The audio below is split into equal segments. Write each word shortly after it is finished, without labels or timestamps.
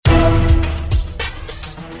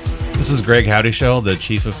This is Greg Howdyshell, the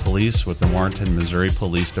Chief of Police with the Warrenton, Missouri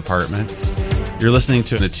Police Department. You're listening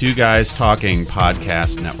to the Two Guys Talking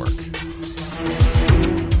Podcast Network.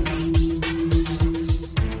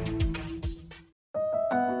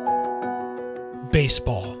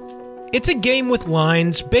 Baseball. It's a game with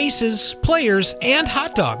lines, bases, players, and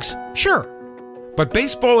hot dogs. Sure. But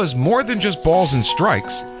baseball is more than just balls and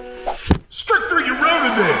strikes. Strike three, you're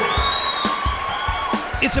rounded there.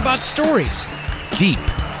 It's about stories. Deep,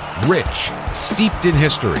 rich, steeped in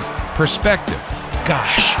history, perspective.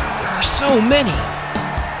 Gosh, there are so many.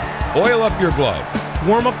 Oil up your glove.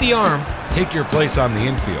 Warm up the arm. Take your place on the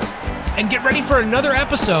infield. And get ready for another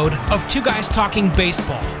episode of Two Guys Talking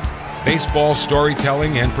Baseball. Baseball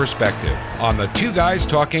storytelling and perspective on the Two Guys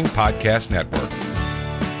Talking Podcast Network.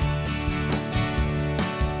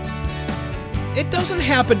 It doesn't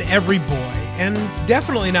happen to every boy, and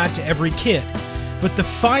definitely not to every kid. But the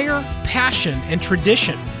fire, passion, and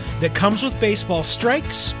tradition that comes with baseball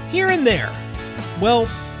strikes here and there. Well,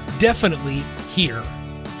 definitely here.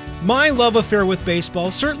 My love affair with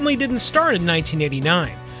baseball certainly didn't start in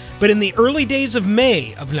 1989, but in the early days of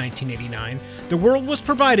May of 1989, the world was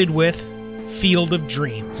provided with Field of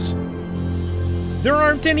Dreams. There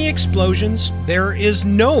aren't any explosions, there is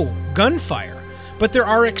no gunfire, but there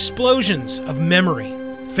are explosions of memory,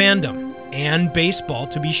 fandom, and baseball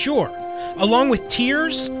to be sure, along with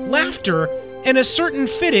tears, laughter, and a certain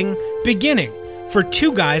fitting beginning for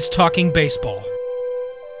Two Guys Talking Baseball.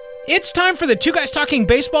 It's time for the Two Guys Talking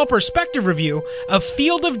Baseball perspective review of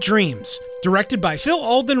Field of Dreams, directed by Phil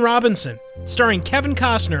Alden Robinson, starring Kevin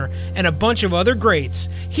Costner and a bunch of other greats,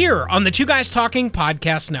 here on the Two Guys Talking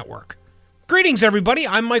Podcast Network. Greetings, everybody.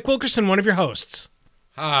 I'm Mike Wilkerson, one of your hosts.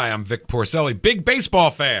 Hi, I'm Vic Porcelli, big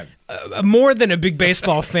baseball fan. More than a big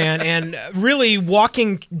baseball fan, and really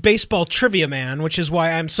walking baseball trivia man, which is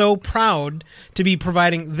why I'm so proud to be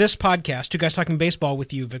providing this podcast, Two Guys Talking Baseball,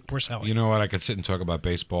 with you, Vic Porcelli. You know what? I could sit and talk about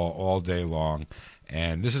baseball all day long,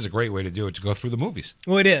 and this is a great way to do it, to go through the movies.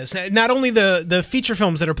 Well, it is. Not only the feature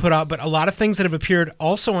films that are put out, but a lot of things that have appeared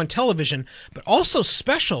also on television, but also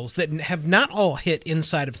specials that have not all hit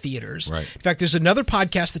inside of theaters. Right. In fact, there's another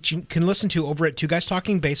podcast that you can listen to over at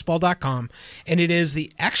twoguystalkingbaseball.com, and it is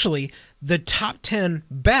actually the top 10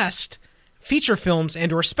 best feature films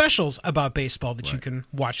and or specials about baseball that you can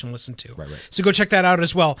watch and listen to. Right. So go check that out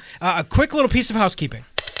as well. A quick little piece of housekeeping.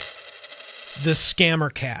 The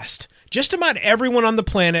Scammer Cast. Just about everyone on the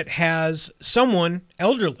planet has someone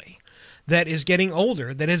elderly that is getting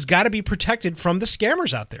older that has got to be protected from the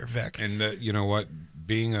scammers out there, Vic. And you know what?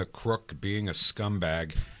 Being a crook, being a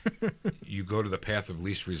scumbag, you go to the path of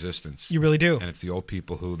least resistance. You really do. And it's the old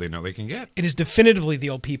people who they know they can get. It is definitively the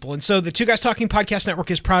old people. And so the Two Guys Talking Podcast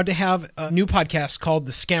Network is proud to have a new podcast called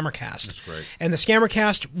The Scammer Cast. That's great. And The Scammer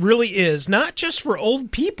Cast really is not just for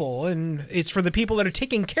old people, and it's for the people that are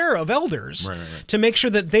taking care of elders to make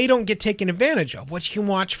sure that they don't get taken advantage of. What you can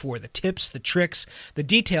watch for, the tips, the tricks, the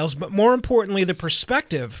details, but more importantly, the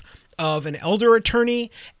perspective of an elder attorney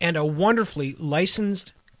and a wonderfully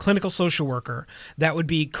licensed clinical social worker. That would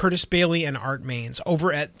be Curtis Bailey and Art Maines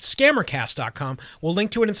over at scammercast.com. We'll link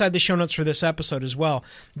to it inside the show notes for this episode as well.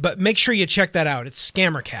 But make sure you check that out. It's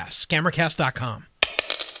Scammercast, scammercast.com.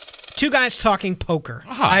 Two Guys Talking Poker.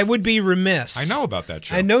 I would be remiss. I know about that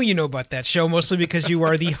show. I know you know about that show, mostly because you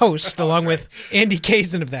are the host along with Andy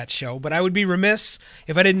Kazin of that show. But I would be remiss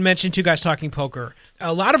if I didn't mention Two Guys Talking Poker.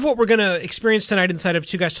 A lot of what we're going to experience tonight inside of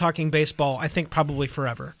Two Guys Talking Baseball, I think probably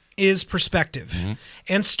forever, is perspective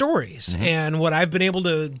and stories. And what I've been able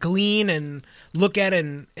to glean and look at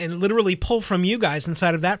and literally pull from you guys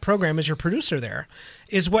inside of that program as your producer there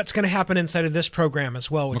is what's going to happen inside of this program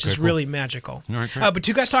as well, which is really magical. All right, great. But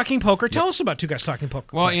Two Guys Talking Poker, tell us about Two Guys Talking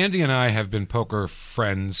Poker. Well, Andy and I have been poker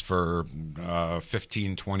friends for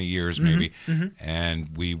 15, 20 years maybe,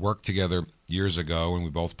 and we worked together years ago, and we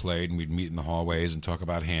both played, and we'd meet in the hallways and talk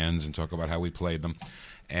about hands and talk about how we played them.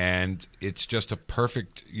 And it's just a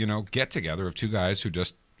perfect, get-together of two guys who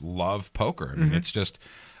just love poker. I mean, it's just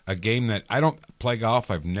a game that I don't play golf.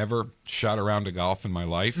 I've never shot around to golf in my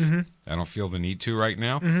life. I don't feel the need to right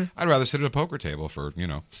now. I'd rather sit at a poker table for,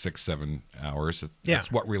 6-7 hours.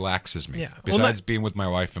 That's what relaxes me. Besides being with my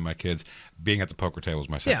wife and my kids, being at the poker table is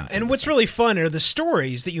my second and what's really fun are the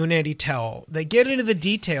stories that you and Andy tell. They get into the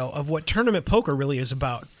detail of what tournament poker really is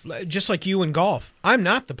about. Just like you in golf. I'm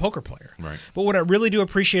not the poker player. Right. But what I really do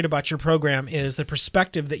appreciate about your program is the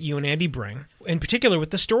perspective that you and Andy bring, in particular with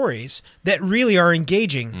the stories that really are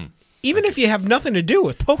engaging. Even if you have nothing to do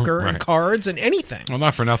with poker and cards and anything. Well,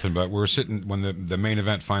 not for nothing, but we were sitting when the main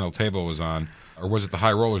event final table was on. or was it the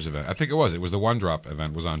High Rollers event? I think it was. It was the One Drop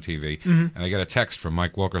event was on TV, and I get a text from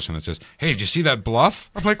Mike Wilkerson that says, "Hey, did you see that bluff?"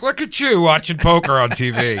 I'm like, "Look at you watching poker on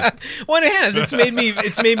TV." Well, it has. It's made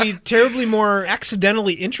me terribly more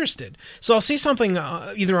accidentally interested. So I'll see something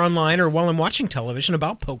either online or while I'm watching television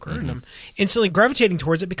about poker, and I'm instantly gravitating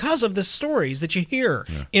towards it because of the stories that you hear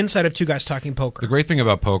inside of Two Guys Talking Poker. The great thing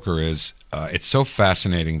about poker is it's so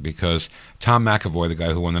fascinating because Tom McAvoy, the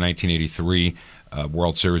guy who won the 1983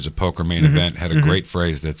 World Series of Poker main event, had a great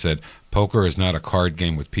phrase that said, "Poker is not a card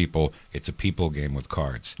game with people, it's a people game with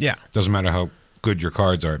cards." Yeah. Doesn't matter how good your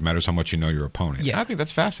cards are, it matters how much you know your opponent. Yeah. I think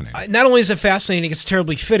that's fascinating. Not only is it fascinating, it's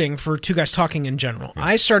terribly fitting for Two Guys Talking in general.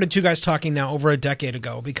 I started Two Guys Talking now over a decade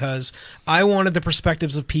ago because I wanted the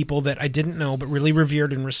perspectives of people that I didn't know but really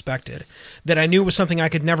revered and respected, that I knew was something I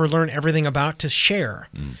could never learn everything about to share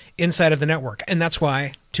inside of the network. And that's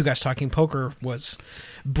why Two Guys Talking Poker was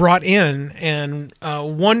brought in and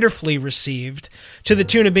wonderfully received, to the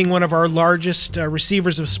tune of being one of our largest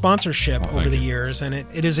receivers of sponsorship over the years. And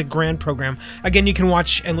it is a grand program. Again, you can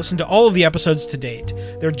watch and listen to all of the episodes to date.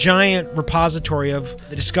 They're a giant repository of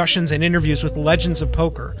the discussions and interviews with legends of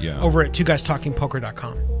poker over at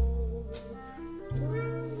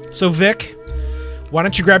twoguystalkingpoker.com. So, Vic, why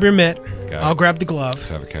don't you grab your mitt? I'll grab the glove. Let's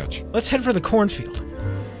have a catch. Let's head for the cornfield.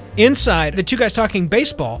 Inside the Two Guys Talking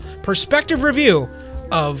Baseball perspective review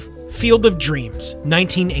of Field of Dreams,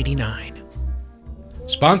 1989.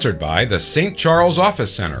 Sponsored by the St. Charles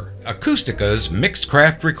Office Center, Acoustica's mixed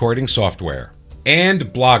craft recording software,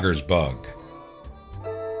 and Blogger's Bug.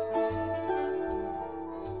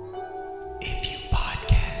 If you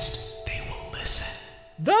podcast, they will listen.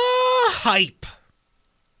 The hype.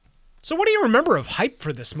 So what do you remember of hype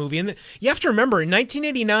for this movie? And you have to remember, in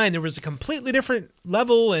 1989, there was a completely different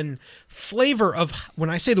level and flavor of, when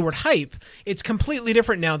I say the word hype, it's completely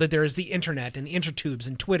different now that there is the internet and the intertubes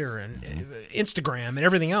and Twitter and Instagram and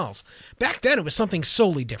everything else. Back then, it was something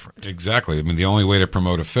solely different. Exactly. I mean, the only way to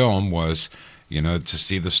promote a film was, to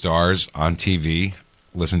see the stars on TV,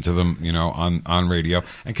 listen to them, on radio.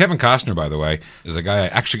 And Kevin Costner, by the way, is a guy I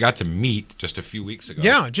actually got to meet just a few weeks ago.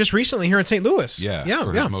 Yeah, just recently here in St. Louis.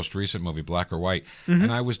 For his most recent movie, Black or White.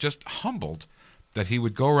 And I was just humbled that he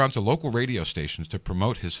would go around to local radio stations to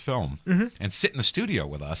promote his film and sit in the studio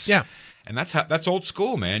with us. Yeah. And that's old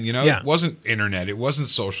school, man. It wasn't internet. It wasn't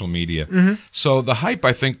social media. So the hype,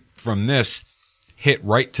 I think, from this hit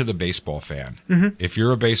right to the baseball fan. If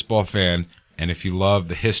you're a baseball fan, and if you love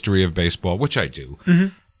the history of baseball, which I do,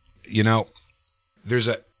 there's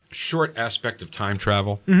a short aspect of time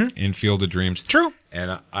travel in Field of Dreams. True.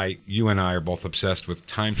 And you and I are both obsessed with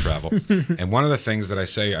time travel. And one of the things that I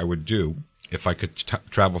say I would do if I could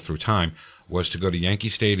travel through time was to go to Yankee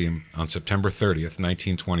Stadium on September 30th,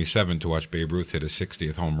 1927, to watch Babe Ruth hit his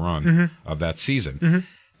 60th home run of that season.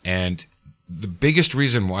 And the biggest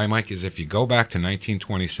reason why, Mike, is if you go back to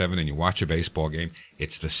 1927 and you watch a baseball game,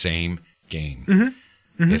 it's the same game.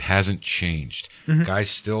 It hasn't changed. Guys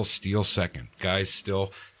still steal second. Guys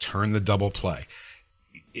still turn the double play.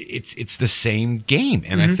 It's the same game.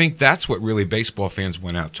 And I think that's what really baseball fans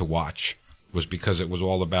went out to watch, was because it was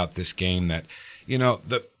all about this game that,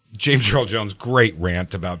 the James Earl Jones' great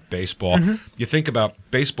rant about baseball. You think about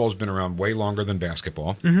baseball's been around way longer than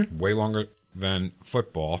basketball, way longer than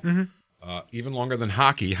football, even longer than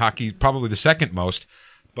hockey. Hockey's probably the second most.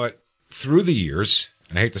 But through the years,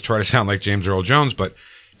 and I hate to try to sound like James Earl Jones, but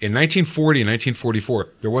in 1940 and 1944,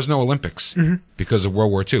 there was no Olympics because of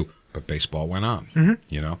World War II. But baseball went on.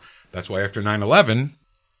 That's why after 9/11,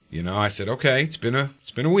 I said, okay, it's been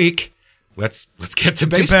a week. Let's get to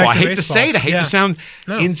baseball. I hate to say it. I hate to sound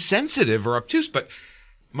insensitive or obtuse, but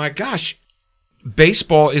my gosh,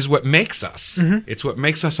 baseball is what makes us. It's what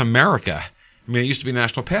makes us America. I mean, it used to be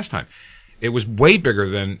national pastime. It was way bigger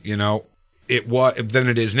than than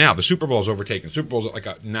it is now. The Super Bowl is overtaken. The Super Bowl is like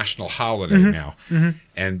a national holiday now.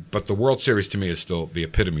 But the World Series to me is still the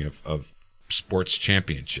epitome of sports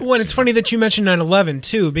championships. Well, and it's funny that you mentioned 9/11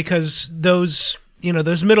 too, because those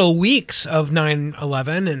middle weeks of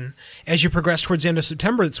 9/11, and as you progress towards the end of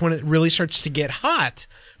September, it's when it really starts to get hot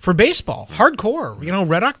for baseball, hardcore.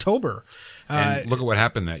 Red October. And look at what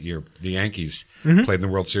happened that year. The Yankees played in the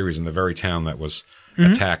World Series in the very town that was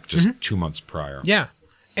attacked just 2 months prior. Yeah,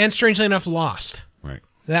 and strangely enough, lost. Right.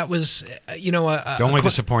 That was, the only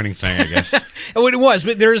disappointing thing, I guess. It was,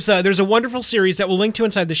 but there's a wonderful series that we'll link to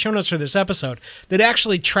inside the show notes for this episode that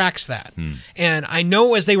actually tracks that. And I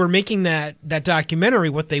know as they were making that documentary,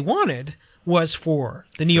 what they wanted was for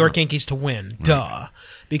the New York Yankees to win. Duh.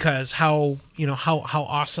 Because how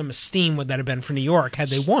awesome a steam would that have been for New York had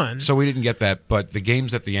they won. So we didn't get that, but the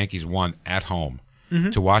games that the Yankees won at home,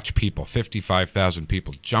 to watch people, 55,000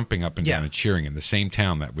 people jumping up and Yeah. down and cheering in the same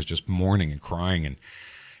town that was just mourning and crying and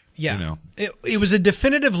Yeah, you know. it was a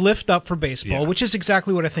definitive lift up for baseball, Yeah. which is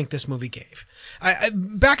exactly what I think this movie gave.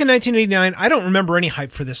 Back in 1989, I don't remember any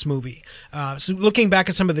hype for this movie. So looking back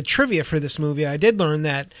at some of the trivia for this movie, I did learn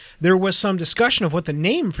that there was some discussion of what the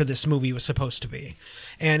name for this movie was supposed to be.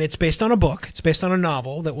 And it's based on a book. It's based on a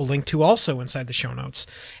novel that we'll link to also inside the show notes.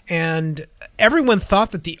 And everyone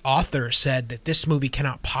thought that the author said that this movie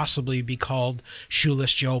cannot possibly be called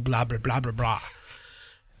Shoeless Joe, blah, blah, blah, blah, blah.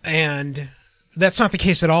 And that's not the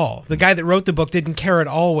case at all. The guy that wrote the book didn't care at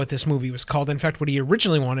all what this movie was called. In fact, what he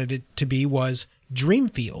originally wanted it to be was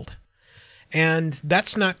Dreamfield. And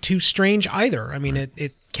that's not too strange either. I mean,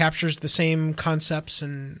 it captures the same concepts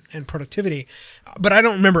and productivity. But I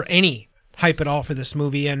don't remember any hype at all for this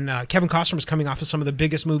movie. And Kevin Costner was coming off of some of the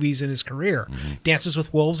biggest movies in his career. Dances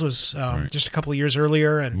with Wolves was just a couple of years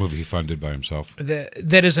earlier. And movie he funded by himself.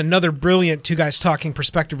 that is another brilliant Two Guys Talking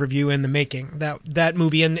perspective review in the making. That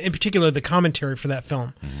movie, and in particular the commentary for that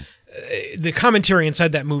film. The commentary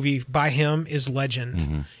inside that movie by him is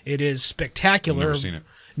legend. It is spectacular. Never seen it.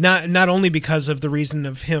 Not only because of the reason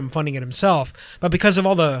of him funding it himself, but because of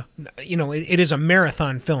all the, it is a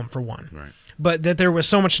marathon film for one. Right. But that there was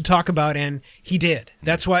so much to talk about, and he did.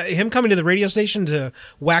 That's why him coming to the radio station to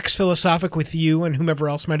wax philosophic with you and whomever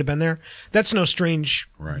else might have been there, that's no strange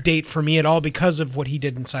Right. date for me at all because of what he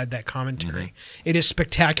did inside that commentary. It is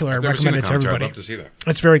spectacular. I Never seen recommend the it to commentary. everybody. I'd love to see that.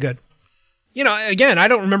 It's very good. Again, I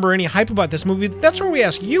don't remember any hype about this movie. That's where we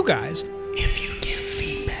ask you guys. If you give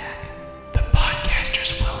feedback, the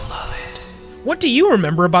podcasters will love it. What do you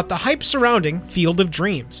remember about the hype surrounding Field of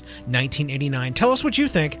Dreams, 1989? Tell us what you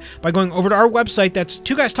think by going over to our website. That's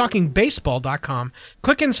twoguystalkingbaseball.com.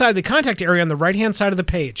 Click inside the contact area on the right-hand side of the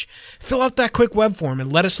page. Fill out that quick web form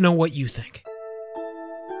and let us know what you think.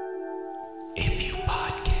 If you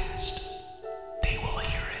podcast, they will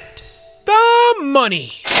hear it. The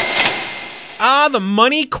money. The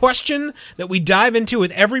money question that we dive into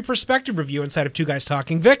with every perspective review inside of Two Guys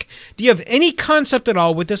Talking. Vic, do you have any concept at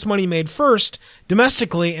all with this money made first,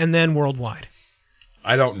 domestically, and then worldwide?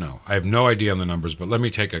 I don't know. I have no idea on the numbers, but let me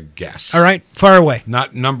take a guess. All right, fire away.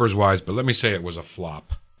 Not numbers-wise, but let me say it was a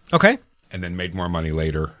flop Okay, and then made more money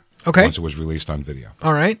later Okay. once it was released on video.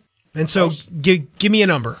 all right. And so give me a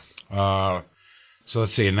number. So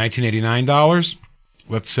let's see, in $1989,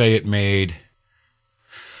 let's say it made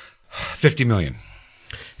 $50 million.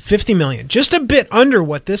 $50 million, just a bit under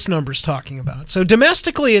what this number's talking about. So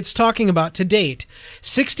domestically, it's talking about to date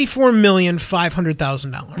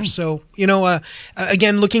 $64,500,000. So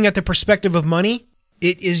again, looking at the perspective of money,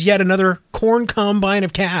 it is yet another corn combine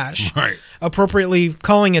of cash. Right. Appropriately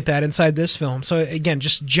calling it that inside this film. So again,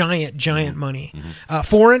 just giant money.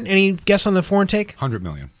 Foreign? Any guess on the foreign take? $100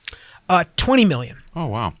 million. $20 million. Oh,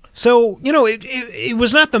 wow. So, it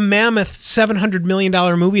was not the mammoth $700 million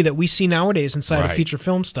movie that we see nowadays inside of Right. feature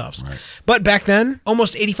film stuffs. Right. But back then,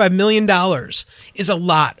 almost $85 million is a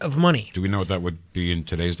lot of money. Do we know what that would be in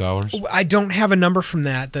today's dollars? I don't have a number from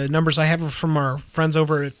that. The numbers I have are from our friends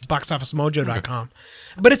over at boxofficemojo.com.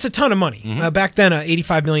 But it's a ton of money. Back then,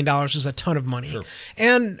 $85 million was a ton of money. Sure.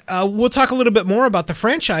 And we'll talk a little bit more about the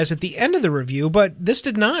franchise at the end of the review, but this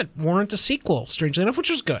did not warrant a sequel, strangely enough, which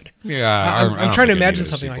was good. Yeah, I'm trying to imagine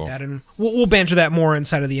something like that, and we'll banter that more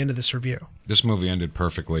inside of the end of this review. This movie ended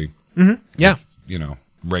perfectly. Yeah.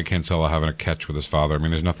 Ray Kinsella having a catch with his father. I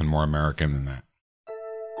mean, there's nothing more American than that.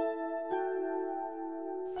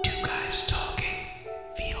 Two Guys Talking,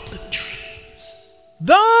 Field of Dreams.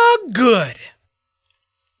 The good.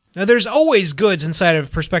 Now, there's always goods inside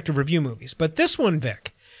of perspective review movies, but this one,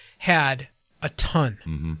 Vic, had a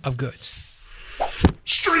ton of goods.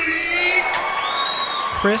 Streak!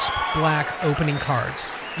 Crisp black opening cards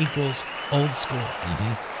equals old school.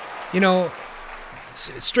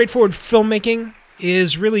 Straightforward filmmaking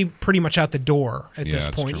is really pretty much out the door at Yeah, this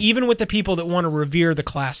that's point. true. Even with the people that want to revere the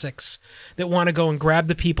classics, that want to go and grab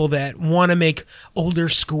the people that want to make older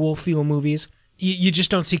school feel movies, you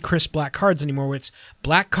just don't see crisp black cards anymore, where it's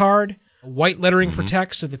black card, white lettering for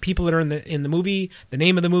text of the people that are in the movie, the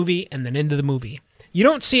name of the movie, and then into the movie. You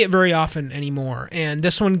don't see it very often anymore, and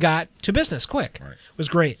this one got to business quick. Right. It was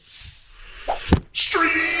great.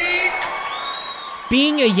 Streak!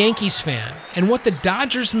 Being a Yankees fan and what the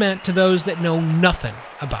Dodgers meant to those that know nothing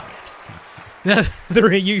about it. Now,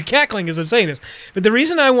 you're cackling as I'm saying this, but the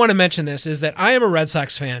reason I want to mention this is that I am a Red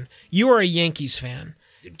Sox fan. You are a Yankees fan.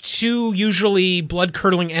 Two usually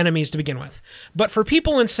blood-curdling enemies to begin with. But for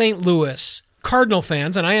people in St. Louis, Cardinal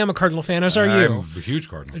fans, and I am a Cardinal fan, as are you. I'm a huge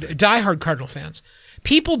Cardinal fan. Diehard Cardinal fans.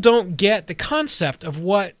 people don't get the concept of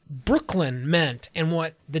what Brooklyn meant and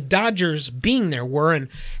what the Dodgers being there were and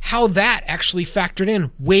how that actually factored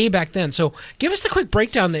in way back then. So give us the quick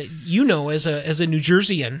breakdown that you know as a New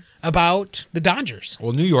Jerseyan about the Dodgers.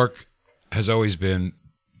 Well, New York has always been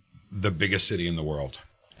the biggest city in the world,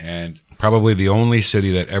 and probably the only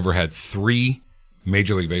city that ever had 3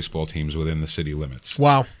 Major League Baseball teams within the city limits.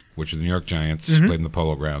 Wow. Which are the New York Giants, played in the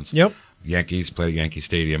Polo Grounds. Yep. The Yankees played at Yankee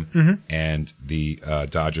Stadium, and the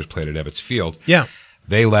Dodgers played at Ebbets Field. Yeah.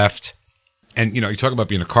 They left, and you talk about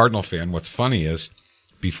being a Cardinal fan. What's funny is,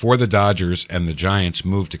 before the Dodgers and the Giants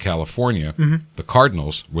moved to California, the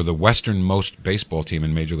Cardinals were the westernmost baseball team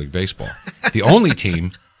in Major League Baseball. The only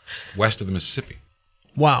team west of the Mississippi.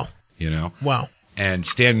 Wow. Wow. And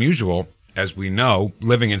Stan Musial, as we know,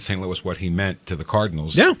 living in St. Louis, what he meant to the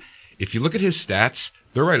Cardinals. Yeah. If you look at his stats,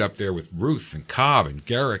 they're right up there with Ruth and Cobb and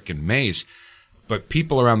Garrick and Mays. But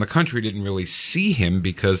people around the country didn't really see him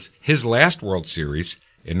because his last World Series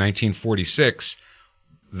in 1946,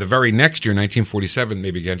 the very next year, 1947, they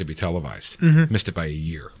began to be televised. Missed it by a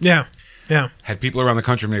year. Yeah. Yeah. Had people around the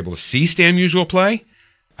country been able to see Stan Musial play,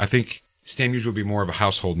 I think Stan Musial would be more of a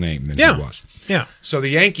household name than he was. Yeah. So the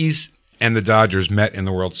Yankees and the Dodgers met in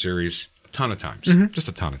the World Series a ton of times. Just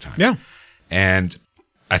a ton of times. Yeah. And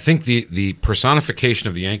I think the personification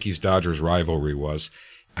of the Yankees-Dodgers rivalry was,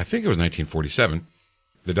 I think it was 1947.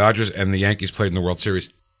 The Dodgers and the Yankees played in the World Series,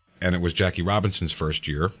 and it was Jackie Robinson's first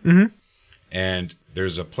year. And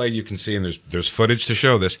there's a play you can see, and there's footage to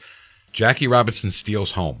show this. Jackie Robinson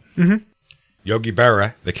steals home. Yogi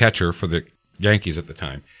Berra, the catcher for the Yankees at the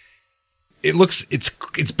time,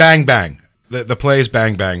 it's bang bang. The play is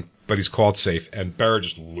bang bang, but he's called safe, and Berra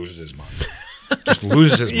just loses his mind. Just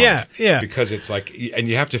loses his mind. Yeah. Because it's like, and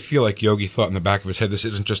you have to feel like Yogi thought in the back of his head, this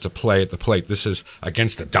isn't just a play at the plate. This is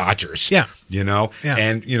against the Dodgers. Yeah. Yeah.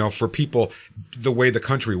 And, for people, the way the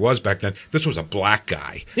country was back then, this was a black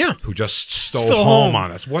guy. Yeah. Who just stole home on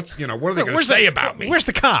us. What are they going to say about me? Where's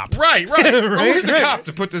the cop? Right. Where's the cop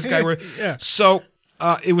to put this guy where? Yeah. So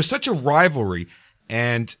it was such a rivalry,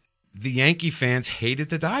 and the Yankee fans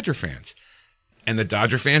hated the Dodger fans, and the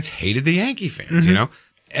Dodger fans hated the Yankee fans,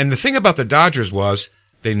 And the thing about the Dodgers was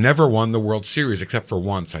they never won the World Series except for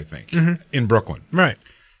once, I think, in Brooklyn. Right.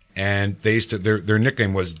 And they used to their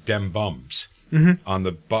nickname was Dem Bums. On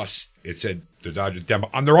the bus, it said the Dodgers Dem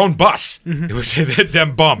on their own bus. It would say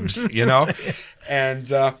Dem Bums,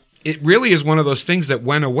 And it really is one of those things that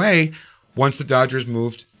went away once the Dodgers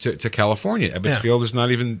moved to California. Ebbets Field is not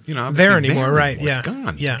even there anymore, right? Yeah, it's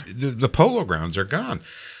gone. Yeah, the Polo Grounds are gone.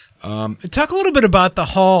 Talk a little bit about the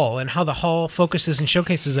Hall and how the Hall focuses and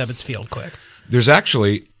showcases Ebbets Field, quick. There's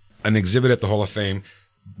actually an exhibit at the Hall of Fame,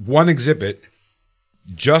 one exhibit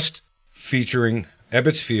just featuring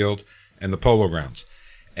Ebbets Field and the Polo Grounds.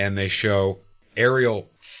 And they show aerial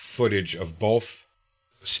footage of both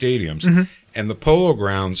stadiums. And the Polo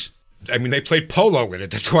Grounds, I mean, they played polo in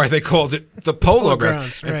it. That's why they called it the Polo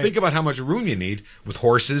Grounds. And think about how much room you need with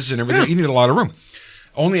horses and everything. Yeah. You need a lot of room.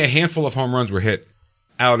 Only a handful of home runs were hit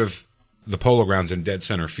out of the Polo Grounds in dead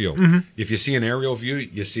center field. If you see an aerial view,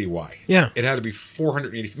 you see why. Yeah. It had to be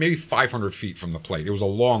 480, maybe 500 feet from the plate. It was a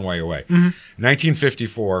long way away.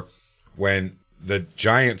 1954, when the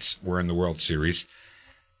Giants were in the World Series,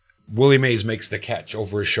 Willie Mays makes the catch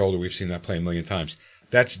over his shoulder. We've seen that play a million times.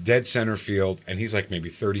 That's dead center field, and he's like maybe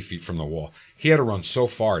 30 feet from the wall. He had to run so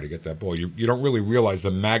far to get that ball. You don't really realize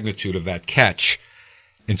the magnitude of that catch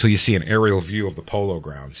until you see an aerial view of the Polo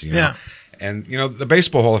Grounds. Yeah. And, the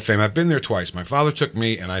Baseball Hall of Fame, I've been there twice. My father took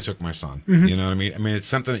me, and I took my son. You know what I mean? I mean, it's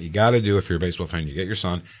something that you got to do if you're a baseball fan. You get your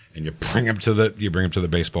son, and you bring him to the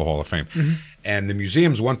Baseball Hall of Fame. And the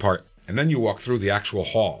museum's one part, and then you walk through the actual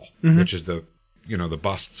hall, which is the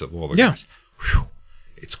busts of all the guys. Whew.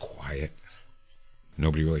 It's quiet.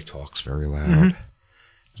 Nobody really talks very loud.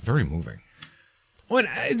 It's very moving. Well,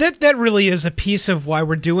 that really is a piece of why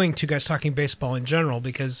we're doing Two Guys Talking Baseball in general,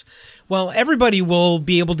 because, well, everybody will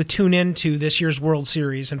be able to tune into this year's World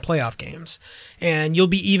Series and playoff games. And you'll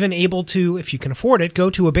be even able to, if you can afford it, go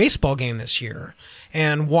to a baseball game this year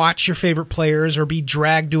and watch your favorite players or be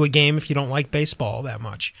dragged to a game if you don't like baseball that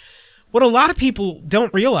much. What a lot of people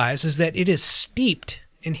don't realize is that it is steeped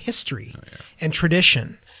in history and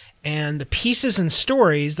tradition and the pieces and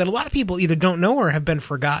stories that a lot of people either don't know or have been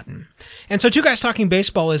forgotten. And so Two Guys Talking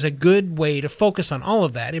Baseball is a good way to focus on all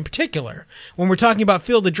of that. In particular, when we're talking about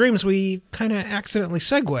Field of Dreams, we kind of accidentally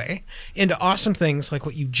segue into awesome things like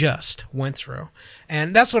what you just went through.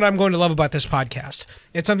 And that's what I'm going to love about this podcast.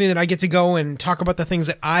 It's something that I get to go and talk about the things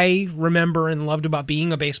that I remember and loved about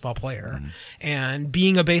being a baseball player and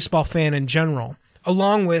being a baseball fan in general,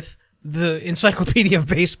 along with the encyclopedia of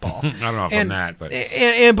baseball. I don't know if I'm that, but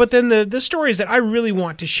but then the stories that I really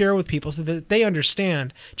want to share with people so that they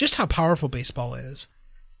understand just how powerful baseball is.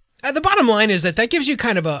 The bottom line is that gives you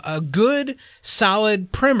kind of a good,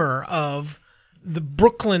 solid primer of the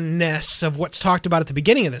Brooklyn-ness of what's talked about at the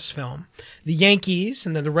beginning of this film. The Yankees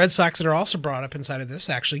and then the Red Sox that are also brought up inside of this,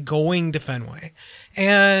 actually going to Fenway.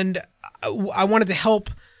 And I wanted to help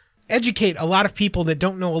educate a lot of people that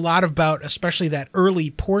don't know a lot about, especially that early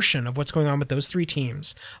portion of what's going on with those three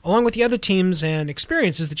teams, along with the other teams and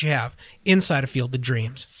experiences that you have inside of Field of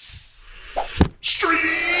Dreams. Streak!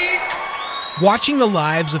 Watching the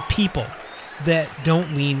lives of people that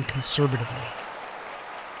don't lean conservatively.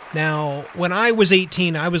 Now, when I was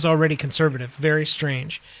 18, I was already conservative. Very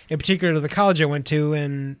strange. In particular, the college I went to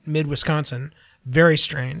in mid-Wisconsin. Very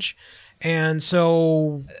strange. And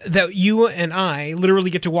so that you and I literally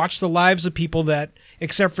get to watch the lives of people that,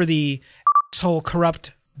 except for the asshole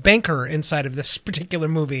corrupt banker inside of this particular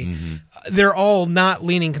movie, they're all not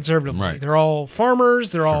leaning conservatively. Right. They're all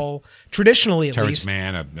farmers. They're all traditionally, at Terrence least.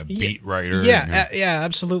 Mann, a beat writer. Yeah,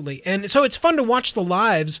 absolutely. And so it's fun to watch the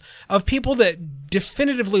lives of people that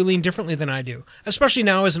definitively lean differently than I do, especially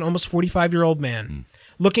now as an almost 45-year-old man,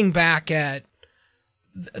 looking back at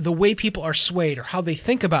the way people are swayed or how they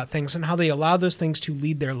think about things and how they allow those things to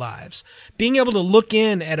lead their lives. Being able to look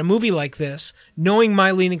in at a movie like this, knowing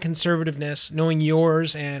my leaning conservativeness, knowing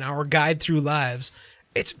yours and our guide through lives,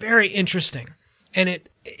 it's very interesting. And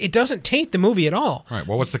it doesn't taint the movie at all. Right.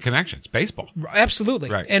 Well, what's the connection? It's baseball. Absolutely.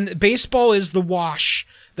 Right. And baseball is the wash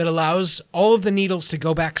that allows all of the needles to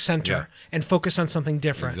go back center and focus on something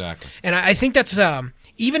different. Exactly. And I think that's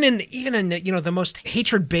even in the, the most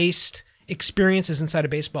hatred-based experiences inside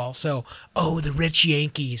of baseball. So, the rich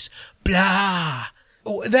Yankees, blah.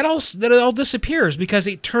 That all disappears because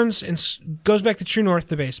it turns and goes back to true north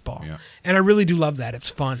to baseball. Yeah. And I really do love that. It's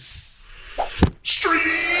fun. Streak!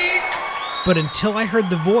 But until I heard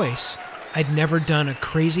the voice, I'd never done a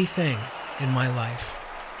crazy thing in my life.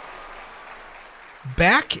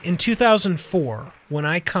 Back in 2004, when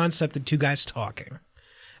I concepted Two Guys Talking,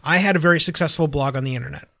 I had a very successful blog on the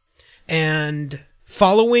internet. And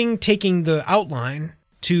following taking the outline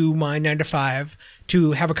to my 9-to-5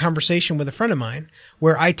 to have a conversation with a friend of mine,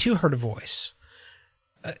 where I too heard a voice,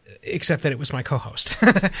 except that it was my co-host.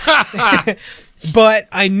 But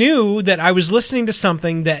I knew that I was listening to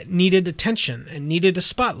something that needed attention and needed a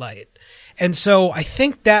spotlight. And so I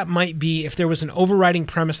think that might be, if there was an overriding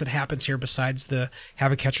premise that happens here besides the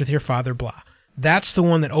have a catch with your father, blah, that's the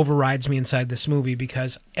one that overrides me inside this movie,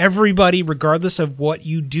 because everybody, regardless of what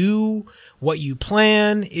you do, what you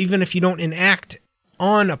plan, even if you don't enact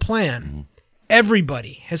on a plan,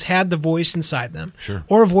 everybody has had the voice inside them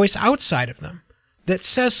or a voice outside of them that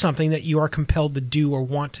says something that you are compelled to do or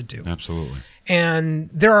want to do. Absolutely. And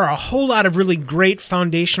there are a whole lot of really great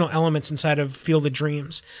foundational elements inside of Field of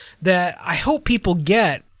Dreams that I hope people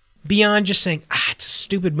get beyond just saying, it's a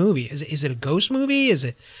stupid movie. Is it a ghost movie?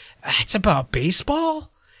 It's about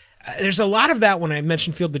baseball? There's a lot of that when I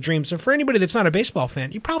mention Field of Dreams. And for anybody that's not a baseball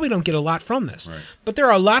fan, you probably don't get a lot from this. Right. But there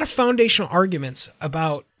are a lot of foundational arguments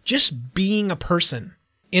about just being a person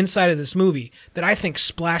inside of this movie that I think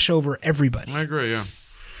splash over everybody. I agree, yeah.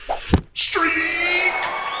 Streak!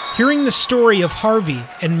 Hearing the story of Harvey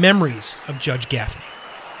and memories of Judge Gaffney.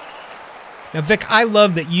 Now, Vic, I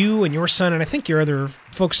love that you and your son, and I think your other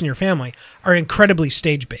folks in your family, are incredibly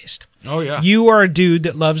stage-based. Oh, yeah. You are a dude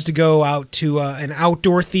that loves to go out to an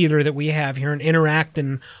outdoor theater that we have here and interact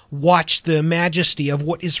and watch the majesty of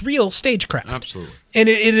what is real stagecraft. Absolutely. And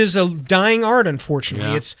it is a dying art, unfortunately.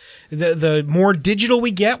 Yeah. It's the more digital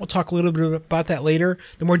we get, we'll talk a little bit about that later,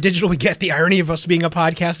 the more digital we get, the irony of us being a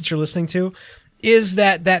podcast that you're listening to, is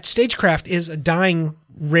that stagecraft is a dying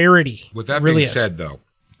rarity. With that really being is. said, though,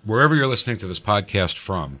 wherever you're listening to this podcast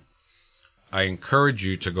from, I encourage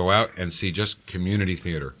you to go out and see just community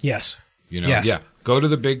theater. Yes. Yeah. Go to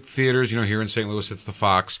the big theaters, here in St. Louis, it's the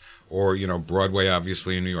Fox, or, Broadway,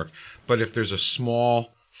 obviously, in New York. But if there's a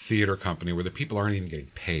small theater company where the people aren't even getting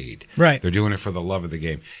paid. Right. They're doing it for the love of the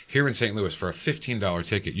game. Here in St. Louis, for a $15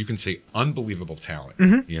 ticket, you can see unbelievable talent,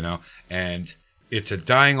 and it's a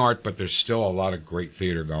dying art, but there's still a lot of great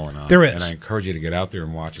theater going on. There is. And I encourage you to get out there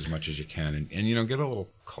and watch as much as you can and get a little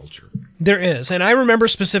culture. There is. And I remember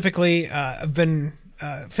specifically, I've been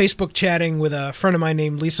Facebook chatting with a friend of mine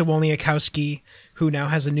named Lisa Wolniakowski, who now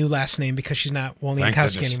has a new last name because she's not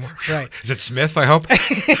Wolniakowski anymore. Right. Is it Smith, I hope?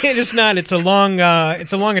 It is not. It's a long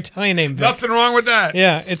Italian name. Vic. Nothing wrong with that.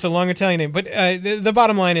 Yeah, it's a long Italian name. But the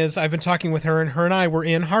bottom line is I've been talking with her, and her and I were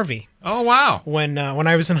in Harvey. Oh, wow. When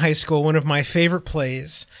I was in high school, one of my favorite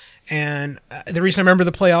plays. And the reason I remember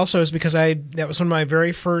the play also is because that was one of my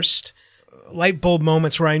very first light bulb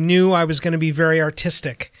moments where I knew I was going to be very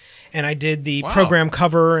artistic. And I did the program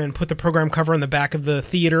cover and put the program cover on the back of the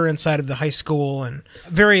theater inside of the high school. And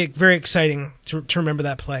very, very exciting to remember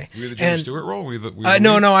that play. Were you the James Stewart role? Were you the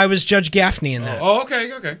no, I was Judge Gaffney in that. Oh,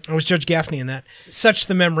 okay. I was Judge Gaffney in that. Such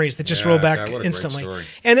the memories that just roll back what a instantly. great story.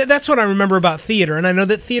 And that's what I remember about theater. And I know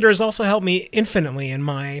that theater has also helped me infinitely in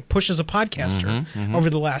my push as a podcaster over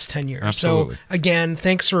the last 10 years. Absolutely. So, again,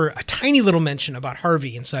 thanks for a tiny little mention about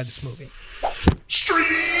Harvey inside this movie. Streak!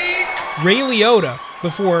 Ray Liotta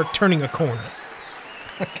before turning a corner.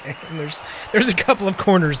 Okay, and there's a couple of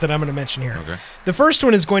corners that I'm going to mention here. Okay. The first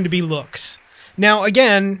one is going to be looks. Now,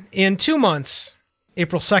 again, in 2 months,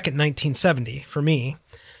 April 2nd, 1970, for me,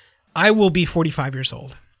 I will be 45 years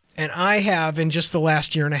old. And I have, in just the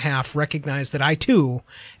last year and a half, recognized that I, too,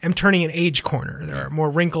 am turning an age corner. There are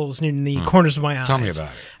more wrinkles in the corners of my eyes. Tell me about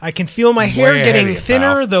it. I can feel my hair way ahead getting of you,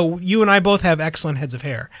 thinner, pal. though you and I both have excellent heads of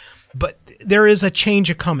hair. But there is a change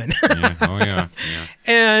a-coming. Yeah. Oh, yeah.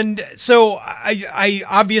 And so I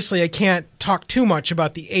obviously I can't talk too much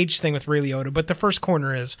about the age thing with Ray Liotta, but the first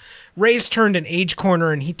corner is Ray's turned an age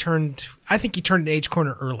corner, and I think he turned an age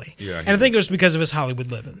corner early. Yeah, and I think it was because of his Hollywood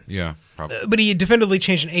living. Yeah, probably. But he definitively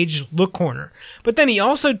changed an age look corner. But then he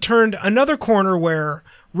also turned another corner where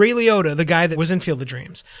Ray Liotta, the guy that was in Field of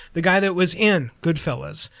Dreams, the guy that was in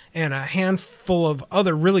Goodfellas, and a handful of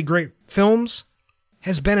other really great films,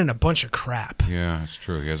 has been in a bunch of crap. Yeah, it's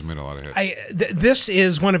true. He hasn't made a lot of hits. This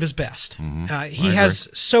is one of his best. He has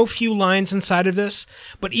so few lines inside of this,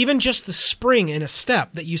 but even just the spring in a step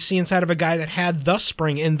that you see inside of a guy that had the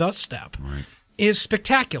spring in the step is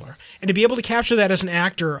spectacular. And to be able to capture that as an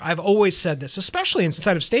actor, I've always said this, especially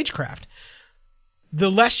inside of stagecraft, the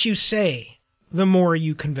less you say, the more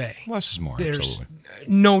you convey. Less is more, There's absolutely.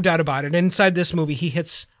 no doubt about it. And inside this movie, he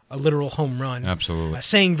hits a literal home run. Absolutely.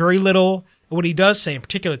 Saying very little. What he does say, in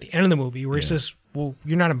particular at the end of the movie, where he says, well,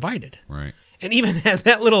 you're not invited. Right. And even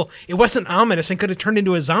that little, it wasn't ominous and could have turned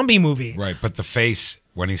into a zombie movie. Right, but the face,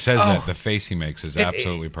 when he says that, the face he makes is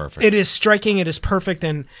absolutely perfect. It is striking. It is perfect.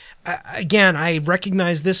 And again, I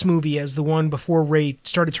recognize this movie as the one before Ray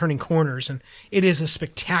started turning corners. And it is a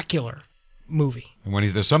spectacular movie. And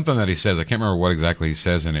when there's something that he says, I can't remember what exactly he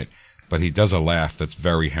says in it, but he does a laugh that's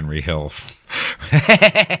very Henry Hill.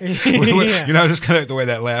 You know, just kind of the way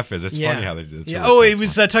that laugh is. It's funny how they do it. He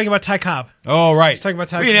was talking about Ty Cobb. Oh, right. He's talking about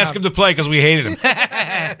Ty We didn't Cobb. ask him to play because we hated him.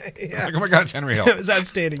 Like, oh my God, it's Henry Hill. It was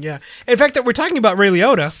outstanding, yeah. In fact, that we're talking about Ray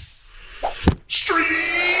Liotta. Streak!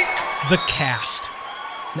 The cast.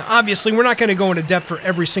 Now, obviously, we're not going to go into depth for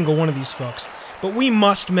every single one of these folks, but we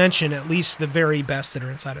must mention at least the very best that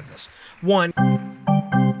are inside of this. One,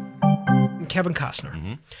 Kevin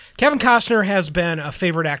Costner. Kevin Costner has been a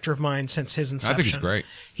favorite actor of mine since his inception. I think he's great.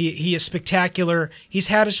 He is spectacular. He's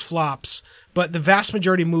had his flops, but the vast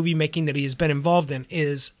majority of movie making that he has been involved in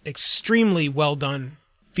is extremely well done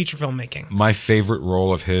feature filmmaking. My favorite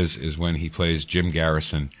role of his is when he plays Jim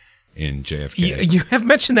Garrison in JFK. You have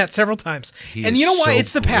mentioned that several times. And you know why? so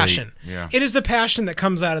It's the great. passion. Yeah. It is the passion that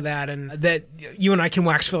comes out of that, and that you and I can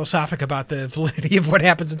wax philosophic about the validity of what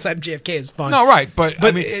happens inside of JFK is fun. No, right, but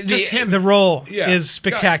I mean, the, just him. the role Yeah. is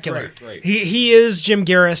spectacular. Right. He is Jim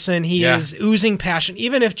Garrison. He Yeah. is oozing passion,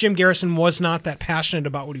 even if Jim Garrison was not that passionate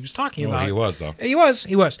about what he was talking Well, about. he was, though. He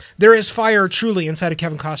was. There is fire truly inside of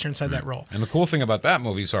Kevin Costner inside that role. And the cool thing about that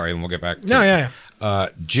movie, sorry, and we'll get back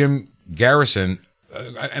to Jim Garrison,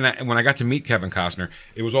 and when I got to meet Kevin Costner,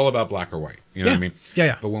 it was all about black or white. You know what I mean?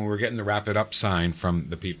 Yeah. But when we were getting the wrap it up sign from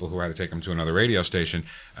the people who had to take him to another radio station,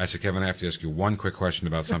 I said, Kevin, I have to ask you one quick question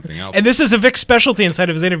about something else. And this is a Vic specialty inside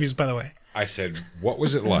of his interviews, by the way. I said, what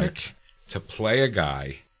was it like to play a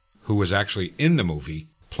guy who was actually in the movie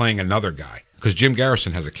playing another guy? Because Jim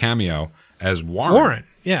Garrison has a cameo as Warren.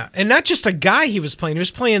 Yeah. And not just a guy he was playing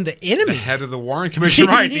the enemy. The head of the Warren Commission,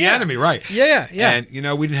 right? The Yeah. enemy, right? Yeah. And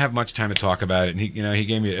we didn't have much time to talk about it, and he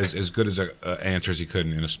gave me as good as a answer as he could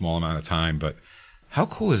in a small amount of time. But how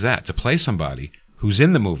cool is that to play somebody who's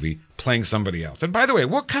in the movie playing somebody else? And by the way,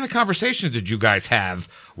 what kind of conversations did you guys have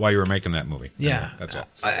while you were making that movie? Yeah, Anyway, that's all.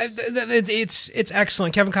 It's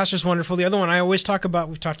excellent. Kevin Costner's wonderful. The other one I always talk about,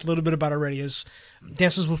 we've talked a little bit about already, is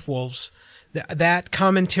Dances with Wolves. That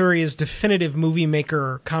commentary is definitive movie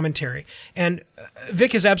maker commentary. And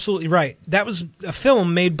Vic is absolutely right. That was a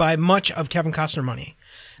film made by much of Kevin Costner money.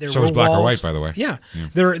 There So were was Black or walls- White, by the way. Yeah.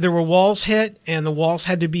 There were walls hit, and the walls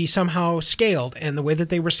had to be somehow scaled. And the way that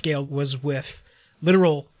they were scaled was with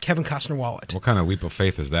literal Kevin Costner wallet. What kind of leap of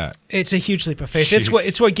faith is that? It's a huge leap of faith. Jeez.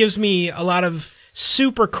 It's what gives me a lot of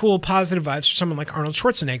super cool positive vibes for someone like Arnold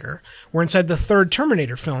Schwarzenegger, where inside the third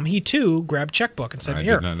Terminator film, he too grabbed checkbook and said, I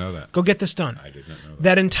here, did not know that. go get this done. I did not know that.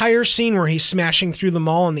 That entire scene where he's smashing through the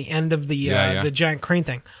mall on the end of the giant crane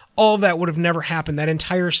thing, all of that would have never happened, that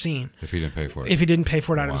entire scene, If he didn't pay for it. if he didn't pay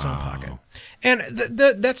for it out of his own pocket. And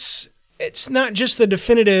it's not just the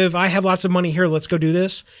definitive, I have lots of money here, let's go do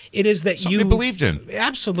this. It is that Something they believed in.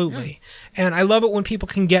 Absolutely. Yeah. And I love it when people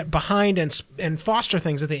can get behind and foster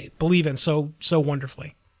things that they believe in so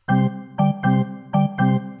wonderfully.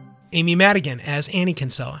 Amy Madigan as Annie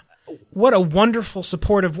Kinsella. What a wonderful,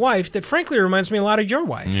 supportive wife that frankly reminds me a lot of your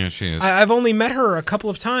wife. Yeah, she is. I've only met her a couple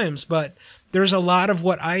of times, but there's a lot of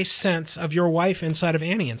what I sense of your wife inside of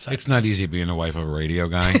Annie inside. It's not easy being the wife of a radio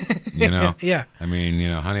guy, you know? Yeah. I mean,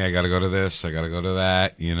 honey, I got to go to this, I got to go to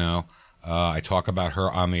that, I talk about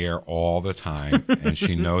her on the air all the time, and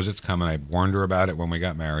she knows it's coming. I warned her about it when we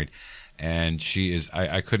got married, and she is,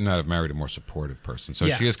 I could not have married a more supportive person. So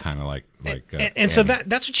she is kind of like and so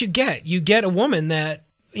that's what you get. You get a woman that,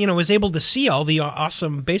 is able to see all the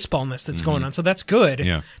awesome baseballness that's going on. So that's good.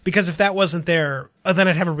 Yeah. Because if that wasn't there, then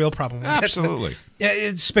I'd have a real problem with it. Absolutely.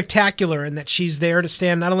 It's spectacular in that she's there to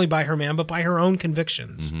stand not only by her man, but by her own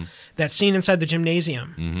convictions. That scene inside the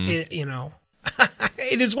gymnasium, it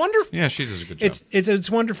is wonderful. Yeah, she does a good job. It's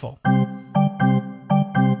wonderful.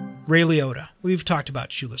 Ray Liotta. We've talked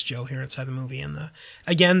about Shoeless Joe here inside the movie, and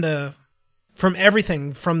from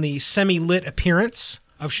everything from the semi-lit appearance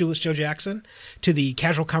of Shoeless Joe Jackson to the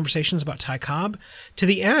casual conversations about Ty Cobb to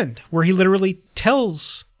the end where he literally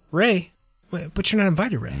tells Ray, "But you're not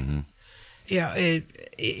invited, Ray." Yeah, it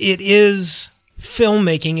is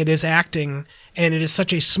filmmaking, it is acting, and it is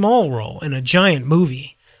such a small role in a giant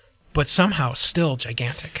movie, but somehow still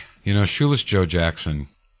gigantic. Shoeless Joe Jackson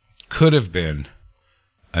could have been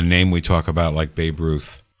a name we talk about like Babe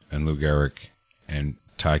Ruth and Lou Gehrig and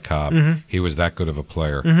Ty Cobb. He was that good of a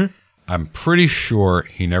player. I'm pretty sure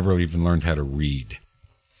he never even learned how to read.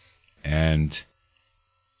 And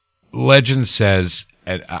legend says,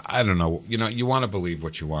 and I don't know, you want to believe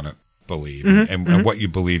what you want to believe and what you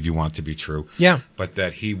believe you want to be true. Yeah. But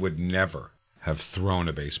that he would never have thrown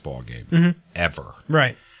a baseball game, ever.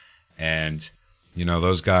 Right. And,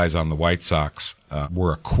 those guys on the White Sox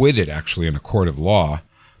were acquitted, actually, in a court of law,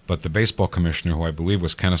 but the baseball commissioner, who I believe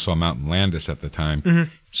was Kennesaw Mountain Landis at the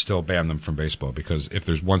time, still banned them from baseball because if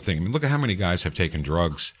there's one thing, look at how many guys have taken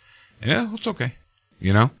drugs. And, it's okay,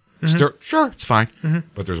 Sure, it's fine.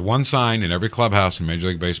 But there's one sign in every clubhouse in Major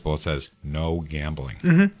League Baseball that says, no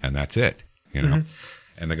gambling. And that's it, And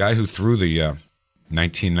the guy who threw the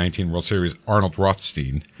 1919 World Series, Arnold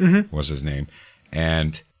Rothstein, was his name.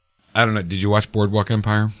 And I don't know, did you watch Boardwalk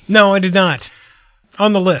Empire? No, I did not.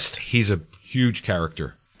 On the list. He's a huge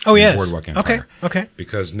character. Oh, yes. Boardwalk Empire. Okay.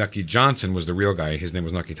 Because Nucky Johnson was the real guy. His name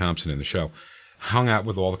was Nucky Thompson in the show. Hung out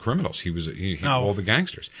with all the criminals. He was all the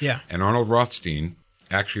gangsters. Yeah. And Arnold Rothstein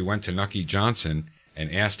actually went to Nucky Johnson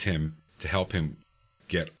and asked him to help him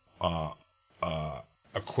get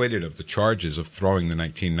acquitted of the charges of throwing the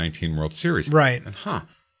 1919 World Series. Right. And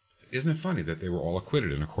isn't it funny that they were all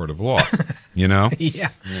acquitted in a court of law? Yeah.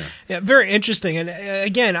 Very interesting. And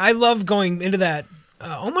again, I love going into that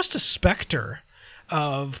almost a specter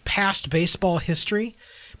of past baseball history,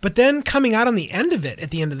 but then coming out on the end of it at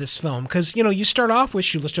the end of this film, because you start off with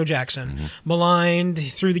Shoeless Joe Jackson, maligned, he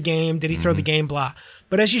threw the game, did he throw the game, blah.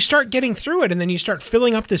 But as you start getting through it, and then you start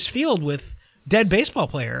filling up this field with dead baseball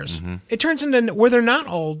players, it turns into where they're not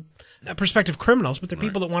all prospective criminals, but they're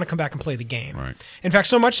people that want to come back and play the game. Right. In fact,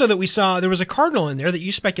 so much so that we saw there was a Cardinal in there that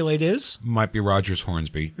you speculate is might be Rogers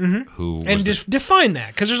Hornsby, who was and define that,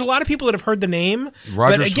 because there's a lot of people that have heard the name,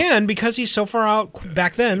 but again, because he's so far out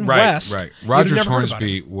back then, west. Right. Rogers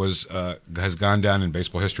Hornsby has gone down in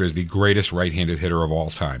baseball history as the greatest right-handed hitter of all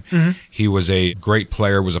time. He was a great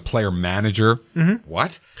player, was a player manager.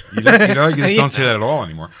 What? You just don't say that at all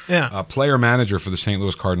anymore. Yeah. A player manager for the St.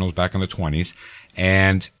 Louis Cardinals back in the 20s,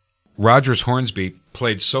 and Rogers Hornsby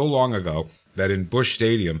played so long ago that in Busch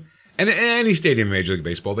Stadium, and any stadium in Major League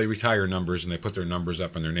Baseball, they retire numbers and they put their numbers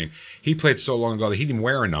up in their name. He played so long ago that he didn't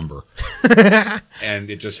wear a number. And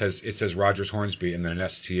it says Rogers Hornsby and then an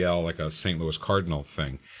STL, like a St. Louis Cardinal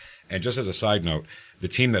thing. And just as a side note, the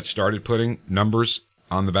team that started putting numbers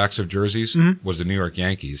on the backs of jerseys was the New York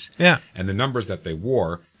Yankees. Yeah. And the numbers that they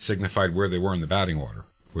wore signified where they were in the batting order,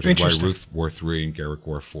 which is why Ruth wore 3 and Gehrig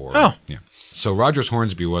wore 4. Oh. Yeah. So Rogers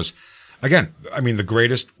Hornsby was, again, the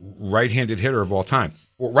greatest right-handed hitter of all time.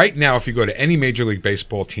 Well, right now, if you go to any Major League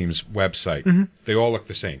Baseball team's website, they all look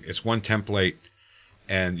the same. It's one template,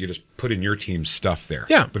 and you just put in your team's stuff there.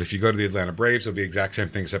 Yeah. But if you go to the Atlanta Braves, it'll be the exact same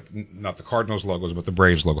thing, except not the Cardinals logos, but the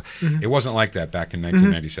Braves logo. It wasn't like that back in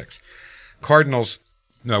 1996. Cardinals.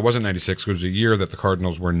 No, it wasn't 96. It was a year that the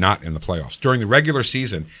Cardinals were not in the playoffs. During the regular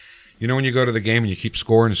season, you know when you go to the game and you keep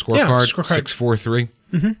scoring a scorecard, 6-4-3?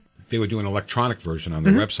 Mm-hmm. They would do an electronic version on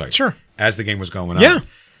their website. Sure. As the game was going on. Yeah,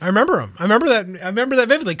 I remember them. I remember that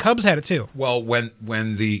vividly. Cubs had it too. Well, when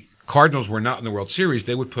the Cardinals were not in the World Series,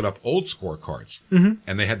 they would put up old scorecards. Mm-hmm.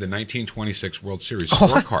 And they had the 1926 World Series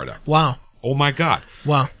scorecard up. Wow. Oh, my God.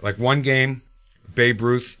 Wow. Like one game, Babe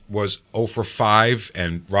Ruth was 0 for 5,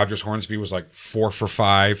 and Rogers Hornsby was like 4 for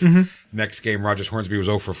 5. Mm-hmm. Next game, Rogers Hornsby was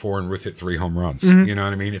 0 for 4, and Ruth hit 3 home runs. Mm-hmm. You know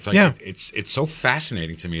what I mean? It's like it's so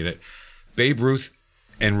fascinating to me that Babe Ruth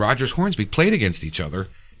and Rogers Hornsby played against each other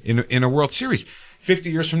in a World Series.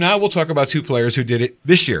 50 years from now, we'll talk about two players who did it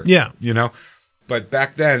this year. Yeah. You know? But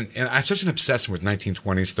back then, and I'm such an obsession with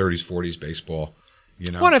 1920s, 30s, 40s baseball.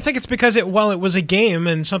 You know? Well, I think it's because it was a game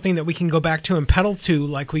and something that we can go back to and pedal to,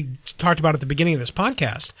 like we talked about at the beginning of this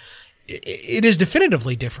podcast. It is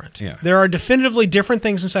definitively different. Yeah. There are definitively different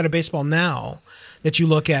things inside of baseball now that you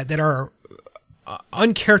look at that are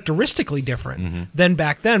uncharacteristically different than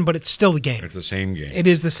back then, but it's still the game. It's the same game. It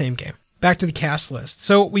is the same game. Back to the cast list.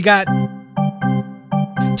 So we got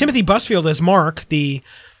Timothy Busfield as Mark, the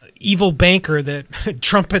evil banker that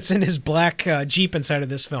trumpets in his black Jeep inside of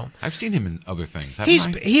this film. I've seen him in other things.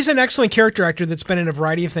 He's an excellent character actor that's been in a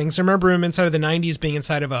variety of things. I remember him inside of the 90s being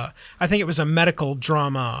inside of I think it was a medical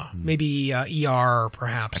drama, maybe ER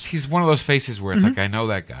perhaps. He's one of those faces where it's like, I know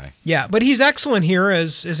that guy. Yeah, but he's excellent here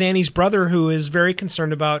as Annie's brother, who is very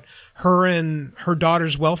concerned about her and her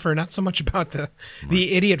daughter's welfare, not so much about the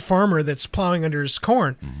idiot farmer that's plowing under his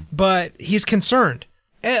corn, but he's concerned.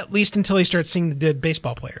 At least until he starts seeing the dead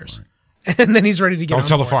baseball players. Right. And then he's ready to get Don't on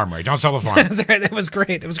sell board. the farm, Ray. Don't sell the farm. That's right. That was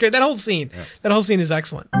great. It was great. That whole scene is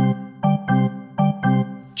excellent.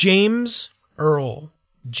 James Earl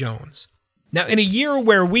Jones. Now, in a year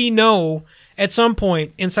where we know at some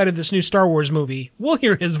point inside of this new Star Wars movie, we'll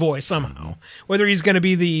hear his voice somehow. Whether he's going to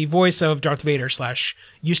be the voice of Darth Vader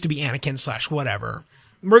 / used to be Anakin / whatever.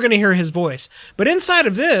 We're going to hear his voice. But inside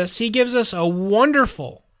of this, he gives us a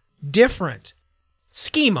wonderful, different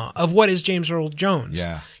schema of what is James Earl Jones.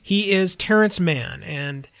 Yeah. He is Terrence Mann,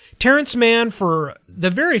 and Terrence Mann, for the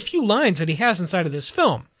very few lines that he has inside of this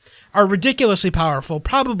film, are ridiculously powerful,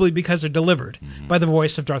 probably because they're delivered by the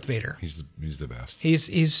voice of Darth Vader. He's the best.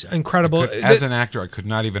 He's incredible. As an actor, I could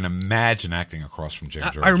not even imagine acting across from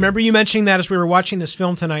James Earl I remember Jones. you mentioning that as we were watching this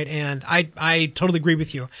film tonight, and I totally agree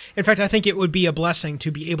with you. In fact, I think it would be a blessing to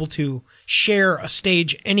be able to share a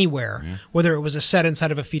stage anywhere, whether it was a set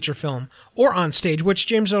inside of a feature film or on stage, which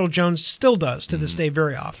James Earl Jones still does to this day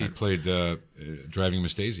very often. He played Driving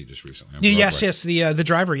Miss Daisy just recently. Yes, the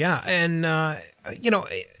driver, yeah, and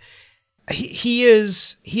he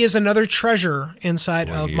is another treasure inside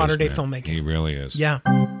of modern day filmmaking. He really is. Yeah.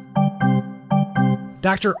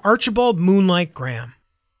 Dr. Archibald Moonlight Graham.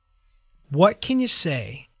 What can you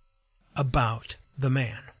say about the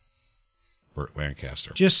man? Burt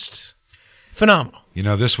Lancaster. Just phenomenal. You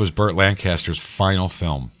know, this was Burt Lancaster's final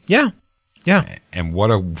film. Yeah. Yeah. And what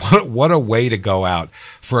a way to go out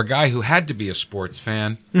for a guy who had to be a sports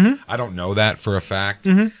fan. Mm-hmm. I don't know that for a fact,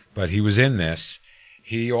 but he was in this.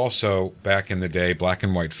 He also, back in the day, black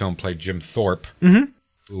and white film, played Jim Thorpe, who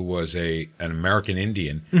was an American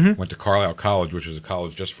Indian, went to Carlisle College, which was a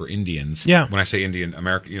college just for Indians. Yeah. When I say Indian,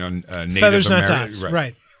 American, Native Feathers, not American. dots.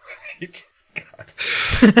 Right.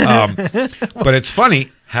 But it's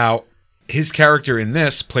funny how his character in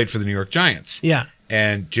this played for the New York Giants. Yeah.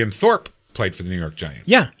 And Jim Thorpe played for the New York Giants.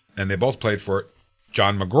 Yeah. And they both played for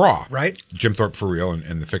John McGraw. Right. Jim Thorpe for real,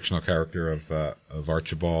 and the fictional character of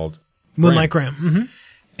Archibald Moonlight Graham. Mm-hmm.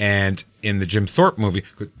 And in the Jim Thorpe movie,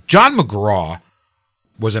 John McGraw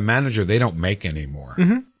was a manager they don't make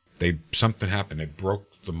anymore. Something happened. They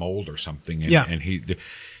broke the mold or something. And,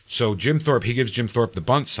 so Jim Thorpe, he gives Jim Thorpe the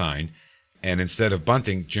bunt sign, and instead of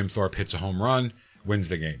bunting, Jim Thorpe hits a home run, wins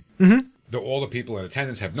the game. All the people in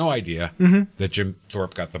attendance have no idea that Jim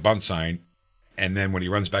Thorpe got the bunt sign. And then when he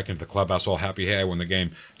runs back into the clubhouse all happy, hey, I won the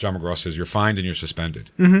game, John McGraw says, you're fined and you're suspended.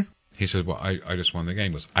 He says, well, I just won the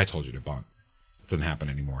game. He goes, I told you to bunt. It doesn't happen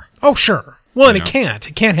anymore. Oh, sure. Well, and it can't.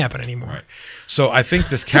 It can't happen anymore. Right. So I think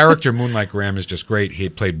this character, Moonlight Graham, is just great. He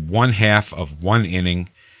had played one half of one inning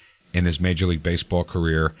in his Major League Baseball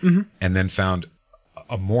career and then found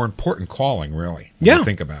a more important calling, really, when you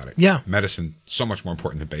think about it. Yeah. Medicine, so much more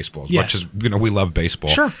important than baseball. As Yes. much as, we love baseball.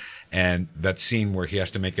 Sure. And that scene where he has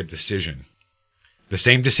to make a decision, the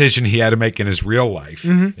same decision he had to make in his real life,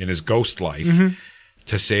 in his ghost life,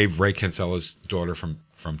 to save Ray Kinsella's daughter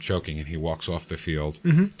from choking, and he walks off the field,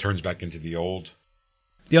 turns back into the old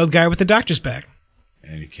The old guy with the doctor's bag.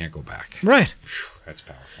 and you can't go back. Right. That's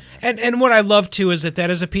powerful, man. And what I love, too, is that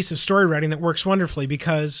is a piece of story writing that works wonderfully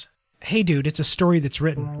because, hey, dude, it's a story that's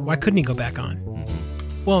written. Why couldn't he go back on?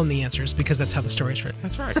 Well, and the answer is because that's how the story's written.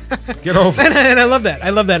 That's right. Get over it. And I love that.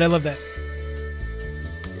 I love that. I love that.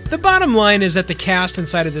 The bottom line is that the cast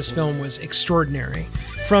inside of this film was extraordinary,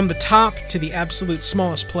 from the top to the absolute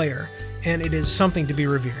smallest player, and it is something to be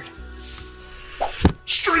revered.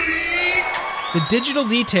 Streak! The digital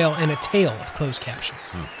detail and a tale of closed caption.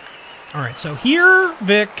 All right, so here,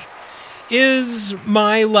 Vic, is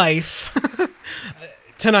my life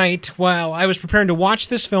tonight while I was preparing to watch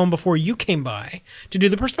this film before you came by to do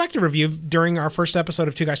the perspective review during our first episode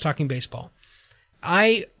of Two Guys Talking Baseball.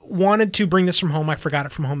 I wanted to bring this from home. I forgot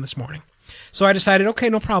it from home this morning. So I decided, okay,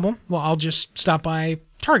 no problem. Well, I'll just stop by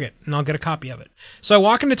Target and I'll get a copy of it. So I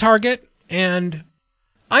walk into Target and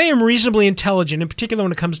I am reasonably intelligent, in particular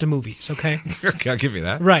when it comes to movies, okay? Okay, I'll give you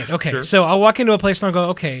that. Right, okay. Sure. So I'll walk into a place and I'll go,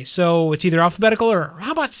 okay, so it's either alphabetical or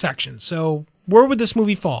how about sections? So where would this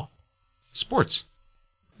movie fall? Sports.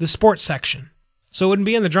 The sports section. So it wouldn't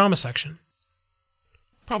be in the drama section.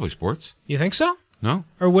 Probably sports. You think so? No?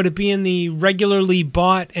 Or would it be in the regularly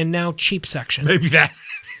bought and now cheap section? Maybe that.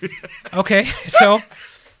 Okay, so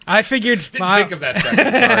I figured... Didn't think of that second.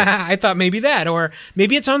 Sorry. I thought maybe that, or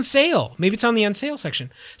maybe it's on sale. Maybe it's on the on sale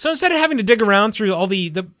section. So instead of having to dig around through all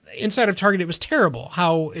the inside of Target, it was terrible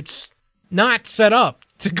how it's not set up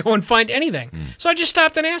to go and find anything. So I just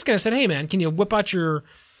stopped and asked, and I said, hey, man, can you whip out your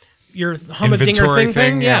humdinger Inventory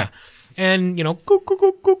thing? yeah. And, goop, goop,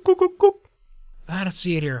 goop, goop, goop, goop, goop. I don't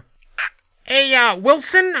see it here. Hey,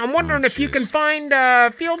 Wilson, I'm wondering if you can find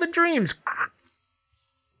Field of Dreams.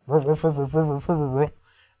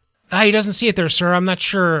 He doesn't see it there, sir. I'm not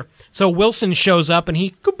sure. So Wilson shows up and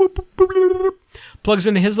he plugs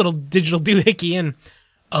into his little digital doohickey and,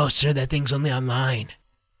 oh, sir, that thing's only online.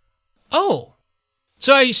 Oh.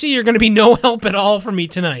 So you see, you're going to be no help at all for me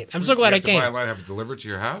tonight. I'm so glad I came. You have to buy online, have it delivered to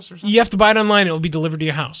your house or something? You have to buy it online. It will be delivered to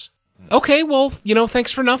your house. Okay, well,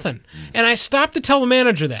 thanks for nothing. And I stopped to tell the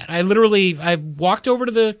manager that. I walked over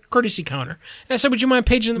to the courtesy counter, and I said, would you mind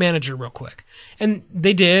paging the manager real quick? And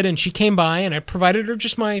they did, and she came by, and I provided her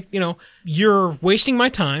just my, you're wasting my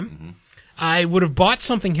time. Mm-hmm. I would have bought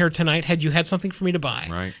something here tonight had you had something for me to buy.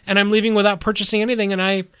 Right. And I'm leaving without purchasing anything,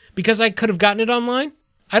 and because I could have gotten it online,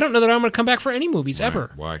 I don't know that I'm going to come back for any movies ever.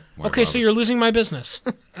 Why? Okay, so you're losing my business.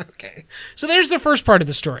 Okay. So there's the first part of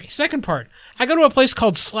the story. Second part, I go to a place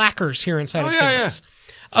called Slackers here inside of St.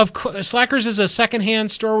 Louis. Slackers is a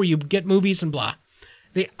secondhand store where you get movies and blah.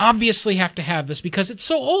 They obviously have to have this because it's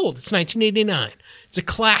so old. It's 1989. It's a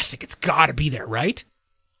classic. It's got to be there, right?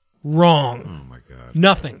 Wrong. Oh, my God.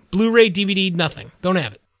 Nothing. Blu-ray, DVD, nothing. Don't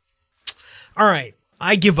have it. All right.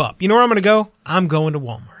 I give up. You know where I'm going to go? I'm going to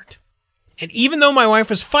Walmart. And even though my wife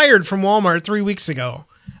was fired from Walmart 3 weeks ago,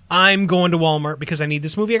 I'm going to Walmart because I need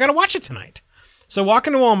this movie. I got to watch it tonight. So I walk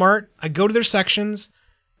into Walmart. I go to their sections.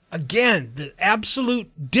 Again, the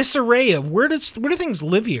absolute disarray of where do things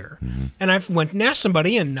live here? Mm-hmm. And I went and asked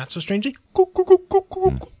somebody, and not so strangely,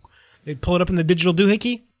 they'd pull it up in the digital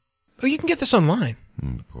doohickey. Oh, you can get this online.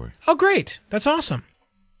 Boy. Oh, great. That's awesome.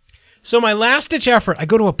 So my last-ditch effort, I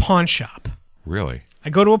go to a pawn shop. Really? I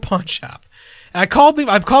go to a pawn shop. I called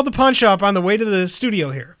the pawn shop on the way to the studio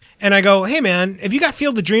here. And I go, hey, man, have you got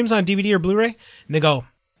Field of Dreams on DVD or Blu-ray? And they go,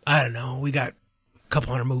 I don't know. We got a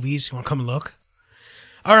couple hundred movies. You want to come and look?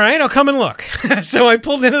 All right, I'll come and look. So I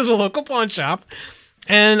pulled into the local pawn shop,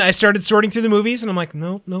 and I started sorting through the movies. And I'm like,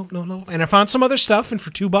 no. And I found some other stuff, and for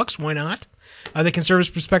 $2, why not? They can serve as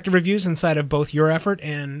perspective reviews inside of both your effort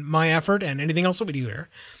and my effort and anything else that we do here.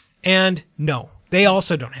 And no, they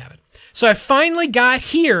also don't have it. So I finally got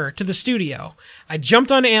here to the studio. I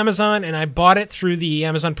jumped onto Amazon and I bought it through the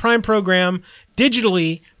Amazon Prime program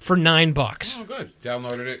digitally for $9. Oh, good.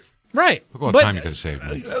 Downloaded it. Right. Look what time you could have saved.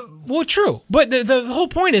 Well, true. But the whole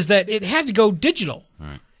point is that it had to go digital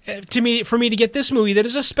for me to get this movie that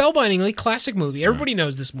is a spellbindingly classic movie. Everybody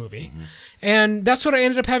knows this movie. Mm-hmm. And that's what I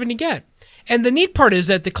ended up having to get. And the neat part is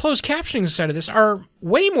that the closed captioning side of this are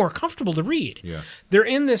way more comfortable to read. Yeah. They're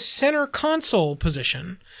in this center console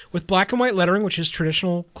position with black and white lettering, which is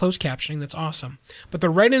traditional closed captioning. That's awesome. But they're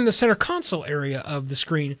right in the center console area of the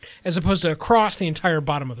screen as opposed to across the entire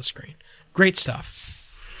bottom of the screen. Great stuff.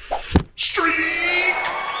 Streak!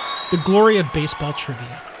 The glory of baseball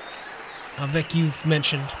trivia. Vic, you've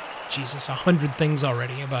mentioned, 100 things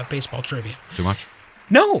already about baseball trivia. Too much?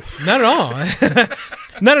 No, not at all.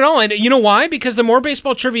 Not at all. And you know why? Because the more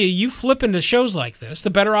baseball trivia you flip into shows like this, the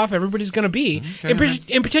better off everybody's going to be. Okay.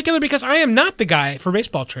 In particular, because I am not the guy for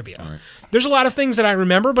baseball trivia. Right. There's a lot of things that I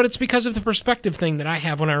remember, but it's because of the perspective thing that I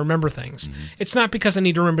have when I remember things. It's not because I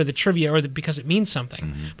need to remember the trivia or because it means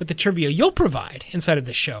something, but the trivia you'll provide inside of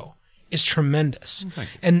the show is tremendous.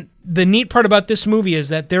 And the neat part about this movie is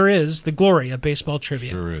that there is the glory of baseball trivia.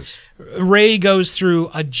 Sure is. Ray goes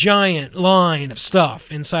through a giant line of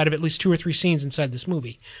stuff inside of at least 2 or 3 scenes inside this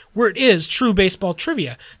movie, where it is true baseball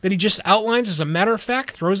trivia that he just outlines as a matter of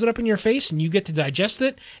fact, throws it up in your face, and you get to digest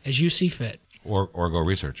it as you see fit. Or go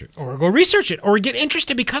research it. Or go research it, or get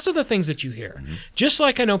interested because of the things that you hear. Just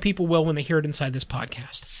like I know people will when they hear it inside this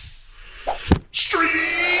podcast.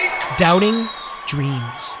 Streak! Doubting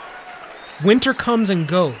dreams. Winter comes and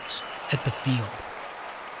goes at the field.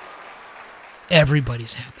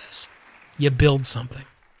 Everybody's had this. You build something.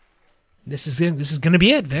 This is going to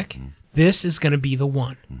be it, Vic. This is going to be the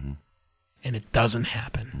one. And it doesn't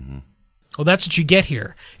happen. Well, that's what you get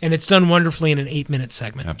here. And it's done wonderfully in an 8-minute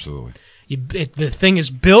segment. Absolutely. The thing is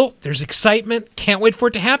built. There's excitement. Can't wait for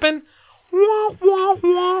it to happen. What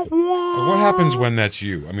happens when that's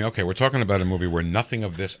you? I mean, okay, we're talking about a movie where none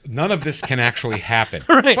of this can actually happen.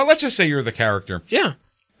 Right. But let's just say you're the character. Yeah.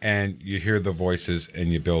 And you hear the voices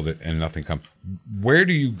and you build it and nothing comes. Where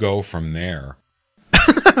do you go from there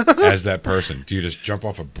as that person? Do you just jump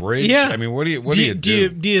off a bridge? Yeah. I mean, what do you do?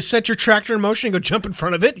 Do you set your tractor in motion and go jump in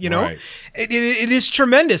front of it? You know, Right. it is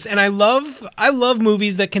tremendous, and I love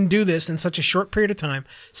movies that can do this in such a short period of time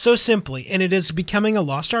so simply, and it is becoming a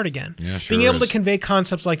lost art again. Yeah, sure Being able is. to convey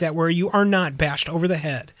concepts like that where you are not bashed over the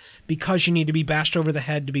head because you need to be bashed over the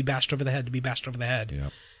head to be bashed over the head to be bashed over the head.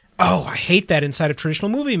 Yep. Oh, I hate that inside of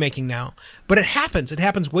traditional movie making now. But it happens. It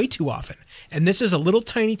happens way too often. And this is a little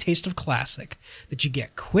tiny taste of classic that you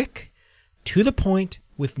get quick, to the point,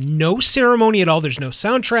 with no ceremony at all. There's no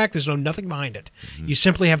soundtrack. There's no nothing behind it. You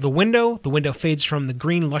simply have the window. The window fades from the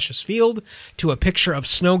green, luscious field to a picture of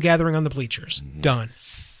snow gathering on the bleachers. Done.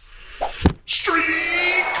 Streak!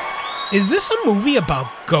 Is this a movie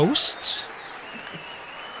about ghosts?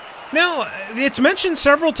 No, it's mentioned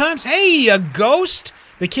several times. Hey, a ghost?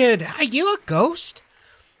 The kid, are you a ghost?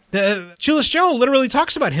 The Shoeless Joe literally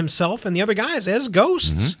talks about himself and the other guys as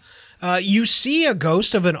ghosts. You see a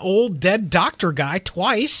ghost of an old dead doctor guy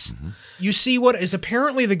twice. You see what is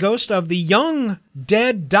apparently the ghost of the young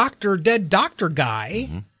dead doctor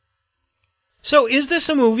guy. So is this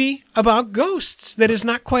a movie about ghosts that is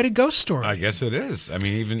not quite a ghost story? I guess it is. I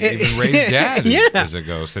mean, even Ray's dad is a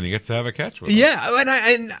ghost, and he gets to have a catch with him. Yeah,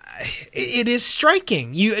 and it is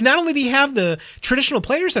striking. You not only do you have the traditional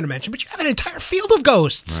players that I mentioned, but you have an entire field of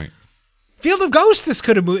ghosts. Right. Field of ghosts. It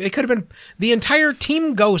could have been the entire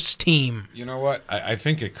Team Ghosts team. You know what? I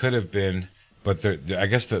think it could have been, but I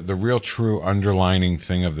guess the real true underlining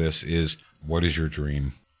thing of this is, what is your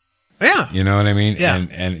dream? Yeah, You know what I mean? Yeah.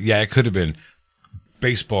 And yeah, it could have been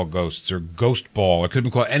baseball ghosts or ghost ball. It could have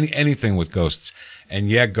been called anything with ghosts. And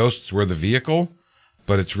yeah, ghosts were the vehicle,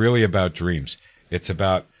 but it's really about dreams. It's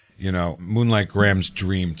about, Moonlight Graham's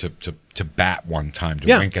dream to bat one time,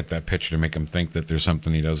 to wink at that pitcher to make him think that there's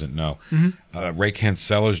something he doesn't know. Ray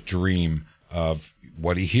Cancella's dream of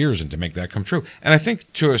what he hears and to make that come true. And I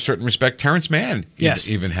think to a certain respect, Terrence Mann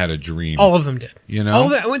even had a dream. all of them did. You know? all of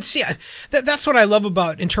that. Well, see, that's what I love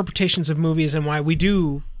about interpretations of movies and why we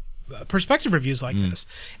do perspective reviews like this.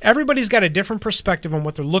 Everybody's got a different perspective on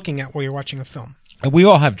what they're looking at while you're watching a film. And we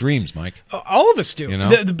all have dreams, Mike. All of us do. You know?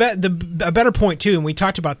 A better point, too, and we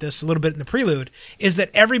talked about this a little bit in the prelude, is that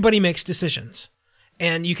everybody makes decisions.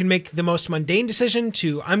 And you can make the most mundane decision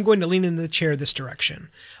to, I'm going to lean into the chair this direction.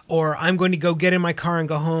 Or I'm going to go get in my car and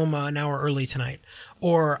go home an hour early tonight.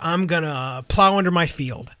 Or I'm going to plow under my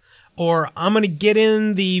field. Or I'm going to get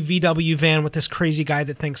in the VW van with this crazy guy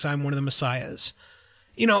that thinks I'm one of the messiahs.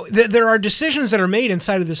 There are decisions that are made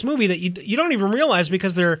inside of this movie that you don't even realize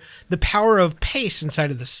because they're the power of pace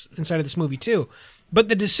inside of this movie too. But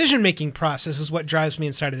the decision-making process is what drives me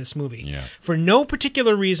inside of this movie. Yeah. For no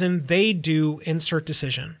particular reason, they do insert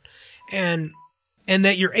decision. And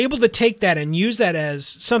that you're able to take that and use that as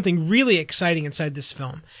something really exciting inside this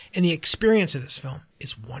film. And the experience of this film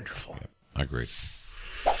is wonderful. I agree.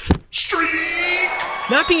 Streak!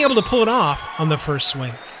 Not being able to pull it off on the first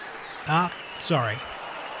swing. Sorry.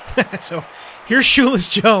 So here's Shoeless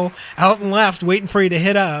Joe out and left waiting for you to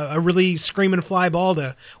hit a really screaming fly ball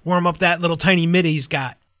to warm up that little tiny mitt he's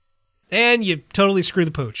got. And you totally screw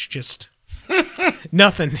the pooch. Just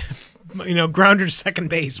nothing. grounder to second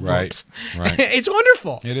base. Right, Whoops. right. It's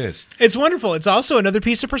wonderful. It is. It's wonderful. It's also another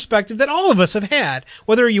piece of perspective that all of us have had.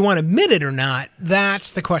 Whether you want to admit it or not,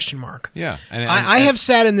 that's the question mark. Yeah. I have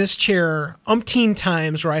sat in this chair umpteen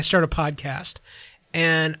times where I start a podcast,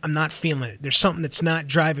 and I'm not feeling it. There's something that's not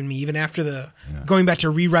driving me, even after going back to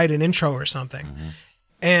rewrite an intro or something. Mm-hmm.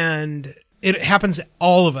 And it happens to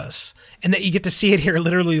all of us. And that you get to see it here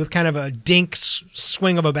literally with kind of a dink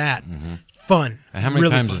swing of a bat. Mm-hmm. Fun. And how many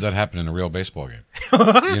Really times fun. does that happen in a real baseball game?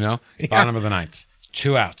 Bottom of the ninth,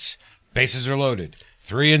 2 outs, bases are loaded,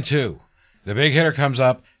 3-2. The big hitter comes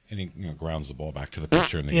up and he grounds the ball back to the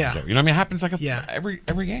pitcher in the game. You know what I mean? It happens like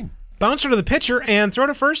every game. Bouncer to the pitcher and throw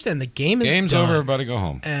to first, and the game is Game's done. over. Everybody go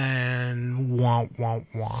home. And wah, wah,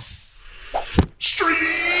 wah.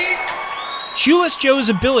 Streak! Shoeless Joe's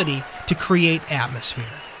ability to create atmosphere,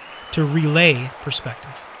 to relay perspective.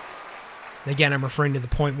 Again, I'm referring to the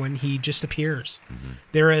point when he just appears. Mm-hmm.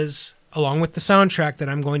 There is, along with the soundtrack that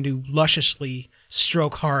I'm going to lusciously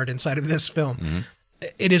stroke hard inside of this film, Mm-hmm.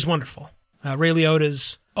 it is wonderful. Ray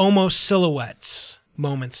Liotta's almost silhouettes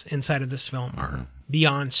moments inside of this film are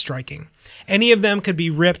beyond striking. Any of them could be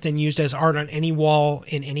ripped and used as art on any wall,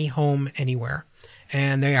 in any home, anywhere.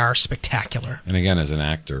 And they are spectacular. And again, as an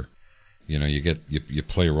actor, you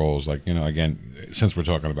play roles like, again, since we're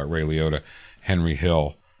talking about Ray Liotta, Henry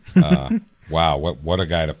Hill, wow, what a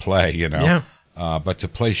guy to play, Yeah. But to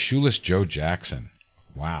play Shoeless Joe Jackson,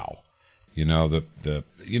 wow.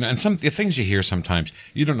 And some the things you hear sometimes,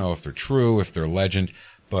 you don't know if they're true, if they're legend,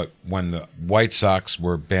 but when the White Sox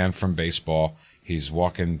were banned from baseball, he's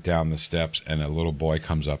walking down the steps and a little boy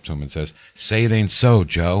comes up to him and says, "Say it ain't so,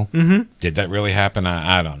 Joe." Mm-hmm. Did that really happen?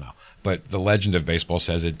 I don't know. But the legend of baseball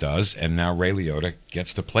says it does, and now Ray Liotta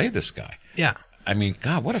gets to play this guy. Yeah. I mean,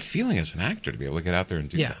 God, what a feeling as an actor to be able to get out there and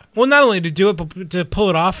do that. Well, not only to do it, but to pull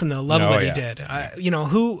it off in the level No, that yeah. he did.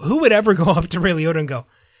 Who would ever go up to Ray Liotta and go,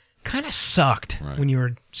 kind of sucked Right. when you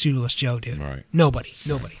were Shoeless Joe, dude? Right. Nobody.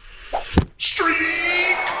 Streak!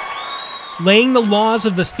 Laying the laws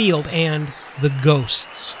of the field and the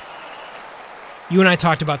ghosts. You and I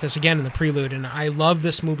talked about this again in the prelude, and I love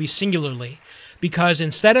this movie singularly because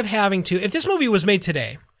instead of having to, if this movie was made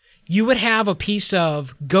today, you would have a piece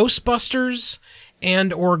of Ghostbusters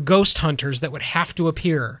and or Ghost Hunters that would have to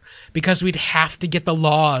appear because we'd have to get the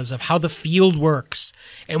laws of how the field works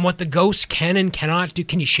and what the ghost can and cannot do.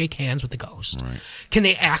 Can you shake hands with the ghost? Right. Can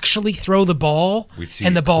they actually throw the ball We'd see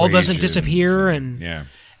and the ball doesn't equations disappear? yeah.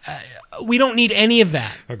 We don't need any of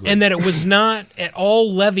that. Agreed. And that it was not at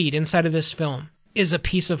all levied inside of this film is a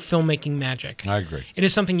piece of filmmaking magic. I agree. It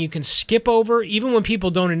is something you can skip over, even when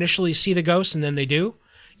people don't initially see the ghost and then they do.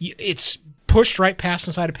 It's pushed right past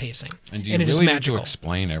inside of pacing. And do you it is really need magical. to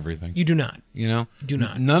explain everything? You do not. Do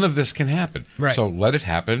not. None of this can happen. Right. So let it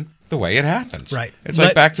happen the way it happens. Right. It's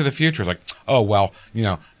like Back to the Future. Like, oh, well,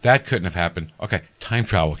 that couldn't have happened. Okay, time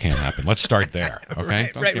travel can't happen. Let's start there.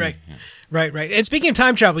 Okay? Right. And speaking of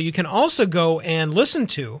time travel, you can also go and listen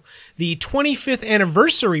to the 25th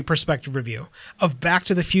anniversary perspective review of Back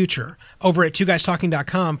to the Future over at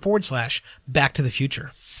twoguystalking.com/Back to the Future.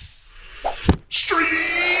 Streak!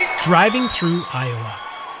 Driving through Iowa.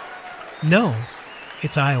 No,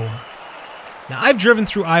 it's Iowa. Now, I've driven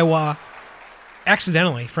through Iowa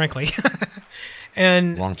accidentally, frankly.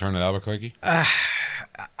 And Wrong turn at Albuquerque?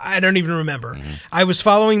 I don't even remember. I was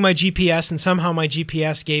following my GPS, and somehow my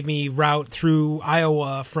GPS gave me route through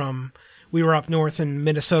Iowa from, we were up north in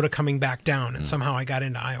Minnesota coming back down, and somehow I got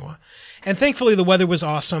into Iowa. And thankfully, the weather was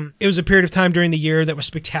awesome. It was a period of time during the year that was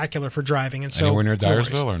spectacular for driving. And so, Anywhere near no worries.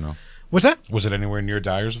 Dyersville or no? What's that? Was it anywhere near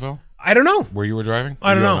Dyersville I don't know. where you were driving?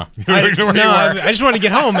 I don't You know. You don't know where you were? I just wanted to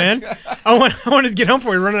get home, man. I wanted to get home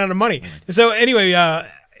before we run out of money. So anyway,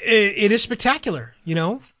 it is spectacular.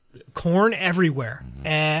 Corn everywhere,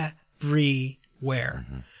 everywhere.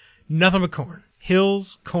 Nothing but corn.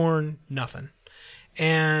 Hills, corn, nothing.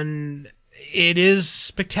 And it is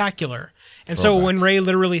spectacular. And so Throwback. when Ray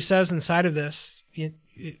literally says inside of this,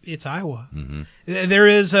 it's Iowa. There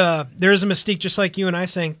is a mystique, just like you and I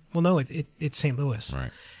saying, well, no, it's St. Louis.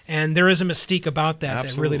 Right. And there is a mystique about that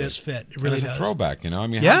Absolutely. that really does fit. It really It's a does. throwback, I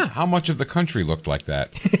mean, Yeah. how much of the country looked like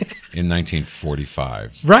that in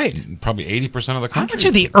 1945? Right. Probably 80% of the How country. much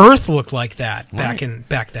of the earth looked like that Right.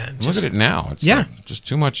 back then? Look at it now. It's Yeah. like just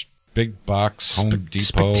too much big box, Home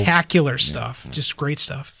Depot. Spectacular stuff. Just great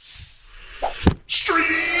stuff. Streak!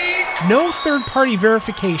 No third-party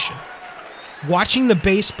verification. Watching the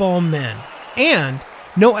baseball men. And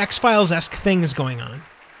no X-Files-esque things going on.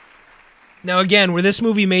 Now, again, were this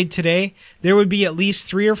movie made today, there would be at least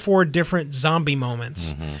 3 or 4 different zombie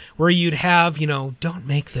moments where you'd have, don't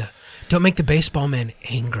make the baseball men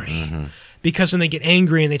angry. because when they get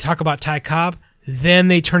angry and they talk about Ty Cobb, then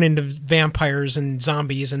they turn into vampires and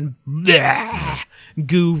zombies and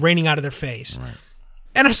goo raining out of their face. Right.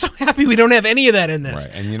 And I'm so happy we don't have any of that in this.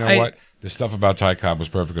 Right. And you know what? The stuff about Ty Cobb was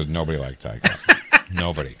perfect because nobody liked Ty Cobb.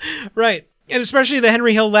 Nobody. Right. And especially the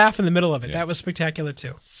Henry Hill laugh in the middle of it. Yeah. That was spectacular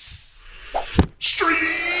too. Street.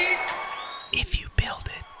 If you build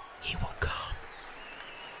it, he will come.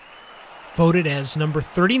 Voted as number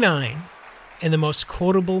 39 in the most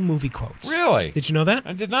quotable movie quotes. Really? Did you know that?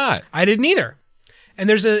 I did not. I didn't either. And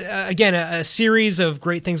there's a series of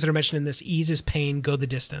great things that are mentioned in this: ease is pain, go the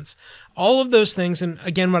distance. All of those things. And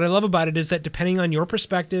again, what I love about it is that depending on your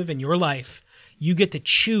perspective and your life, you get to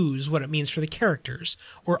choose what it means for the characters,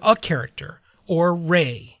 or a character, or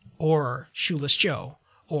Ray, or Shoeless Joe,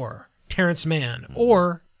 or Terrence Mann,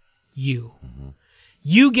 or you.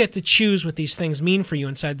 You get to choose what these things mean for you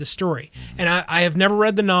inside the story. And I have never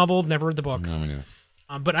read the novel, never read the book. No, I mean,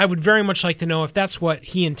 But I would very much like to know if that's what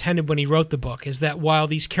he intended when he wrote the book, is that while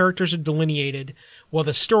these characters are delineated, while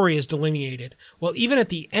the story is delineated, well, even at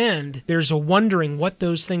the end, there's a wondering what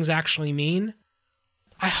those things actually mean.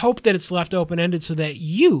 I hope that it's left open-ended so that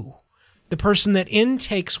you, the person that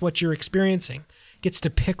intakes what you're experiencing, gets to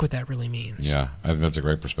pick what that really means. yeah, I think that's a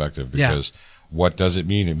great perspective because what does it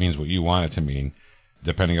mean? It means what you want it to mean,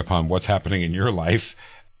 depending upon what's happening in your life,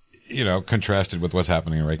 contrasted with what's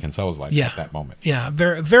happening in Ray Kinsella's life at that moment. Yeah,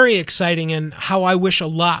 very, very exciting, and how I wish a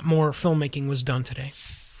lot more filmmaking was done today.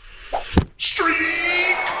 Street.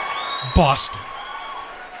 Boston.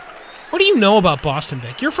 What do you know about Boston,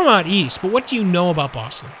 Vic? You're from out east, but what do you know about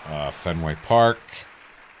Boston? Fenway Park,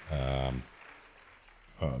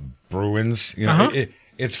 Bruins.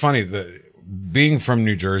 It's funny, being from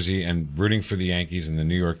New Jersey and rooting for the Yankees and the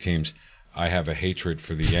New York teams. I have a hatred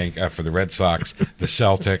for for the Red Sox, the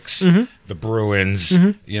Celtics, the Bruins.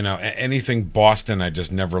 Anything Boston, I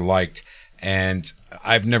just never liked, and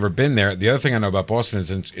I've never been there. The other thing I know about Boston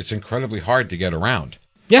is it's incredibly hard to get around.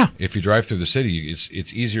 Yeah. If you drive through the city,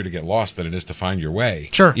 it's easier to get lost than it is to find your way.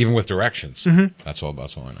 Sure. Even with directions. That's all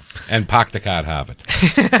I know. And Pak de Kat have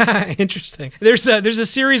it. Interesting. There's a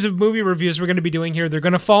series of movie reviews we're going to be doing here. They're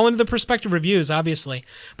going to fall into the perspective reviews, obviously,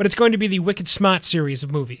 but it's going to be the Wicked Smart series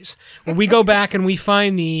of movies, where we go back and we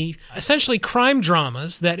find the essentially crime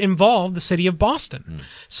dramas that involve the city of Boston.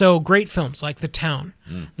 So great films like The Town,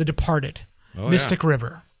 The Departed, Mystic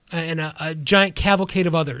River, and a giant cavalcade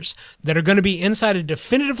of others that are going to be inside a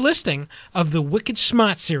definitive listing of the Wicked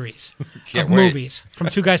Smart series of movies from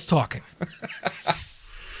Two Guys Talking.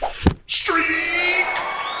 Street.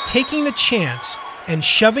 Taking the chance and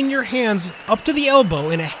shoving your hands up to the elbow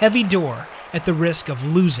in a heavy door at the risk of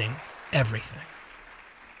losing everything.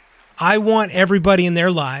 I want everybody in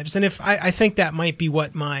their lives, and if I think that might be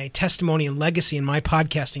what my testimony and legacy in my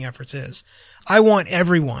podcasting efforts is, I want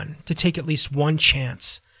everyone to take at least one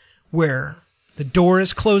chance where the door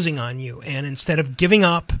is closing on you, and instead of giving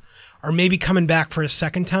up or maybe coming back for a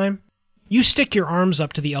second time, you stick your arms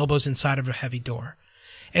up to the elbows inside of a heavy door.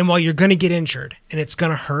 And while you're going to get injured and it's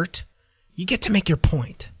going to hurt, you get to make your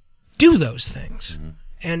point. Do those things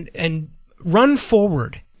and run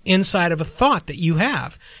forward inside of a thought that you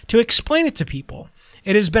have to explain it to people.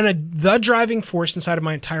 It has been the driving force inside of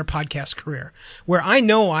my entire podcast career, where I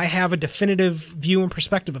know I have a definitive view and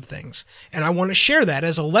perspective of things, and I want to share that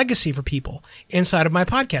as a legacy for people inside of my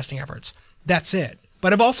podcasting efforts. That's it.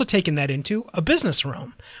 But I've also taken that into a business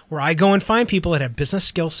realm, where I go and find people that have business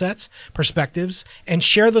skill sets, perspectives, and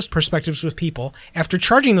share those perspectives with people after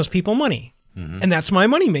charging those people money. And that's my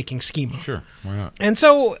money-making scheme. Sure, why not? And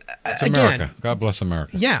so, It's again, America. God bless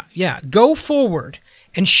America. Yeah. Go forward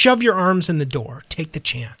and shove your arms in the door. Take the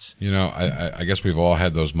chance. I guess we've all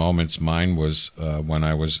had those moments. Mine was when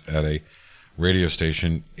I was at a radio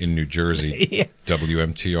station in New Jersey. Yeah.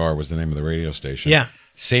 WMTR was the name of the radio station. Yeah.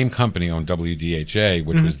 Same company owned WDHA,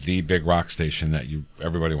 which was the big rock station that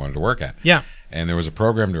everybody wanted to work at. Yeah. And there was a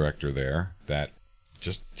program director there that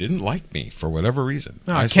just didn't like me for whatever reason.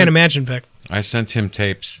 Oh, I can't imagine, Vic. I sent him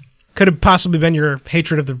tapes. Could have possibly been your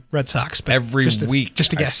hatred of the Red Sox. But Every week,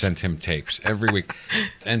 just a I guess. sent him tapes every week.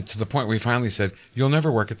 And to the point where he finally said, "You'll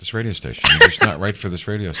never work at this radio station. You're just not right for this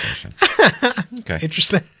radio station." Okay.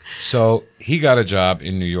 Interesting. So he got a job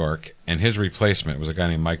in New York, and his replacement was a guy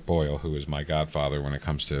named Mike Boyle, who is my godfather when it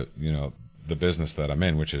comes to, the business that I'm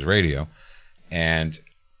in, which is radio. And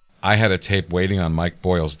I had a tape waiting on Mike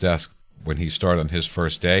Boyle's desk when he started on his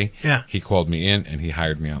first day. Yeah. He called me in, and he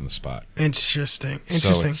hired me on the spot. Interesting.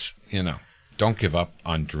 So it's, don't give up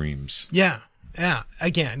on dreams. Yeah.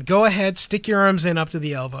 Again, go ahead, stick your arms in up to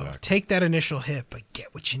the elbow. Take that initial hit, but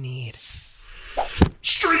get what you need.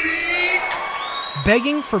 Street.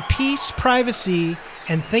 Begging for peace, privacy,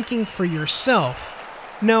 and thinking for yourself.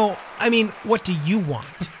 No, I mean, what do you want?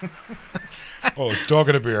 Oh, dog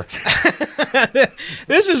and a beer.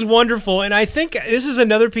 This is wonderful, and I think this is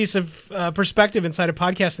another piece of perspective inside of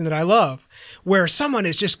podcasting that I love, where someone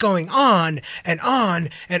is just going on, and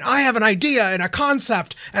I have an idea and a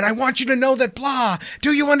concept, and I want you to know that blah.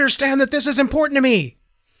 Do you understand that this is important to me?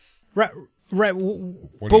 Right. But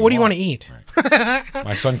what do you want to eat? Right.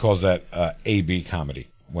 My son calls that A-B comedy.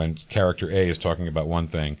 When character A is talking about one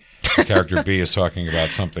thing, character B is talking about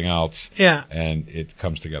something else. Yeah. And it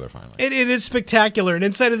comes together finally. It is spectacular. And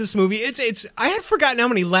inside of this movie, it's I had forgotten how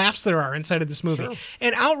many laughs there are inside of this movie. Sure.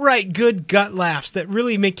 And outright good gut laughs that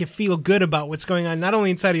really make you feel good about what's going on, not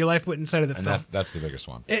only inside of your life, but inside of the And film. that's the biggest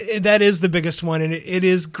one. That is the biggest one, and it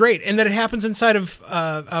is great. And that it happens inside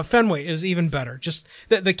of Fenway is even better. Just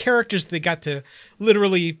the characters they got to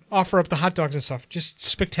literally offer up the hot dogs and stuff. Just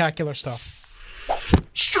spectacular stuff.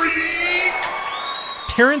 Streak!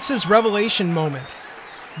 Terrence's revelation moment,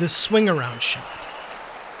 the swing around shot.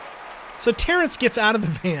 So Terrence gets out of the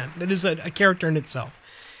van. That is a character in itself.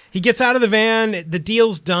 He gets out of the van. The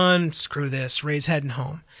deal's done. Screw this. Ray's heading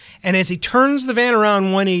home. And as he turns the van around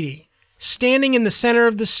 180, standing in the center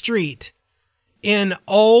of the street in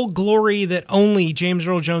all glory that only James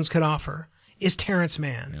Earl Jones could offer is Terrence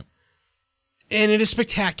Mann. Yep. And it is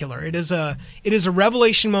spectacular. It is a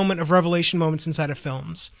revelation moment of revelation moments inside of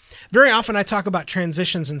films. Very often I talk about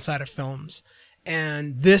transitions inside of films,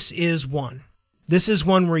 and this is one. This is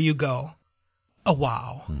one where you go, oh,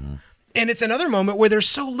 wow. Mm-hmm. And it's another moment where there's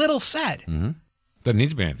so little said. Mm-hmm. Doesn't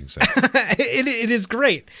need to be anything said. It is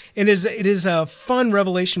great. It is a fun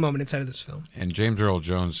revelation moment inside of this film. And James Earl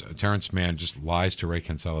Jones, Terrence Mann, just lies to Ray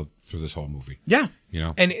Kinsella through this whole movie. Yeah. You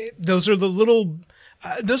know? And those are the little...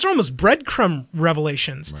 those are almost breadcrumb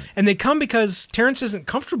revelations. Right. And they come because Terrence isn't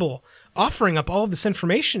comfortable offering up all of this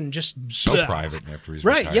information just... So private after he's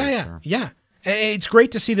right, retired. yeah. And it's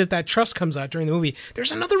great to see that trust comes out during the movie.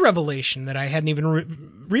 There's another revelation that I hadn't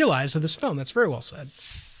even realized of this film. That's very well said.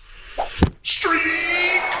 Streak!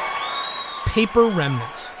 Paper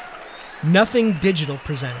remnants. Nothing digital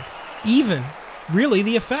presented. Even, really,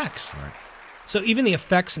 the effects. Right. So even the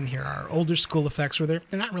effects in here are older school effects where they're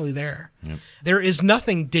not really there. Yep. There is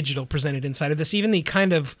nothing digital presented inside of this. Even the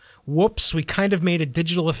kind of, whoops, we kind of made a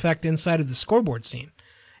digital effect inside of the scoreboard scene.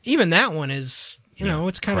 Even that one is, you know,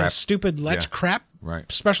 it's kind crap. of stupid, crap Right.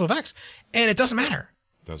 special effects. And it doesn't matter.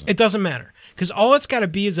 Doesn't. It doesn't matter. Because all it's got to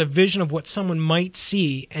be is a vision of what someone might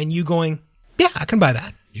see and you going, yeah, I can buy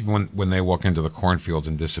that. Even when they walk into the cornfields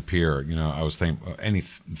and disappear, you know, I was thinking any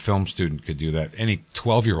film student could do that. Any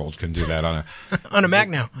 12-year-old can do that on On a Mac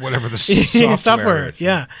now. whatever the software is.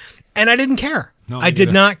 Yeah. And I didn't care. No, I did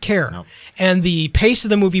neither. not care. No. And the pace of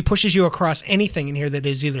the movie pushes you across anything in here that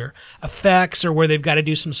is either effects or where they've got to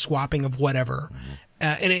do some swapping of whatever. Mm-hmm.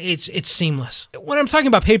 And it's seamless. When I'm talking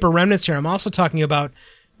about paper remnants here, I'm also talking about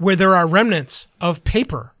where there are remnants of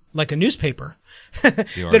paper, like a newspaper,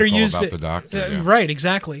 that are used about the doctor, yeah. Right,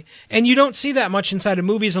 exactly. And you don't see that much inside of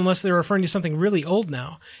movies unless they're referring to something really old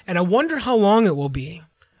now. And I wonder how long it will be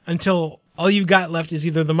until all you've got left is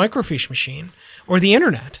either the microfiche machine or the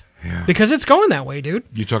internet. Yeah. Because it's going that way, dude.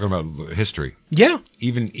 You're talking about history. Yeah.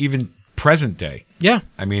 Even present day. Yeah.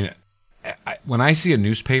 I mean, when I see a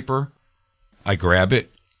newspaper, I grab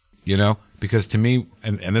it, you know, because to me,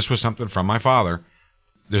 and this was something from my father,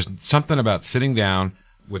 there's something about sitting down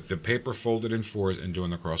with the paper folded in fours and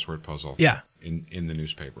doing the crossword puzzle. Yeah. In the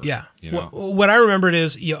newspaper. Yeah. You know? What I remembered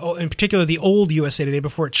is, in particular, the old USA Today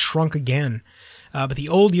before it shrunk again. But the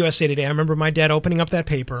old USA Today, I remember my dad opening up that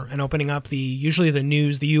paper and opening up usually the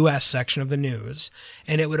news, the U.S. section of the news.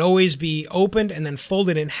 And it would always be opened and then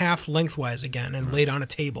folded in half lengthwise again and laid on a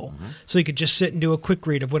table. Mm-hmm. So you could just sit and do a quick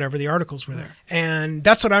read of whatever the articles were there. And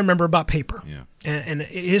that's what I remember about paper. Yeah. And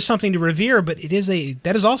it is something to revere, but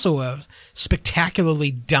that is also a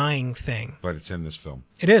spectacularly dying thing. But it's in this film.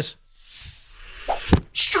 It is.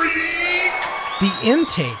 Streak! The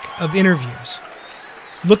intake of interviews.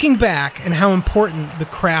 Looking back and how important the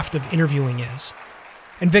craft of interviewing is.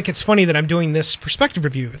 And Vic, it's funny that I'm doing this perspective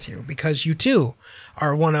review with you because you too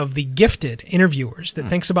are one of the gifted interviewers that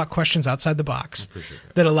thinks about questions outside the box,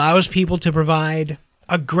 that allows people to provide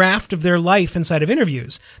a graft of their life inside of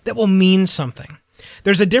interviews that will mean something.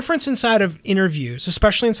 There's a difference inside of interviews,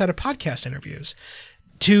 especially inside of podcast interviews,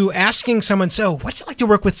 to asking someone, so what's it like to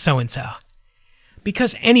work with so-and-so?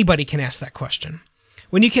 Because anybody can ask that question.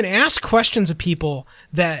 When you can ask questions of people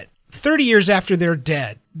that 30 years after they're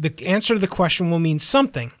dead, the answer to the question will mean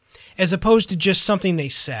something, as opposed to just something they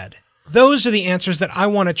said. Those are the answers that I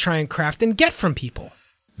want to try and craft and get from people.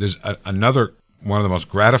 There's another one of the most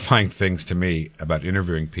gratifying things to me about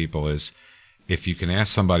interviewing people is if you can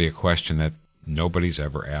ask somebody a question that nobody's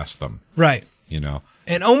ever asked them, Right. you know.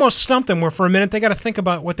 And almost stump them where for a minute they got to think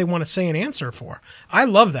about what they want to say and answer for. I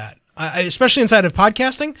love that. Especially inside of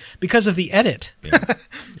podcasting because of the edit,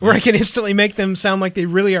 where I can instantly make them sound like they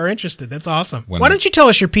really are interested. That's awesome. Why don't you tell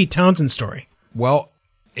us your Pete Townsend story? Well,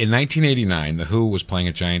 in 1989, The Who was playing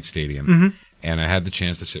at Giant Stadium, and I had the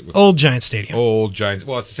chance to sit with Old Giant Stadium. old Giants.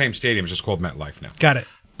 Well, it's the same stadium. It's just called MetLife now. Got it.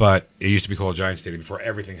 But it used to be called Giant Stadium before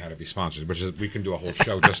everything had to be sponsored, which is we can do a whole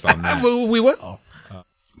show just on that. We will.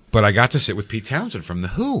 But I got to sit with Pete Townsend from The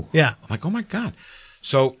Who. Yeah. I'm like, oh my God.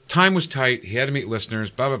 So time was tight. He had to meet listeners,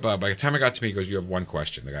 blah, blah, blah. By the time I got to me, he goes, you have one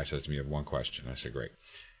question. The guy says to me, you have one question. I said, great.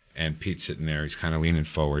 And Pete's sitting there. He's kind of leaning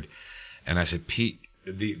forward. And I said, Pete,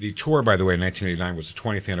 the tour, by the way, in 1989 was the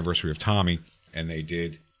 20th anniversary of Tommy. And they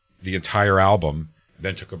did the entire album,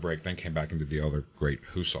 then took a break, then came back and did the other great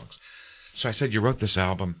Who songs. So I said, you wrote this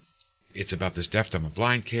album. It's about this deaf, dumb, and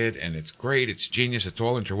blind kid. And it's great. It's genius. It's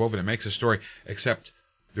all interwoven. It makes a story. Except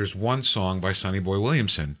there's one song by Sonny Boy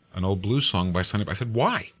Williamson, an old blues song by Sonny Boy. I said,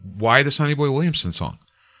 why? Why the Sonny Boy Williamson song?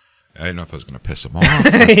 I didn't know if I was going to piss him off.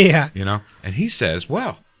 Yeah. You know? And he says,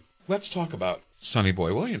 well, let's talk about Sonny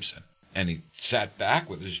Boy Williamson. And he sat back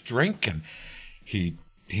with his drink, and he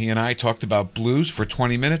and I talked about blues for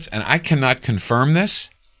 20 minutes. And I cannot confirm this,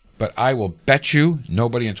 but I will bet you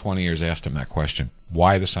nobody in 20 years asked him that question.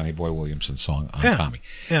 Why the Sonny Boy Williamson song on Tommy?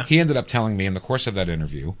 Yeah. He ended up telling me in the course of that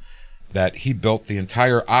interview that he built the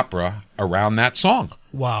entire opera around that song.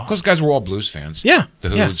 Wow. Because guys were all blues fans. Yeah. The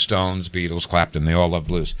Who, Yeah. Stones, Beatles, Clapton, they all love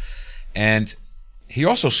blues. And he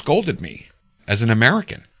also scolded me as an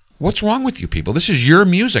American. What's wrong with you people? This is your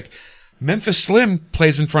music. Memphis Slim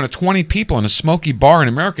plays in front of 20 people in a smoky bar in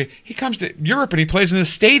America. He comes to Europe and he plays in a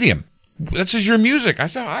stadium. This is your music. I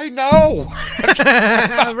said, I know. That's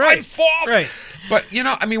not my fault. Right. But, you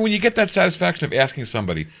know, I mean, when you get that satisfaction of asking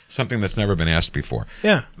somebody something that's never been asked before.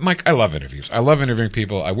 Yeah. Mike, I love interviews. I love interviewing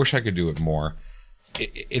people. I wish I could do it more.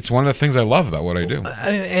 It's one of the things I love about what I do.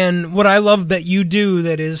 And what I love that you do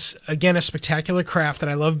that is, again, a spectacular craft that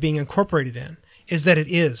I love being incorporated in is that it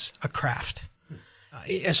is a craft.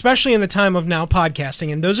 Especially in the time of now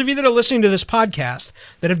podcasting. And those of you that are listening to this podcast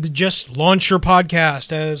that have just launched your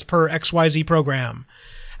podcast as per XYZ program,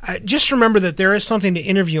 just remember that there is something to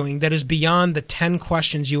interviewing that is beyond the 10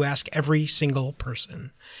 questions you ask every single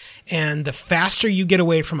person. And the faster you get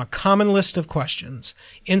away from a common list of questions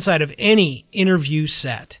inside of any interview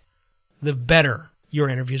set, the better your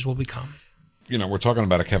interviews will become. You know, we're talking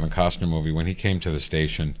about a Kevin Costner movie. When he came to the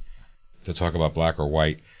station to talk about Black or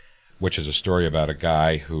White, which is a story about a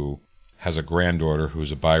guy who has a granddaughter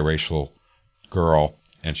who's a biracial girl,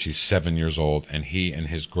 and she's 7 years old, and he and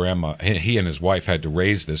his wife had to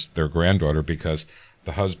raise their granddaughter because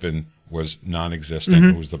the husband was non-existent,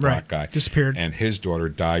 who was the black guy. Disappeared. And his daughter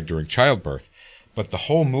died during childbirth. But the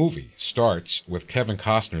whole movie starts with Kevin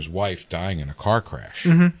Costner's wife dying in a car crash.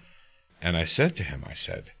 And I said to him,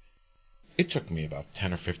 it took me about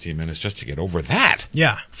 10 or 15 minutes just to get over that.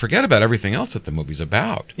 Yeah. Forget about everything else that the movie's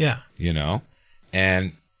about. Yeah. You know?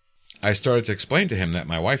 And I started to explain to him that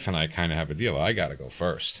my wife and I kind of have a deal. I got to go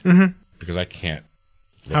first because I can't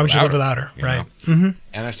live How would you live without without her? you Right. know?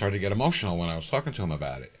 And I started to get emotional when I was talking to him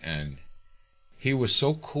about it. And he was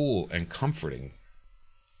so cool and comforting.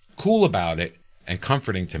 Cool about it and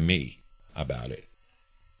comforting to me about it.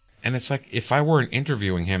 And it's like if I weren't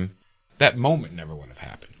interviewing him, that moment never would have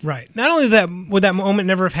happened. Right. Not only that, would that moment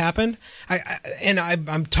never have happened,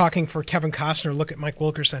 I'm talking for Kevin Costner, look at Mike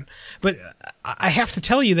Wilkerson, but I have to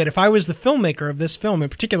tell you that if I was the filmmaker of this film, in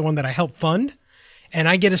particular one that I helped fund, and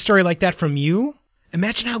I get a story like that from you,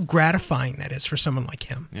 imagine how gratifying that is for someone like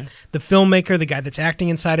him. Yeah. The filmmaker, the guy that's acting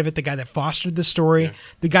inside of it, the guy that fostered the story,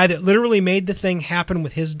 the guy that literally made the thing happen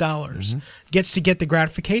with his dollars, gets to get the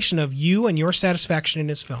gratification of you and your satisfaction in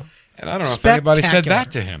his film. And I don't know if anybody said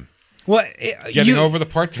that to him. Well, Getting over the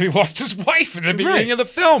part that he lost his wife in the beginning of the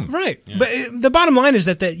film. Right. Yeah. But the bottom line is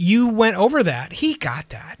that you went over that. He got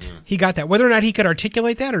that. Yeah. He got that. Whether or not he could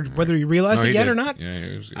articulate that or whether he realized it yet or not. Yeah,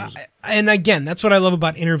 it was. And again, that's what I love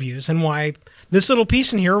about interviews and why this little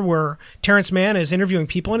piece in here where Terrence Mann is interviewing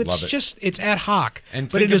people and it's ad hoc.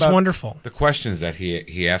 But it is wonderful. The questions that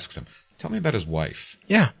he asks him. Tell me about his wife.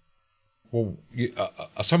 Yeah. Well,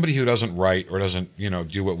 somebody who doesn't write or doesn't,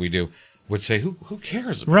 do what we do would say, who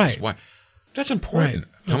cares about his wife? That's important.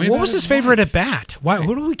 Right. Tell me what was his favorite wife. at bat? Why? Right.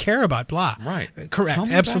 Who do we care about? Blah. Right. Correct.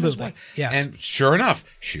 Absolutely. Yes. And sure enough,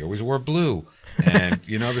 she always wore blue. And,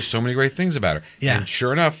 there's so many great things about her. Yeah. And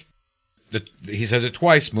sure enough, he says it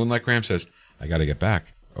twice. Moonlight Graham says, I got to get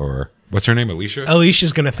back or What's her name? Alicia?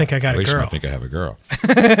 Alicia's going to think I got Alicia a girl. might think I have a girl.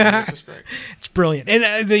 This is great. It's brilliant.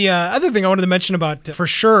 And the other thing I wanted to mention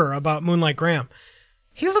about Moonlight Graham,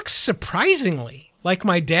 he looks surprisingly like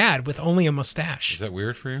my dad with only a mustache. Is that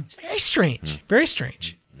weird for you? Very strange. Very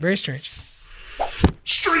strange. Very strange.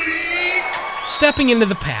 Streak! Stepping into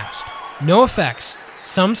the past. No effects,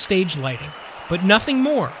 some stage lighting, but nothing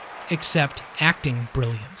more except acting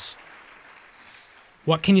brilliance.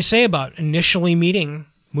 What can you say about initially meeting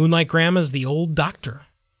Moonlight Graham as the old doctor?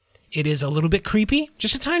 It is a little bit creepy,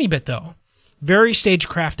 just a tiny bit though. Very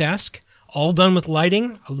stagecraft-esque, all done with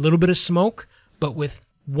lighting, a little bit of smoke, but with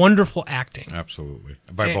wonderful acting. Absolutely.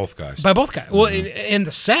 By both guys. By both guys. Well, and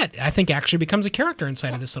the set, I think, actually becomes a character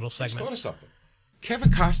inside of this little Just segment. thought of something. Kevin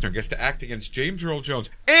Costner gets to act against James Earl Jones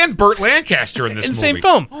and Burt Lancaster in this In the movie. same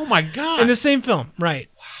film. Oh, my God. In the same film, right.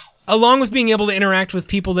 Wow. Along with being able to interact with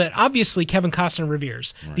people that obviously Kevin Costner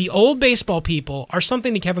reveres. Right. The old baseball people are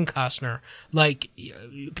something to Kevin Costner, like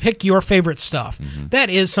pick your favorite stuff. Mm-hmm. That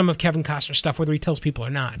is some of Kevin Costner's stuff, whether he tells people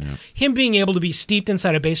or not. Yeah. Him being able to be steeped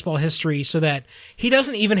inside of baseball history so that he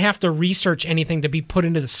doesn't even have to research anything to be put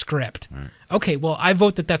into the script. Right. Okay, well, I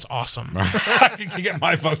vote that that's awesome. You can get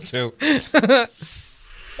my vote, too.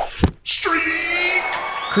 Streak!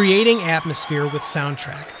 Creating atmosphere with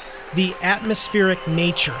soundtrack. The atmospheric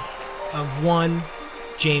nature of one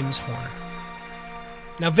James Horner.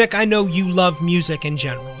 Now, Vic, I know you love music in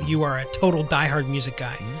general. You are a total diehard music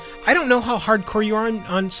guy. Mm-hmm. I don't know how hardcore you are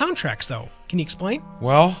on soundtracks, though. Can you explain?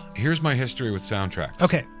 Well, here's my history with soundtracks.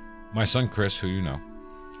 Okay. My son, Chris, who you know,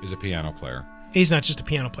 is a piano player. He's not just a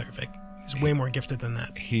piano player, Vic. He's way more gifted than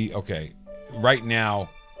that. Right now,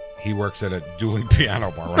 he works at a dueling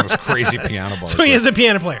piano bar, one of those crazy piano bars. So he is a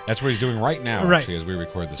piano player. That's what he's doing right now, right. Actually, as we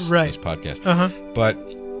record this podcast. Uh-huh. But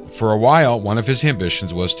for a while, one of his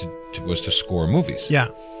ambitions was to score movies. Yeah.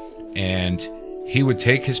 And he would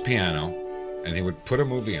take his piano, and he would put a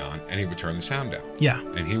movie on, and he would turn the sound down. Yeah.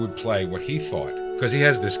 And he would play what he thought, because he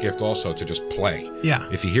has this gift also to just play. Yeah.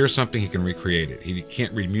 If he hears something, he can recreate it. He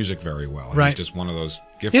can't read music very well. Right. He's just one of those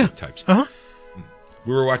gifted types. Uh-huh.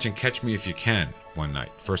 We were watching Catch Me If You Can one night.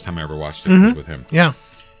 First time I ever watched it was with him. Yeah.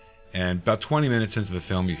 And about 20 minutes into the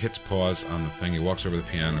film, he hits pause on the thing. He walks over to the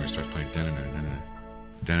piano and he starts playing.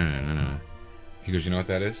 He goes, "You know what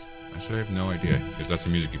that is?" I said, "I have no idea." He goes, "That's the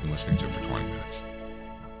music you've been listening to for 20 minutes."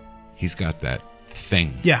 He's got that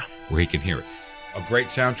thing where he can hear it. A great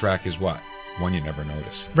soundtrack is what? One you never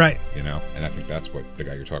notice. Right. You know? And I think that's what the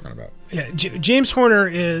guy you're talking about. Yeah, James Horner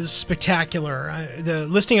is spectacular. The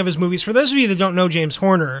listing of his movies, for those of you that don't know James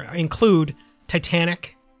Horner, include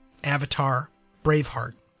Titanic, Avatar,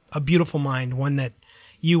 Braveheart, A Beautiful Mind, one that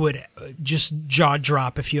you would just jaw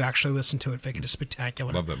drop if you actually listen to it. Vic, it is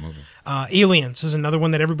spectacular. Love that movie. Aliens is another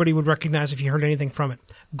one that everybody would recognize if you heard anything from it.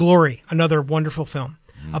 Glory, another wonderful film.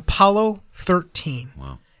 Apollo 13.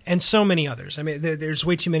 Wow. And so many others. I mean, there's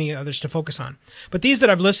way too many others to focus on. But these that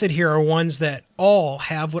I've listed here are ones that all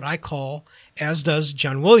have what I call, as does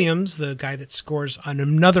John Williams, the guy that scores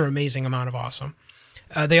another amazing amount of awesome.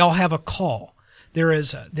 They all have a call. There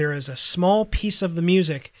is a small piece of the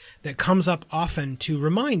music that comes up often to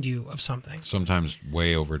remind you of something. Sometimes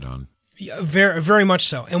way overdone. Yeah, very, very much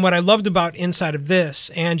so. And what I loved about inside of this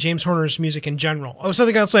and James Horner's music in general. Oh,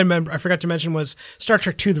 something else I forgot to mention was Star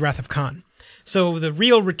Trek II: The Wrath of Khan. So the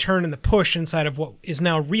real return and the push inside of what is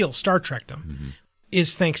now real Star Trekdom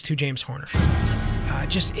is thanks to James Horner.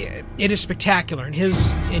 It is spectacular, and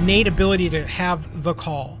his innate ability to have the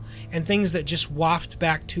call and things that just waft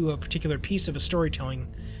back to a particular piece of a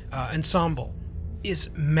storytelling ensemble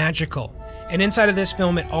is magical. And inside of this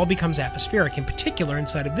film, it all becomes atmospheric. In particular,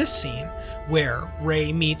 inside of this scene where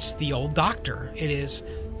Ray meets the old doctor,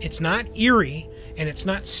 it's not eerie and it's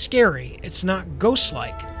not scary. It's not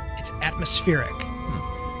ghost-like. It's atmospheric.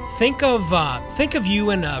 Think of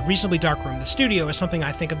you in a reasonably dark room. The studio is something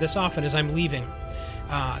I think of this often as I'm leaving.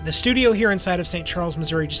 The studio here inside of St. Charles,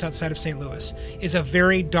 Missouri, just outside of St. Louis, is a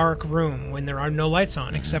very dark room when there are no lights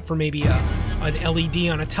on, except for maybe an LED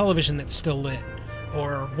on a television that's still lit,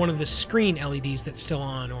 or one of the screen LEDs that's still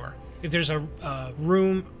on, or if there's a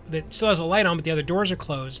room that still has a light on but the other doors are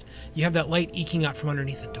closed, you have that light eking out from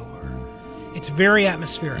underneath the door. It's very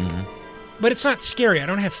atmospheric. But it's not scary. I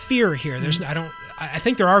don't have fear here. I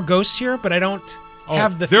think there are ghosts here, but I don't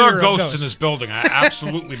have the fear of ghosts. There are ghosts in this building. I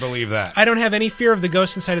absolutely believe that. I don't have any fear of the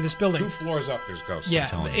ghosts inside of this building. 2 floors up, there's ghosts. Yeah, I'm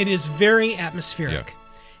telling you. it is very atmospheric. Yeah.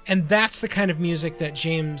 And that's the kind of music that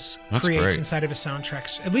James creates great. inside of his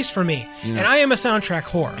soundtracks, at least for me. And I am a soundtrack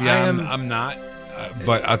whore. Yeah, I'm not.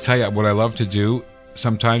 But I'll tell you what I love to do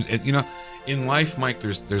sometimes. In life, Mike,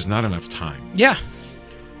 there's not enough time. Yeah.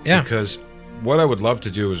 Because what I would love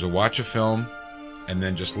to do is to watch a film and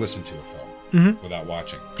then just listen to a film without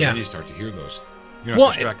watching. Yeah. Then you start to hear those. You're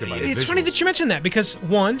not distracted by the it's visuals. funny that you mentioned that because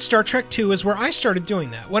one, Star Trek II is where I started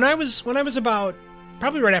doing that. When I was about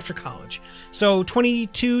probably right after college, so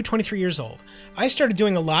 22, 23 years old, I started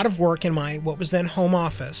doing a lot of work in my what was then home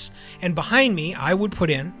office, and behind me I would put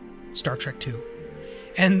in Star Trek II.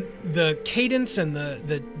 And the cadence and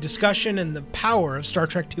the discussion and the power of Star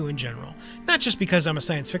Trek II in general, not just because I'm a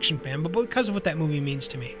science fiction fan, but because of what that movie means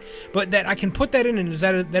to me. But that I can put that in, and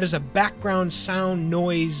that is a background sound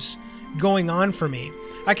noise going on for me.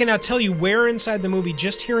 I can now tell you where inside the movie,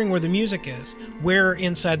 just hearing where the music is, where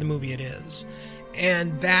inside the movie it is.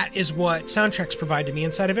 And that is what soundtracks provide to me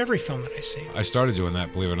inside of every film that I see. I started doing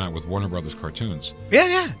that, believe it or not, with Warner Brothers cartoons.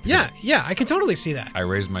 Yeah. I can totally see that. I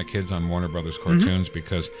raised my kids on Warner Brothers cartoons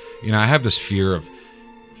because, I have this fear of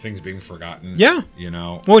things being forgotten. Yeah.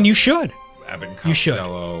 Well, and you should. Abbott and You should.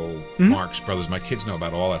 Costello, Marx Brothers. My kids know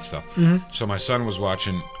about all that stuff. So my son was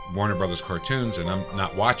watching Warner Brothers cartoons, and I'm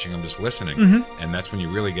not watching, I'm just listening. And that's when you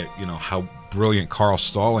really get, how brilliant Carl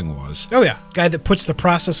Stalling was. Oh, yeah. Guy that puts the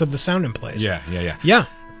process of the sound in place. Yeah. Yeah.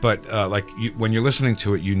 But when you're listening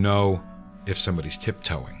to it, you know if somebody's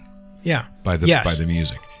tiptoeing. Yeah. By the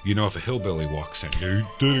music. You know if a hillbilly walks in.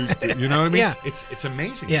 You know what I mean? Yeah. It's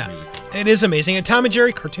amazing. Yeah. The music. It is amazing. And Tom and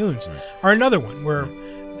Jerry cartoons are another one where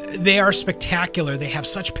they are spectacular. They have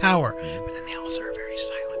such power. But then they also are very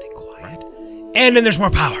silent and quiet. Right. And then there's more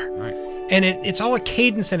power. Right. And it's all a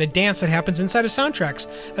cadence and a dance that happens inside of soundtracks,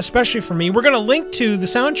 especially for me. We're going to link to the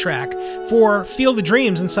soundtrack for Field of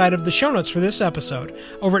Dreams inside of the show notes for this episode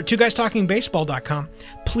over at twoguystalkingbaseball.com.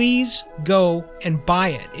 Please go and buy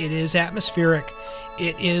it. It is atmospheric.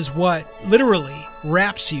 It is what literally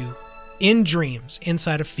wraps you in dreams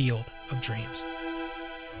inside a Field of Dreams.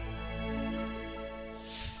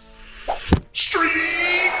 Streak!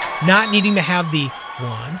 Not needing to have the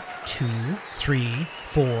 1, 2, 3,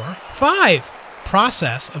 4, 5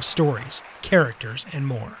 process of stories, characters, and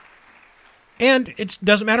more. And it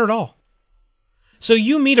doesn't matter at all. So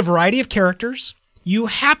you meet a variety of characters. You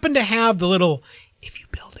happen to have the little, if you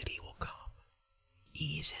build it, he will come.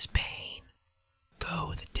 Ease his pain.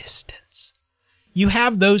 Go the distance. You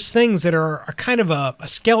have those things that are kind of a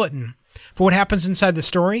skeleton for what happens inside the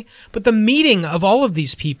story. But the meeting of all of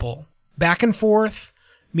these people, back and forth,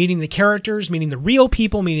 meeting the characters, meeting the real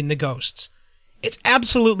people, meeting the ghosts, it's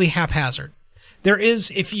absolutely haphazard. There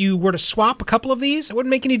is, if you were to swap a couple of these, it wouldn't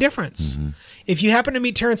make any difference. If you happen to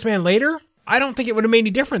meet Terrence Mann later, I don't think it would have made any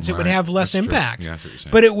difference. It would have less That's true. impact. Yeah, that's what you're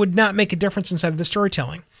saying. But it would not make a difference inside of the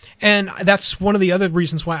storytelling. And that's one of the other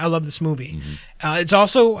reasons why I love this movie. It's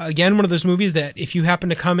also, again, one of those movies that if you happen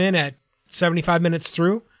to come in at 75 minutes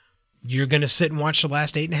through, you're going to sit and watch the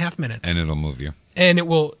last 8.5 minutes. And it'll move you. And it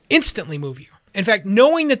will instantly move you. In fact,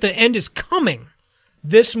 knowing that the end is coming,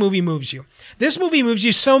 this movie moves you. This movie moves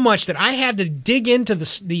you so much that I had to dig into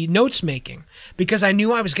the notes making because I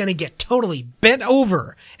knew I was going to get totally bent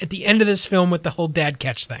over at the end of this film with the whole dad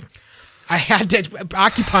catch thing. I had to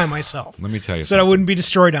occupy myself. Let me tell you so that I wouldn't be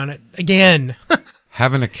destroyed on it again.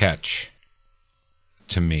 Having a catch,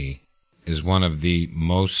 to me, is one of the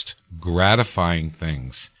most gratifying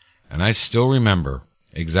things. And I still remember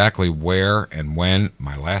exactly where and when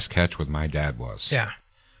my last catch with my dad was.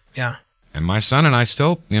 Yeah. And my son and I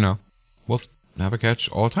still, we'll have a catch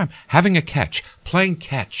all the time. Having a catch, playing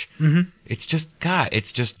catch, it's just, God,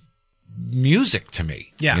 it's just music to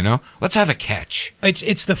me. Yeah. Let's have a catch.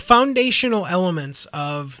 It's the foundational elements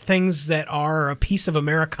of things that are a piece of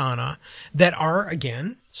Americana that are,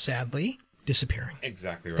 again, sadly, disappearing.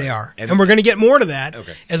 Exactly right. They are. And we're going to get more to that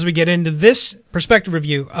as we get into this perspective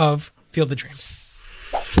review of Field of Dreams.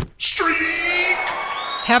 Streak!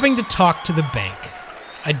 Having to talk to the bank.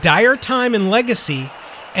 A dire time in Legacy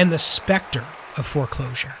and the specter of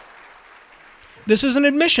foreclosure. This is an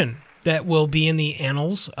admission that will be in the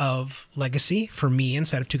annals of Legacy for me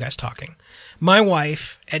inside of Two Guys Talking. My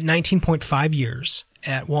wife, at 19.5 years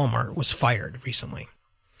at Walmart, was fired recently.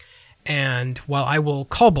 And while I will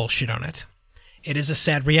call bullshit on it, it is a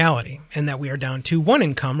sad reality in that we are down to one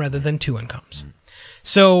income rather than two incomes.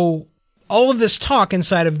 So all of this talk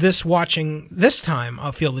inside of this watching this time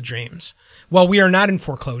of Field of Dreams, while we are not in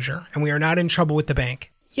foreclosure and we are not in trouble with the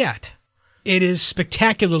bank yet, it is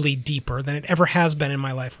spectacularly deeper than it ever has been in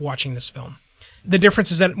my life watching this film. The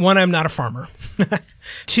difference is that, one, I'm not a farmer.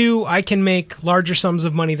 Two, I can make larger sums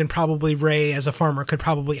of money than probably Ray as a farmer could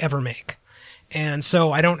probably ever make. And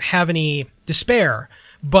so I don't have any despair.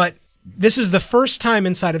 But this is the first time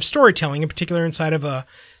inside of storytelling, in particular inside of a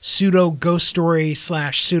pseudo ghost story /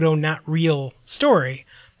 pseudo not real story,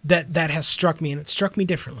 that has struck me, and it struck me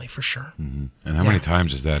differently for sure. And how many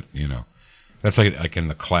times is that, that's like in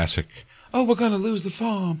the classic oh, we're going to lose the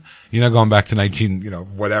farm. Going back to 19,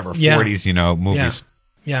 whatever, Yeah. 40s, movies.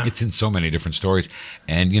 Yeah. It's in so many different stories.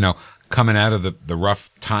 And, coming out of the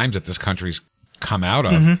rough times that this country's come out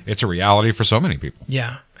of, it's a reality for so many people.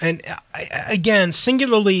 Yeah. And again,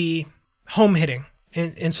 singularly home hitting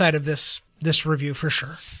inside of this review for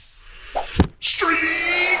sure. Streak!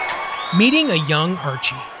 Meeting a young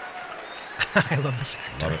Archie. I love this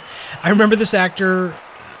actor. Love it. I remember this actor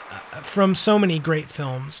from so many great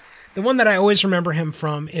films. The one that I always remember him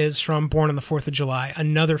from is from Born on the 4th of July,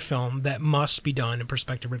 another film that must be done in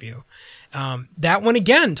Perspective Review. That one,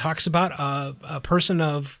 again, talks about a person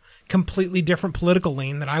of completely different political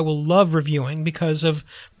lean that I will love reviewing because of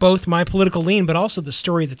both my political lean, but also the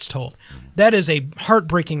story that's told. That is a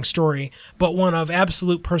heartbreaking story, but one of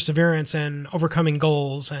absolute perseverance and overcoming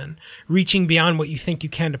goals and reaching beyond what you think you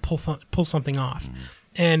can to pull something off.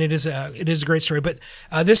 And it is a great story. But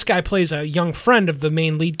this guy plays a young friend of the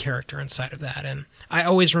main lead character inside of that, and I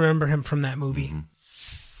always remember him from that movie.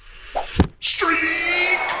 Streak!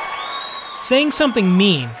 Saying something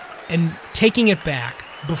mean and taking it back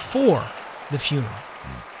before the funeral.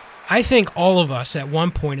 I think all of us at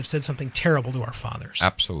one point have said something terrible to our fathers.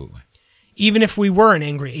 Absolutely. Even if we were an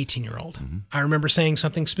angry 18-year-old. I remember saying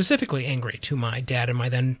something specifically angry to my dad and my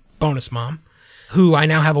then bonus mom, who I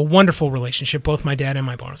now have a wonderful relationship, both my dad and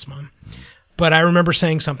my bonus mom. But I remember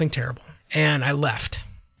saying something terrible, and I left,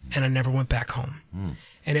 and I never went back home.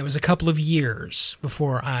 And it was a couple of years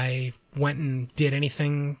before I went and did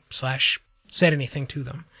anything / said anything to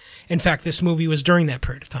them. In fact, this movie was during that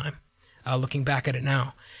period of time, looking back at it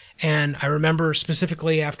now. And I remember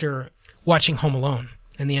specifically after watching Home Alone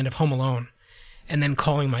and the end of Home Alone, and then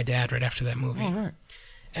calling my dad right after that movie. All right.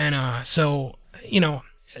 And so,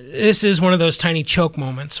 this is one of those tiny choke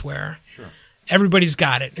moments where everybody's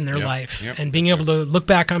got it in their life. Yep. And being able to look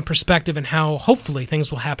back on perspective and how hopefully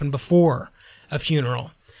things will happen before a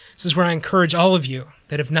funeral. This is where I encourage all of you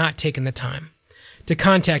that have not taken the time to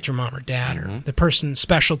contact your mom or dad or the person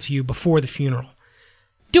special to you before the funeral.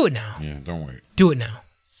 Do it now. Yeah, don't wait. Do it now.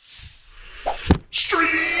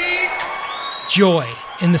 Streak! Joy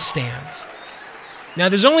in the stands. Now,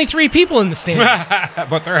 there's only 3 people in the stands.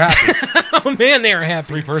 But they're happy. Oh, man, they are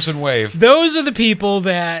happy. 3-person wave. Those are the people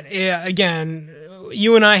that, again,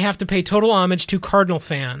 you and I have to pay total homage to Cardinal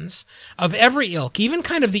fans of every ilk, even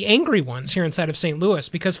kind of the angry ones here inside of St. Louis.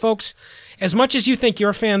 Because, folks, as much as you think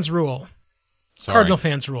your fans rule, Sorry. Cardinal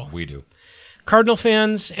fans rule. We do. Cardinal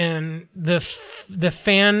fans and the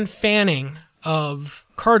fanning of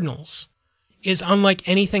Cardinals is unlike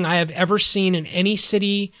anything I have ever seen in any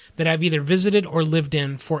city that I've either visited or lived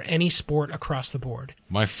in for any sport across the board.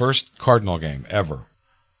 My first Cardinal game ever,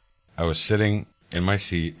 I was sitting in my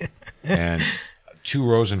seat, and 2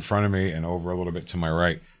 rows in front of me and over a little bit to my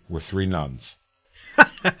right were 3 nuns.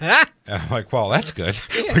 And I'm like, well, that's good.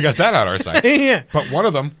 We got that out of our sight. Yeah. But one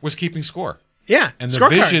of them was keeping score. Yeah. And the scorecard.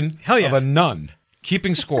 vision Hell yeah. of a nun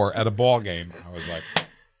keeping score at a ball game, I was like,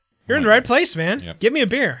 You're in the right place, man. Yep. Give me a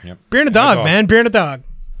beer. Yep. Beer and a And a dog, dog. man. Beer and a dog.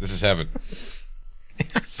 this is heaven.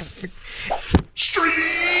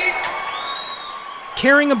 Streak!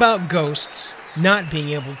 Caring about ghosts, not being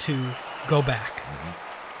able to go back.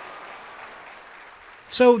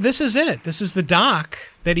 So this is it. This is the doc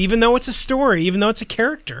that even though it's a story, even though it's a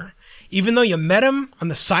character, even though you met him on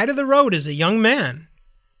the side of the road as a young man,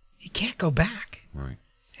 he can't go back. Right.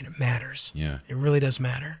 And it matters. Yeah. It really does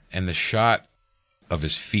matter. And the shot of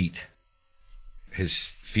his feet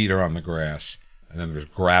are on the grass, and then there's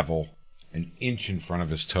gravel an inch in front of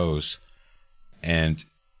his toes, and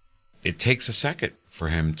it takes a second for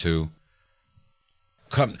him to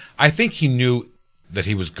come. I think he knew that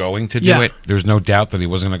he was going to do Yeah. it. There's no doubt that he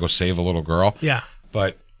wasn't going to go save a little girl. Yeah.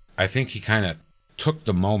 But I think he kind of took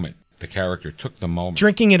the moment. The character took the moment.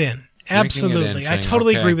 Drinking it in. Drinking it in, Absolutely. I saying,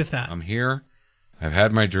 totally "Okay, agree with that. I'm here. I've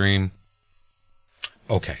had my dream.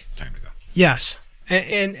 Okay, time to go." Yes.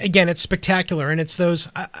 And again, it's spectacular. And it's those,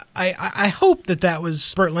 I hope that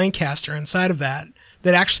was Burt Lancaster inside of that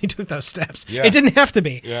actually took those steps. Yeah. It didn't have to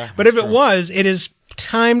be. Yeah, but if that's it true. was, it is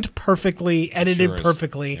timed perfectly, edited sure is.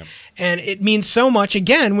 perfectly. Yep. And it means so much,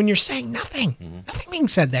 again, when you're saying nothing. Mm-hmm. Nothing being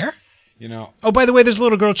said there. You know, Oh, by the way, there's a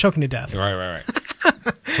little girl choking to death. right.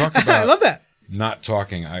 Talk I about love that. not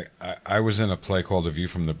talking. I was in a play called A View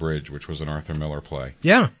from the Bridge, which was an Arthur Miller play.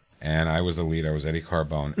 Yeah. And I was the lead. I was Eddie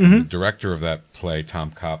Carbone. Mm-hmm. And the director of that play,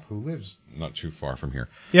 Tom Kopp, who lives not too far from here,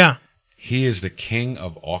 Yeah. he is the king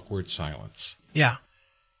of awkward silence. Yeah.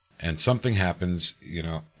 And something happens,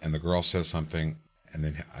 and the girl says something, and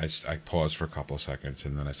then I paused for a couple of seconds,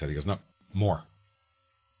 and then I said, he goes, "No, more."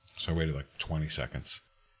 So I waited like 20 seconds.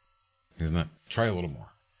 He goes, "No, try a little more."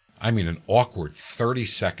 I mean, an awkward 30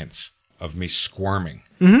 seconds of me squirming.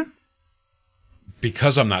 Mm-hmm.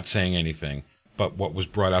 Because I'm not saying anything, but what was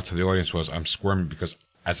brought out to the audience was I'm squirming because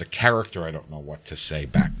as a character, I don't know what to say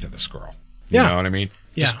back to this girl. You know what I mean?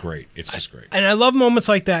 Just Yeah. great. It's just great. And I love moments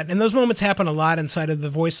like that. And those moments happen a lot inside of the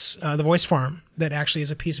voice farm that actually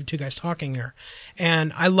is a piece of Two Guys Talking here.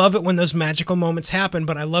 And I love it when those magical moments happen,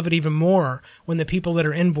 but I love it even more when the people that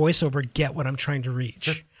are in voiceover get what I'm trying to reach.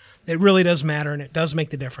 Sure. It really does matter, and it does make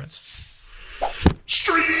the difference.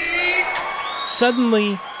 Streak!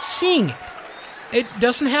 Suddenly seeing it. It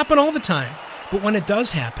doesn't happen all the time, but when it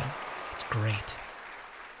does happen, it's great.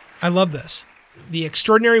 I love this. The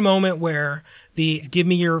extraordinary moment where the give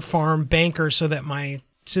me your farm banker so that my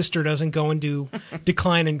sister doesn't go into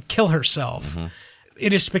decline and kill herself. Mm-hmm.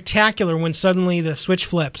 It is spectacular when suddenly the switch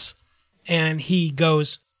flips and he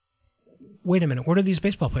goes, wait a minute, where do these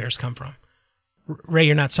baseball players come from? Ray,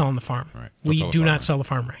 you're not selling the farm. Right. We do not sell the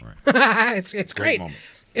farm, Ray. Right. It's great. moment.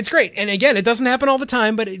 It's great. And again, it doesn't happen all the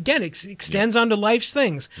time, but again, it extends onto life's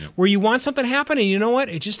things where you want something to happen and you know what?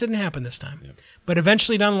 It just didn't happen this time. Yep. But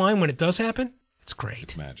eventually down the line, when it does happen, it's great.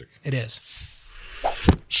 It's magic. It is.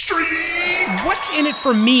 Streak! What's in it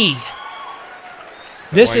for me?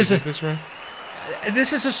 This is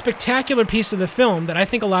a spectacular piece of the film that I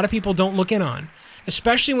think a lot of people don't look in on.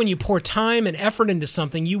 Especially when you pour time and effort into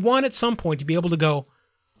something, you want at some point to be able to go,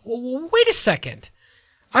 well, wait a second.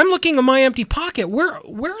 I'm looking in my empty pocket.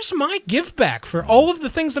 Where's my give back for all of the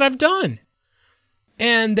things that I've done?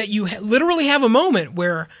 And that you literally have a moment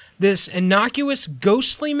where this innocuous,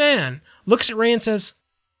 ghostly man looks at Ray and says,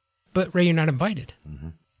 but Ray, you're not invited. Mm-hmm.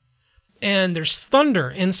 And there's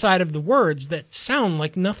thunder inside of the words that sound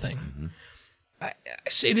like nothing. Mm-hmm.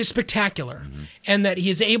 It is spectacular. Mm-hmm. And that he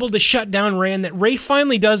is able to shut down Ray, and that Ray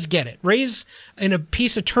finally does get it. Ray's in a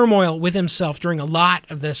piece of turmoil with himself during a lot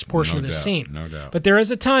of this portion of the scene. No doubt. But there is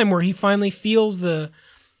a time where he finally feels the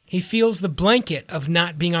blanket of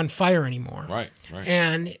not being on fire anymore. Right.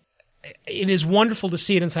 And it is wonderful to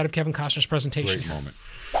see it inside of Kevin Costner's presentation. Great moment.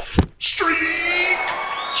 Streak!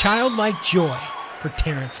 Childlike joy for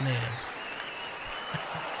Terrence Mann.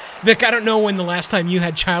 Vic, I don't know when the last time you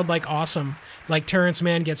had childlike awesome like Terrence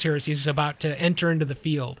Mann gets here as he's about to enter into the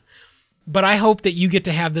field. But I hope that you get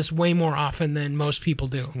to have this way more often than most people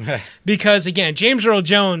do. Because, again, James Earl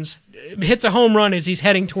Jones hits a home run as he's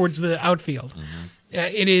heading towards the outfield. Mm-hmm.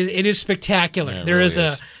 It is spectacular.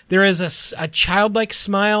 Yeah, there is a childlike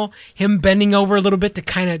smile, him bending over a little bit to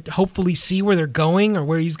kind of hopefully see where they're going or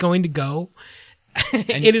where he's going to go.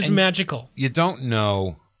 It is magical. You don't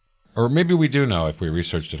know, or maybe we do know if we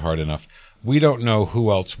researched it hard enough, we don't know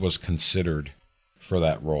who else was considered for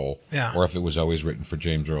that role. Yeah. Or if it was always written for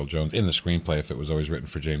James Earl Jones. In the screenplay, if it was always written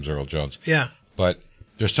for James Earl Jones. Yeah. But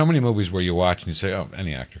there's so many movies where you watch and you say, oh,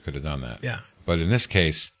 any actor could have done that. Yeah. But in this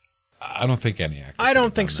case, I don't think any actor I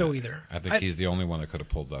don't think so either. I think he's the only one that could have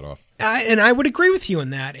pulled that off. And I would agree with you in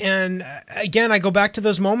that. And again, I go back to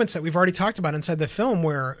those moments that we've already talked about inside the film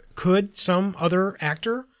where could some other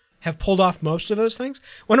actor have pulled off most of those things?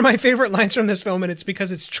 One of my favorite lines from this film, and it's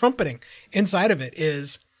because it's trumpeting inside of it,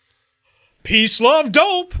 is, peace, love,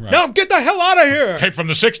 dope. Right. Now get the hell out of here. Tape from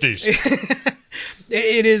the 60s.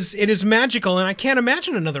 It is magical, and I can't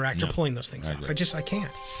imagine another actor pulling those things off. I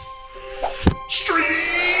can't. Streak!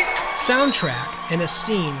 Soundtrack and a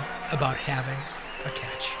scene about having a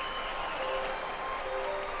catch.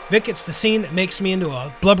 Vic, it's the scene that makes me into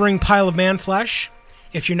a blubbering pile of man flesh.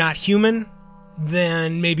 If you're not human,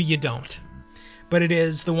 then maybe you don't. But it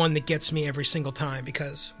is the one that gets me every single time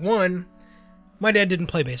because, one, my dad didn't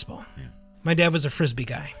play baseball. Yeah. My dad was a Frisbee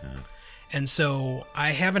guy. Yeah. And so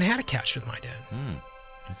I haven't had a catch with my dad.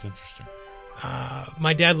 That's interesting.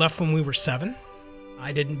 My dad left when we were 7.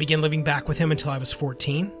 I didn't begin living back with him until I was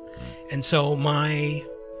 14. And so my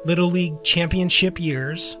Little League championship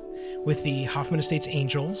years with the Hoffman Estates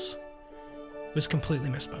Angels was completely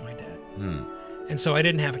missed by my dad. And so I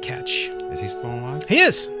didn't have a catch. Is he still alive? He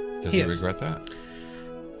is. Does he regret that?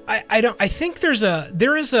 I don't. I think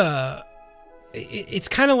it's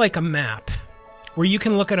kind of like a map where you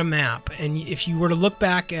can look at a map, and if you were to look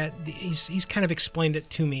back at, he's kind of explained it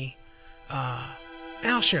to me.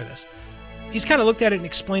 And I'll share this. He's kind of looked at it and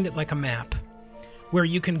explained it like a map, where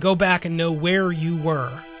you can go back and know where you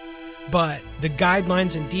were, but the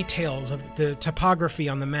guidelines and details of the topography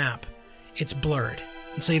on the map, it's blurred,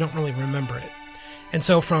 and so you don't really remember it. And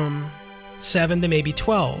so from 7 to maybe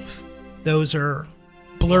 12, those are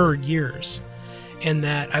blurred years. And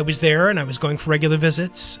that I was there and I was going for regular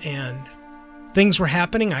visits and things were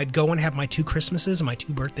happening. I'd go and have my 2 Christmases and my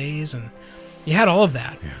 2 birthdays, and you had all of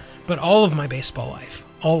that. Yeah. But all of my baseball life,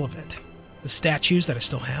 all of it, the statues that I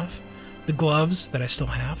still have, the gloves that I still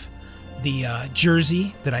have, the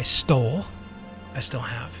jersey that I stole. I still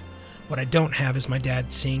have. What I don't have is my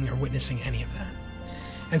dad seeing or witnessing any of that.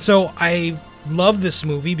 And so I love this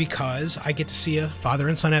movie because I get to see a father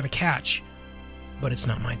and son have a catch, but it's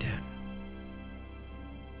not my dad.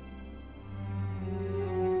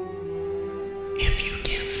 If you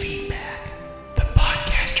give feedback, the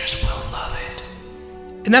podcasters will love it.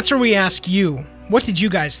 And that's where we ask you, what did you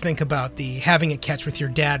guys think about the having a catch with your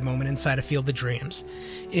dad moment inside a Field of Dreams?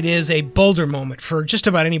 It is a bolder moment for just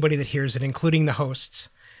about anybody that hears it, including the hosts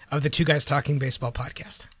of the Two Guys Talking Baseball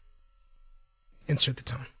podcast. Insert the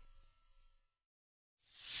tone.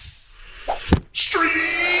 Streak!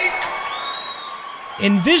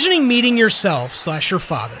 Envisioning meeting yourself / your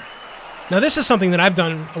father. Now, this is something that I've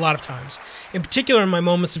done a lot of times, in particular in my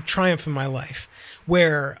moments of triumph in my life,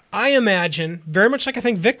 where I imagine, very much like I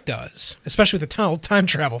think Vic does, especially with the time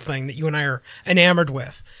travel thing that you and I are enamored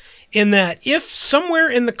with, in that if somewhere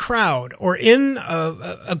in the crowd or in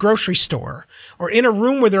a grocery store or in a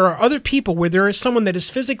room where there are other people, where there is someone that is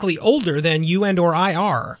physically older than you and or I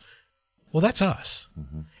are, well, that's us.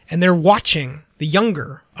 Mm-hmm. And they're watching the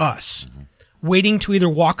younger us, waiting to either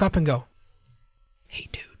walk up and go, hey,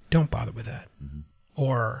 dude, don't bother with that. Mm-hmm.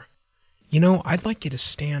 Or, I'd like you to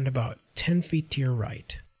stand about 10 feet to your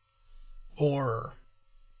right. Or,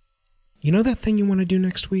 that thing you want to do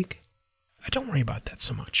next week? Don't worry about that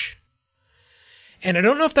so much. And I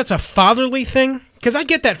don't know if that's a fatherly thing, because I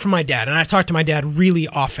get that from my dad, and I talk to my dad really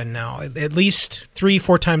often now, at least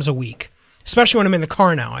 3-4 times a week, especially when I'm in the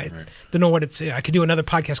car now. I don't know what it's. I could do another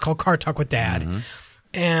podcast called Car Talk with Dad,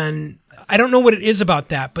 and I don't know what it is about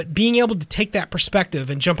that, but being able to take that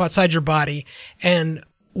perspective and jump outside your body and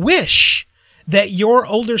wish that your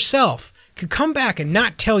older self could come back and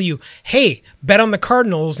not tell you, hey, bet on the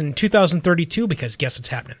Cardinals in 2032 because guess it's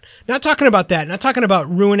happening. Not talking about that. Not talking about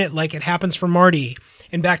ruin it like it happens for Marty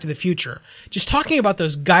in Back to the Future. Just talking about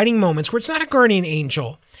those guiding moments where it's not a guardian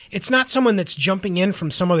angel. It's not someone that's jumping in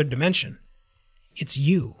from some other dimension. It's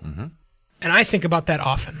you. Mm-hmm. And I think about that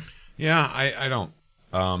often. Yeah, I don't.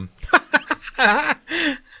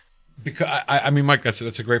 Because I mean, Mike, that's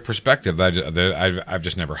a great perspective that I've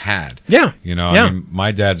just never had. Yeah, I mean,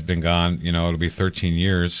 my dad's been gone. It'll be 13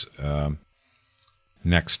 years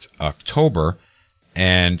next October,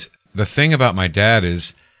 and the thing about my dad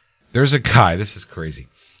is, there's a guy. This is crazy.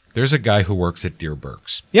 There's a guy who works at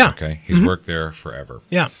Deerbergs. Yeah. Okay, he's worked there forever.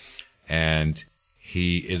 Yeah, and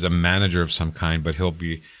he is a manager of some kind, but he'll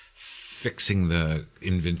be fixing the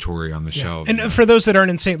inventory on the shelves. And for those that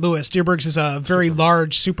aren't in St. Louis, Deerbergs is a very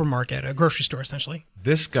large supermarket, a grocery store, essentially.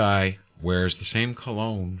 This guy wears the same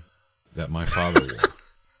cologne that my father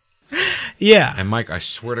wore. Yeah. And Mike, I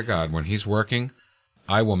swear to God, when he's working,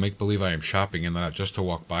 I will make believe I am shopping and that just to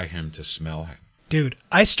walk by him to smell him. Dude,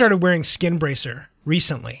 I started wearing Skin Bracer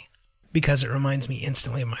recently because it reminds me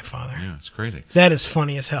instantly of my father. Yeah, it's crazy. That is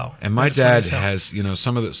funny as hell. And my dad has,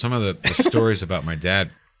 some of the stories about my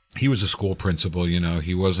dad. He was a school principal,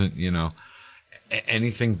 he wasn't,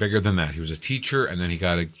 anything bigger than that. He was a teacher, and then he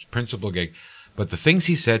got a principal gig. But the things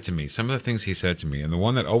he said to me, some of the things he said to me, and the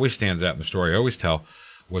one that always stands out in the story I always tell,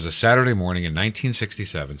 was a Saturday morning in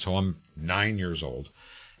 1967. So I'm 9 years old.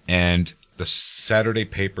 And the Saturday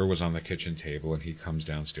paper was on the kitchen table, and he comes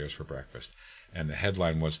downstairs for breakfast. And the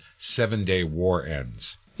headline was, 7-Day War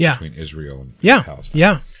Ends between Israel and Palestine.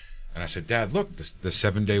 Yeah. And I said, Dad, look, the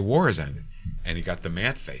 7-Day War has ended. And he got the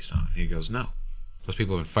mad face on. He goes, no. Those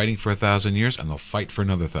people have been fighting for 1,000 years, and they'll fight for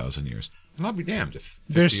another 1,000 years. And I'll be damned if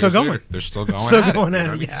they're still going. Later, they're still going still at going it.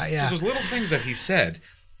 At it. Yeah. So those little things that he said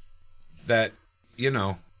that,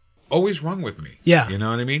 always rung with me. Yeah. You know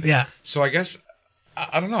what I mean? Yeah. So I guess,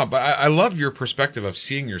 I don't know, but I love your perspective of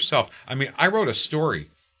seeing yourself. I mean, I wrote a story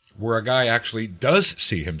where a guy actually does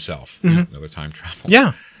see himself. Another time travel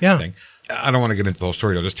thing. I don't want to get into the whole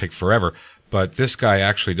story. It'll just take forever. But this guy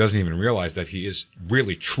actually doesn't even realize that he is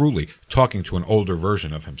really, truly talking to an older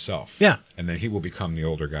version of himself. Yeah. And then he will become the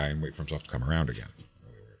older guy and wait for himself to come around again.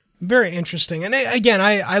 Very interesting. And again,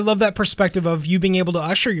 I love that perspective of you being able to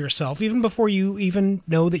usher yourself even before you even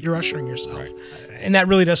know that you're ushering yourself. Right. And that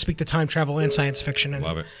really does speak to time travel and science fiction. And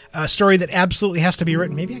love it. A story that absolutely has to be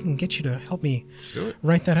written. Maybe I can get you to help me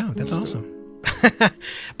write that out. That's awesome.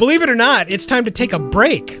 Believe it or not, it's time to take a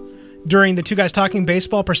break during the Two Guys Talking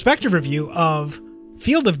Baseball perspective review of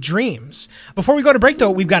Field of Dreams. Before we go to break, though,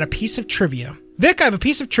 we've got a piece of trivia. Vic, I have a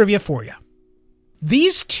piece of trivia for you.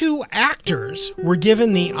 These two actors were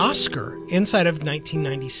given the Oscar inside of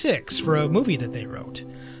 1996 for a movie that they wrote.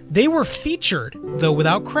 They were featured, though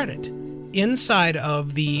without credit, inside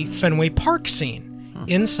of the Fenway Park scene,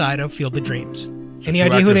 inside of Field of Dreams. Any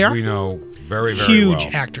idea who they are? We know very, very Huge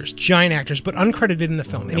well. actors, giant actors, but uncredited in the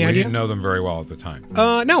film. Any And we idea? didn't know them very well at the time.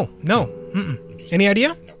 No. Mm-mm. Any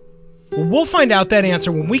idea? Well, we'll find out that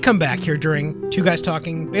answer when we come back here during Two Guys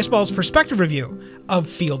Talking Baseball's perspective review of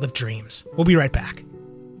Field of Dreams. We'll be right back.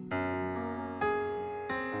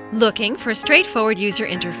 Looking for a straightforward user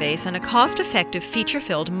interface and a cost-effective,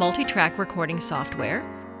 feature-filled multi-track recording software?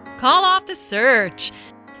 Call off the search!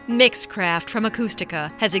 Mixcraft from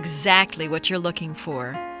Acoustica has exactly what you're looking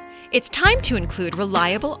for. It's time to include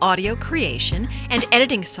reliable audio creation and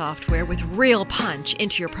editing software with real punch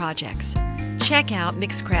into your projects. Check out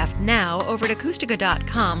Mixcraft now over at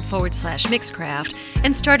acoustica.com/Mixcraft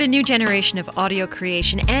and start a new generation of audio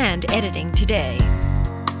creation and editing today.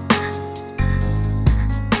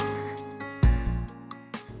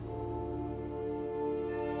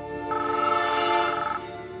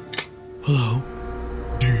 Hello.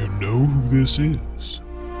 Do you know who this is?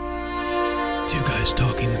 Two Guys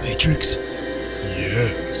Talking the Matrix.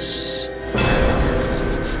 Yes.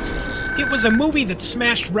 It was a movie that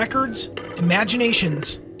smashed records,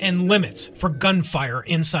 imaginations, and limits for gunfire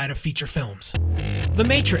inside of feature films. The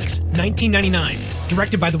Matrix, 1999,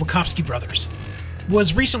 directed by the Wachowski brothers,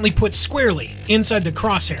 was recently put squarely inside the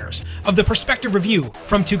crosshairs of the perspective review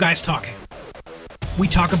from Two Guys Talking. We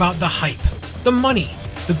talk about the hype, the money,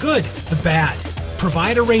 the good, the bad,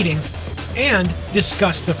 provide a rating, and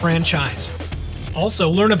discuss the franchise. Also,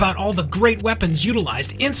 learn about all the great weapons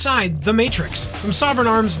utilized inside The Matrix from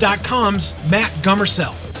SovereignArms.com's Matt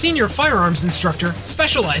Gummersell, senior firearms instructor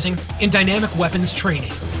specializing in dynamic weapons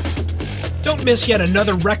training. Don't miss yet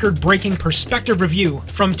another record-breaking perspective review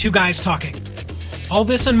from Two Guys Talking. All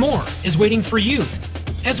this and more is waiting for you,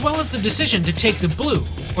 as well as the decision to take the blue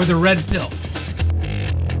or the red pill.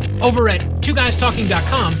 Over at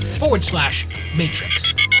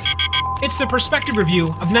twoguystalking.com/Matrix. It's the perspective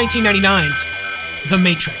review of 1999's The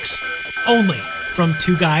Matrix, only from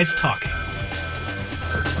Two Guys Talking.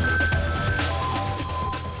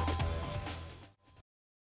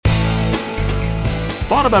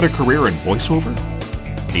 Thought about a career in voiceover?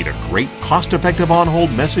 Need a great, cost-effective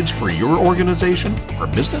on-hold message for your organization or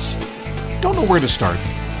business? Don't know where to start?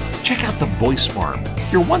 Check out the Voice Farm,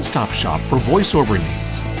 your one-stop shop for voiceover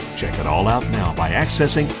needs. Check it all out now by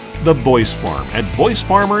accessing the Voice Farm at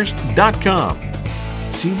voicefarmers.com.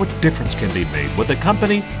 See what difference can be made with a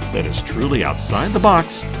company that is truly outside the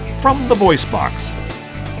box from the voice box.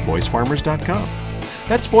 voicefarmers.com.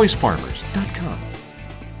 That's voicefarmers.com.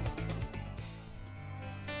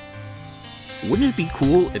 Wouldn't it be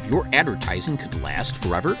cool if your advertising could last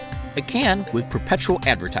forever? It can with perpetual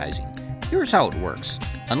advertising. Here's how it works.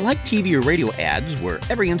 Unlike TV or radio ads, where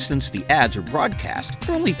every instance the ads are broadcast,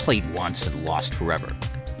 they're only played once and lost forever.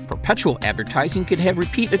 Perpetual advertising can have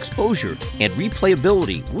repeat exposure and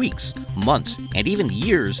replayability weeks, months, and even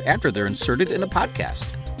years after they're inserted in a podcast.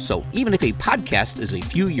 So even if a podcast is a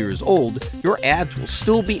few years old, your ads will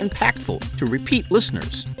still be impactful to repeat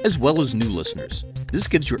listeners, as well as new listeners. This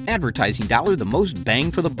gives your advertising dollar the most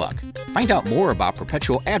bang for the buck. Find out more about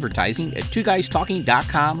perpetual advertising at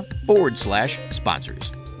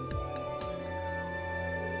twoguystalking.com/sponsors.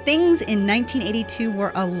 Things in 1982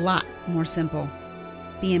 were a lot more simple.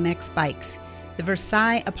 BMX bikes, the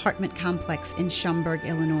Versailles apartment complex in Schaumburg,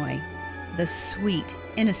 Illinois, the sweet,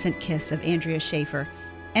 innocent kiss of Andrea Schaefer,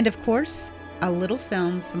 and of course, a little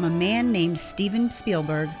film from a man named Steven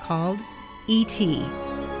Spielberg called E.T.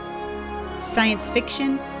 Science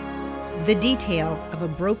fiction, the detail of a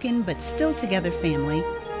broken but still together family,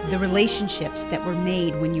 the relationships that were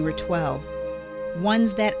made when you were 12,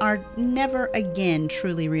 ones that are never again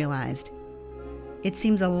truly realized. It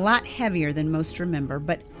seems a lot heavier than most remember,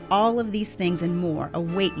 but all of these things and more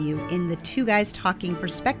await you in the Two Guys Talking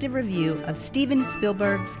perspective review of Steven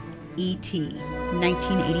Spielberg's E.T.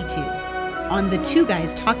 1982 on the Two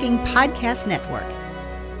Guys Talking Podcast Network.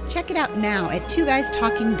 Check it out now at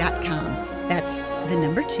twoguystalking.com. That's the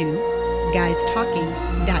number 2,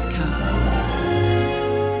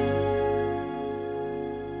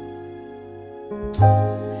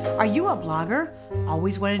 guystalking.com. Are you a blogger?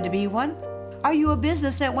 Always wanted to be one? Are you a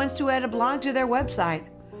business that wants to add a blog to their website?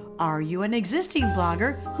 Are you an existing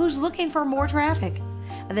blogger who's looking for more traffic?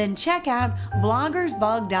 Then check out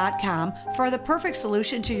bloggersbug.com for the perfect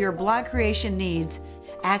solution to your blog creation needs.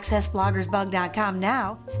 Access bloggersbug.com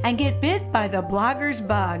now and get bit by the blogger's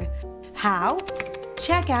bug. How?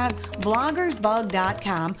 Check out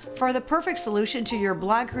bloggersbug.com for the perfect solution to your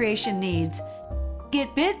blog creation needs.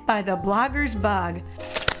 Get bit by the blogger's bug.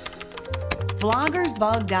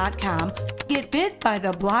 Bloggersbug.com. Get bit by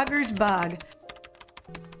the blogger's bug.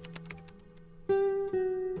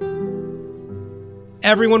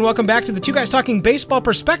 Everyone, welcome back to the Two Guys Talking Baseball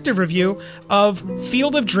perspective review of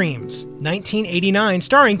Field of Dreams, 1989,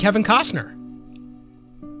 starring Kevin Costner.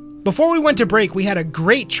 Before we went to break, we had a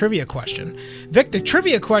great trivia question. Vic, the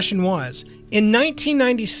trivia question was, in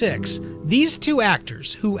 1996, these two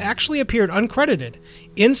actors, who actually appeared uncredited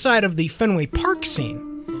inside of the Fenway Park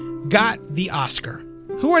scene, got the Oscar.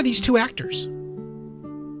 Who are these two actors?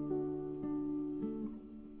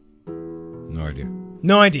 No idea.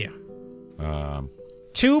 No idea.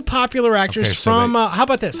 Two popular actors Okay, so from... how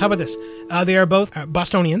about this? They are both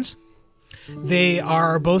Bostonians. They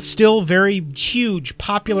are both still very huge,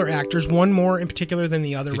 popular actors, one more in particular than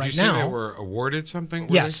the other Did right you say now. they were awarded something?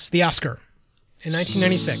 Were Yes, the Oscar in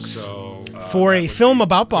 1996. So, for that a would film be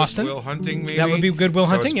about Boston. Good Will Hunting, maybe? That would be Good Will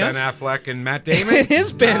Hunting, it's yes. Ben Affleck and Matt Damon? It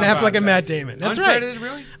is Ben How about Affleck and that? Matt Damon. That's Uncredited, right.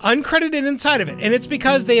 really? Uncredited inside of it. And it's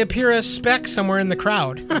because they appear as specks somewhere in the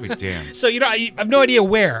crowd. I'll be damned. So, I have no idea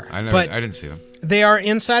where. I didn't see them. They are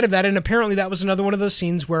inside of that, and apparently that was another one of those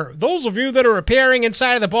scenes where those of you that are appearing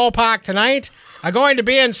inside of the ballpark tonight are going to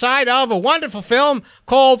be inside of a wonderful film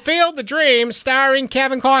called Field of Dreams starring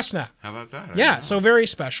Kevin Costner. How about that? Yeah, so very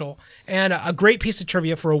special, and a great piece of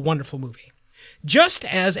trivia for a wonderful movie. Just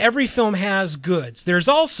as every film has goods, there's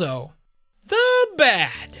also the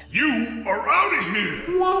bad. You are out of here.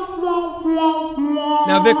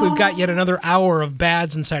 Now, Vic, we've got yet another hour of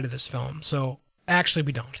bads inside of this film, so actually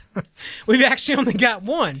we don't. We've actually only got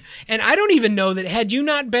one, and I don't even know that had you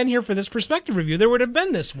not been here for this perspective review, there would have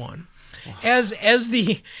been this one. As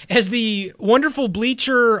the wonderful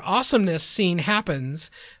bleacher awesomeness scene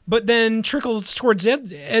happens, but then trickles towards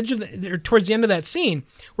towards the end of that scene,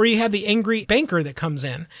 where you have the angry banker that comes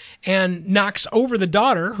in and knocks over the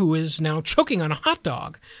daughter who is now choking on a hot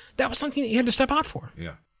dog. That was something that you had to step out for.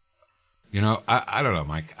 Yeah. I don't know,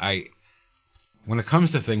 Mike. When it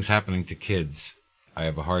comes to things happening to kids, I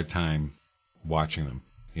have a hard time watching them.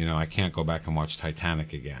 I can't go back and watch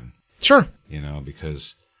Titanic again. Sure.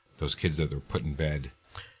 Because those kids that they're put in bed.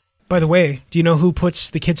 By the way, do you know who puts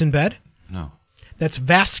the kids in bed? No. That's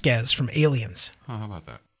Vasquez from Aliens. Oh, how about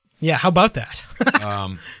that? Yeah, how about that?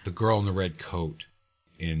 The girl in the red coat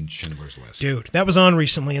in Schindler's List. Dude, that was on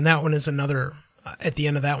recently, and that one is another... at the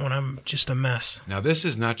end of that one, I'm just a mess. Now, this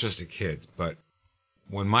is not just a kid, but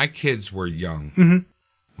when my kids were young, Mm-hmm.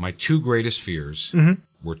 my two greatest fears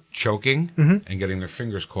were choking and getting their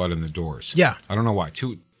fingers caught in the doors. Yeah. I don't know why.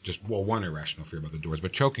 One irrational fear about the doors,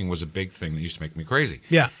 but choking was a big thing that used to make me crazy.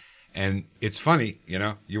 Yeah. And it's funny,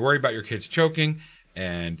 you worry about your kids choking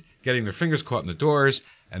and getting their fingers caught in the doors,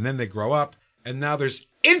 and then they grow up, and now there's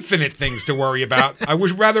infinite things to worry about. I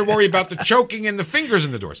would rather worry about the choking and the fingers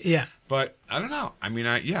in the doors. Yeah. But I don't know. I mean,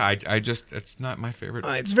 I just, it's not my favorite.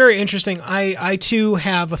 It's very interesting. I too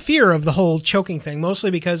have a fear of the whole choking thing, mostly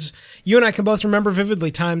because you and I can both remember vividly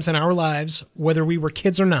times in our lives, whether we were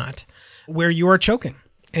kids or not, where you are choking,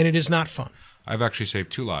 and it is not fun. I've actually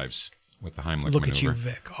saved 2 lives with the Heimlich Look maneuver. at you,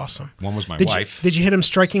 Vic. Awesome. One was my wife. Did you hit him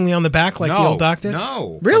strikingly on the back like the old doc did?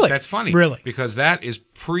 No. Really? But that's funny. Really? Because that is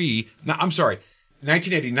no, I'm sorry.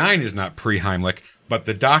 1989 is not pre-Heimlich, but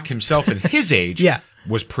the doc himself in his age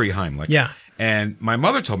was pre-Heimlich. Yeah. And my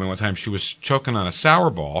mother told me one time she was choking on a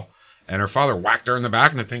sour ball, and her father whacked her in the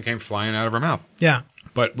back, and the thing came flying out of her mouth. Yeah.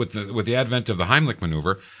 But with the advent of the Heimlich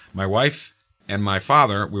maneuver, my wife and my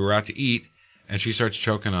father, we were out to eat, and she starts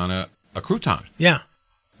choking on a crouton. Yeah.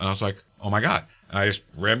 And I was like, oh, my God. And I just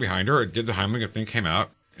ran behind her, did the Heimlich, the thing came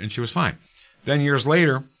out, and she was fine. Then years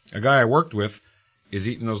later, a guy I worked with is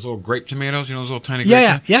eating those little grape tomatoes, those little tiny grape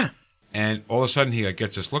tomatoes? Yeah. And all of a sudden, he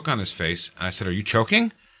gets this look on his face, and I said, are you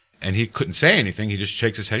choking? And he couldn't say anything. He just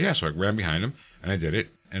shakes his head. Yeah, so I ran behind him, and I did it,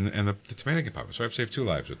 and the tomato came popping. So I've saved 2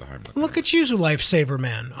 lives with the Heimlich. Look at you, lifesaver,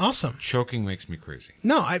 man. Awesome. Choking makes me crazy.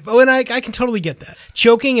 No, I can totally get that.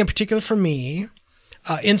 Choking, in particular for me,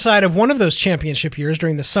 inside of one of those championship years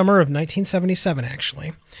during the summer of 1977,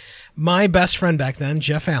 actually, my best friend back then,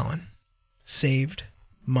 Jeff Allen, saved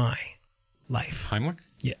my life. Heimlich?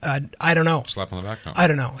 Yeah, I don't know. Slap on the back? No. I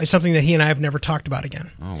don't know. It's something that he and I have never talked about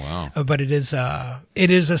again. Oh, wow. But it is a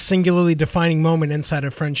singularly defining moment inside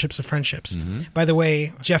of Friendships of Friendships. Mm-hmm. By the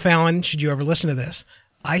way, Jeff Allen, should you ever listen to this,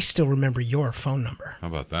 I still remember your phone number. How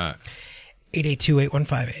about that?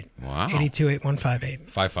 882-8158. Wow.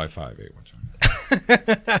 882-8158.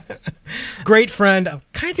 555-812. Great friend, a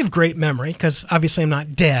kind of great memory, because obviously I'm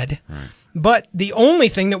not dead. Right. But the only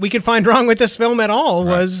thing that we could find wrong with this film at all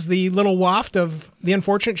was the little waft of the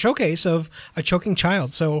unfortunate showcase of a choking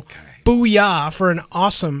child. So, booyah for an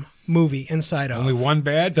awesome movie inside of. Only one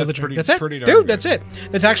bad? That's pretty. That's it, pretty dude. darn That's good.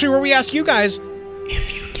 it. That's actually where we ask you guys.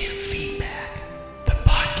 If you give feedback, the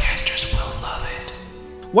podcasters will love it.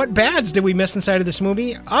 What bads did we miss inside of this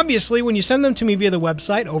movie? Obviously, when you send them to me via the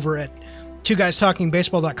website over at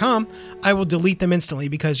twoguystalkingbaseball.com, I will delete them instantly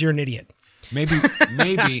because you're an idiot.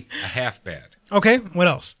 Maybe a half bad. Okay, what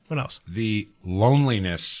else? The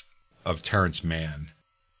loneliness of Terrence Mann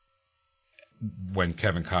when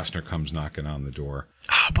Kevin Costner comes knocking on the door.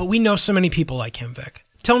 But we know so many people like him, Vic.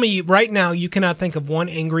 Tell me right now you cannot think of one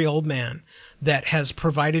angry old man that has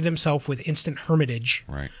provided himself with instant hermitage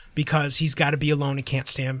because he's got to be alone and can't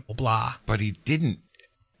stand blah. But he didn't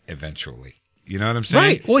eventually. You know what I'm saying?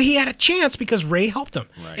 Right. Well, he had a chance because Ray helped him.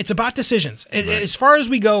 Right. It's about decisions. As far as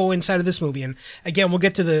we go inside of this movie, and again, we'll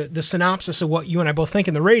get to the synopsis of what you and I both think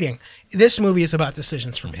in the rating, this movie is about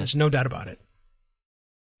decisions for me. There's no doubt about it.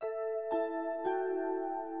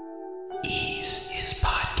 Ease His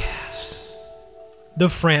Podcast. The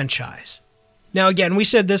franchise. Now, again, we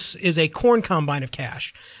said this is a corn combine of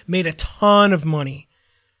cash. Made a ton of money.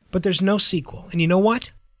 But there's no sequel. And you know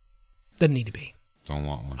what? Doesn't need to be. Don't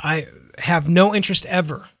want one. I have no interest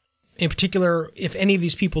ever, in particular, if any of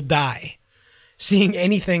these people die, seeing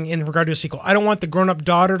anything in regard to a sequel. I don't want the grown-up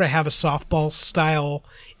daughter to have a softball style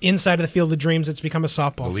inside of the Field of Dreams that's become a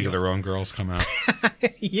softball. The League of Their Own Girls come out.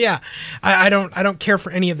 Yeah, I don't care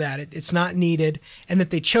for any of that. It's not needed, and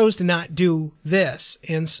that they chose to not do this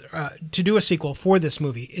and to do a sequel for this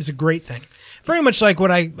movie is a great thing. Very much like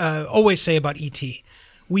what I always say about E.T.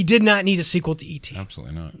 We did not need a sequel to E.T.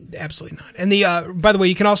 Absolutely not. Absolutely not. And by the way,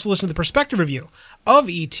 you can also listen to the perspective review of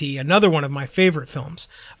E.T., another one of my favorite films,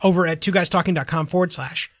 over at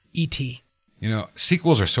twoguystalking.com/E.T. You know,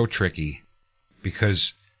 sequels are so tricky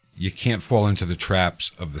because you can't fall into the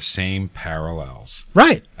traps of the same parallels.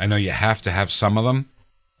 Right. I know you have to have some of them,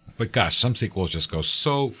 but gosh, some sequels just go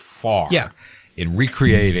so far in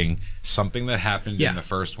recreating something that happened in the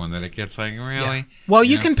first one that it gets like, really? Yeah. Well,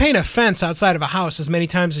 you can paint a fence outside of a house as many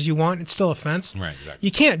times as you want. It's still a fence. Right, exactly.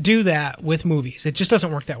 You can't do that with movies. It just doesn't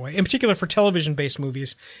work that way. In particular for television-based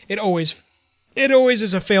movies, it always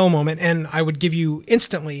is a fail moment, and I would give you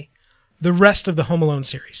instantly the rest of the Home Alone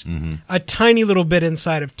series. Mm-hmm. A tiny little bit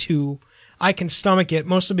inside of 2. I can stomach it,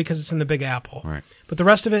 mostly because it's in the Big Apple. Right. But the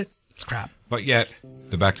rest of it, it's crap. But yet,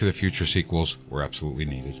 the Back to the Future sequels were absolutely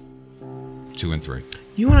needed. 2 and 3.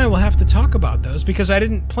 You and I will have to talk about those because I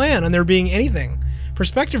didn't plan on there being anything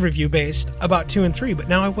perspective review based about 2 and 3, but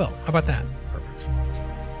now I will. How about that? Perfect.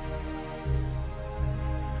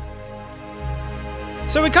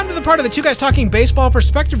 So we come to the part of the Two Guys Talking Baseball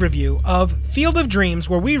perspective review of Field of Dreams,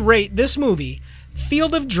 where we rate this movie,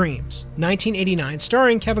 Field of Dreams, 1989,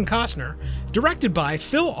 starring Kevin Costner, directed by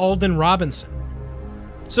Phil Alden Robinson.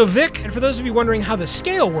 So Vic, and for those of you wondering how the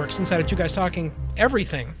scale works inside of Two Guys Talking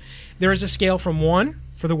Everything, there is a scale from 1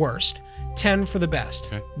 for the worst, 10 for the best.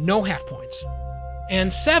 Okay. No half points.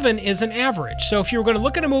 And 7 is an average. So if you were going to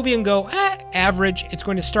look at a movie and go, average, it's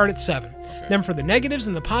going to start at 7. Okay. Then for the negatives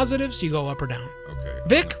and the positives, you go up or down. Okay.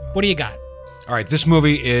 Vic, what do you got? All right, this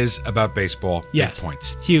movie is about baseball. Yes. Big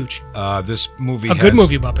points. Huge. This movie A good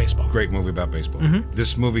movie about baseball. Great movie about baseball. Mm-hmm.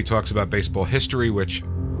 This movie talks about baseball history, which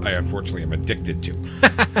I unfortunately am addicted to.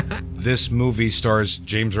 This movie stars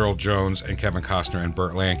James Earl Jones and Kevin Costner and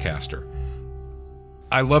Burt Lancaster.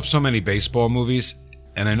 I love so many baseball movies,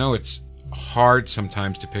 and I know it's hard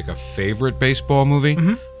sometimes to pick a favorite baseball movie,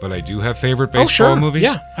 but I do have favorite baseball movies.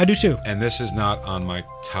 Yeah, I do too. And this is not on my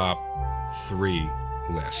top 3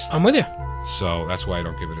 list. I'm with you. So that's why I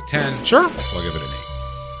don't give it a 10. Sure. I'll give it an 8.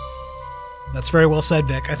 That's very well said,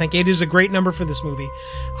 Vic. I think 8 is a great number for this movie.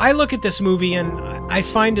 I look at this movie and I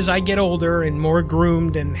find as I get older and more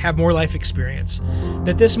groomed and have more life experience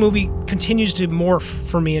that this movie continues to morph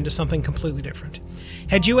for me into something completely different.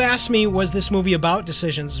 Had you asked me, was this movie about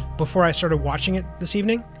decisions before I started watching it this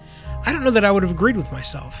evening? I don't know that I would have agreed with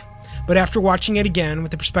myself. But after watching it again with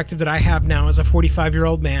the perspective that I have now as a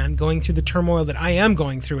 45-year-old man, going through the turmoil that I am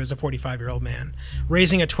going through as a 45-year-old man,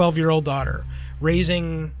 raising a 12-year-old daughter,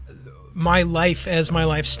 raising my life as my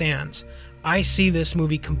life stands, I see this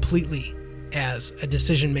movie completely as a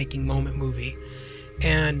decision-making moment movie.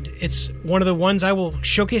 And it's one of the ones I will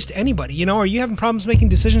showcase to anybody. You know, are you having problems making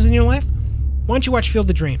decisions in your life? Why don't you watch Field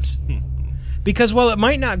of Dreams? Because while it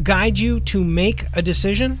might not guide you to make a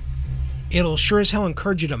decision, it'll sure as hell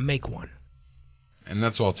encourage you to make one. And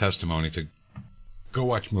that's all testimony to go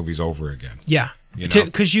watch movies over again. Yeah. You know?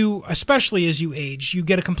 Because you, especially as you age, you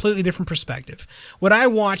get a completely different perspective. What I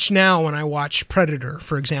watch now when I watch Predator,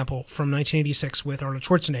 for example, from 1986 with Arnold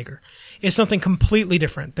Schwarzenegger, is something completely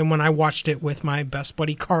different than when I watched it with my best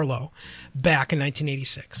buddy Carlo back in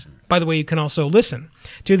 1986. By the way, you can also listen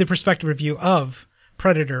to the perspective review of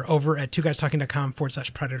Predator over at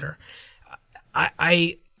twoguystalking.com/Predator.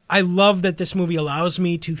 I I love that this movie allows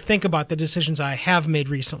me to think about the decisions I have made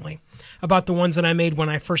recently, about the ones that I made when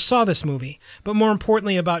I first saw this movie, but more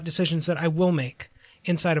importantly about decisions that I will make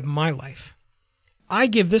inside of my life. I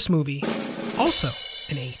give this movie also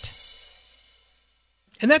an 8.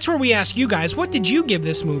 And that's where we ask you guys, what did you give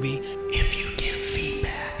this movie? If you give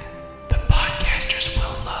feedback, the podcasters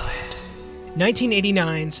will love it.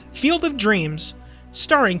 1989's Field of Dreams,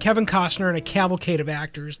 starring Kevin Costner and a cavalcade of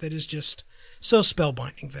actors that is just so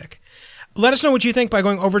spellbinding, Vic. Let us know what you think by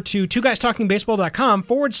going over to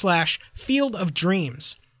twoguystalkingbaseball.com/Field of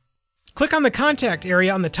Dreams. Click on the contact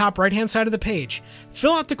area on the top right-hand side of the page,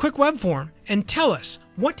 fill out the quick web form, and tell us,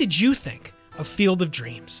 what did you think of Field of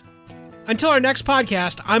Dreams? Until our next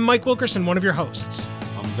podcast, I'm Mike Wilkerson, one of your hosts.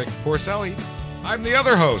 I'm Vic Porcelli. I'm the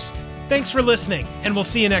other host. Thanks for listening, and we'll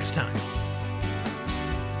see you next time.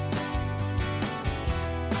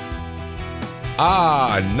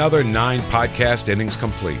 Another 9 podcast innings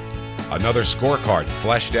complete. Another scorecard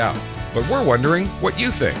fleshed out. But we're wondering what you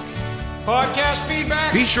think. Podcast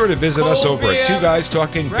feedback. Be sure to visit us over at Red Hot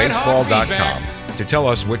twoguystalkingbaseball.com to tell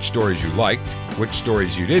us which stories you liked, which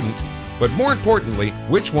stories you didn't, but more importantly,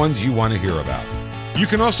 which ones you want to hear about. You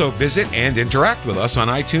can also visit and interact with us on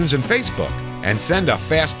iTunes and Facebook, and send a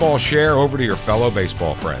fastball share over to your fellow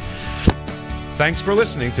baseball friends. Thanks for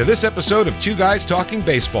listening to this episode of Two Guys Talking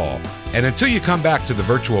Baseball. And until you come back to the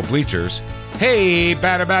virtual bleachers, hey,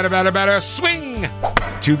 batter, swing!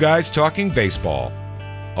 Two Guys Talking Baseball.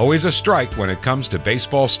 Always a strike when it comes to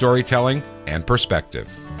baseball storytelling and perspective.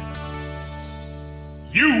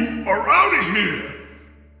 You are out of here!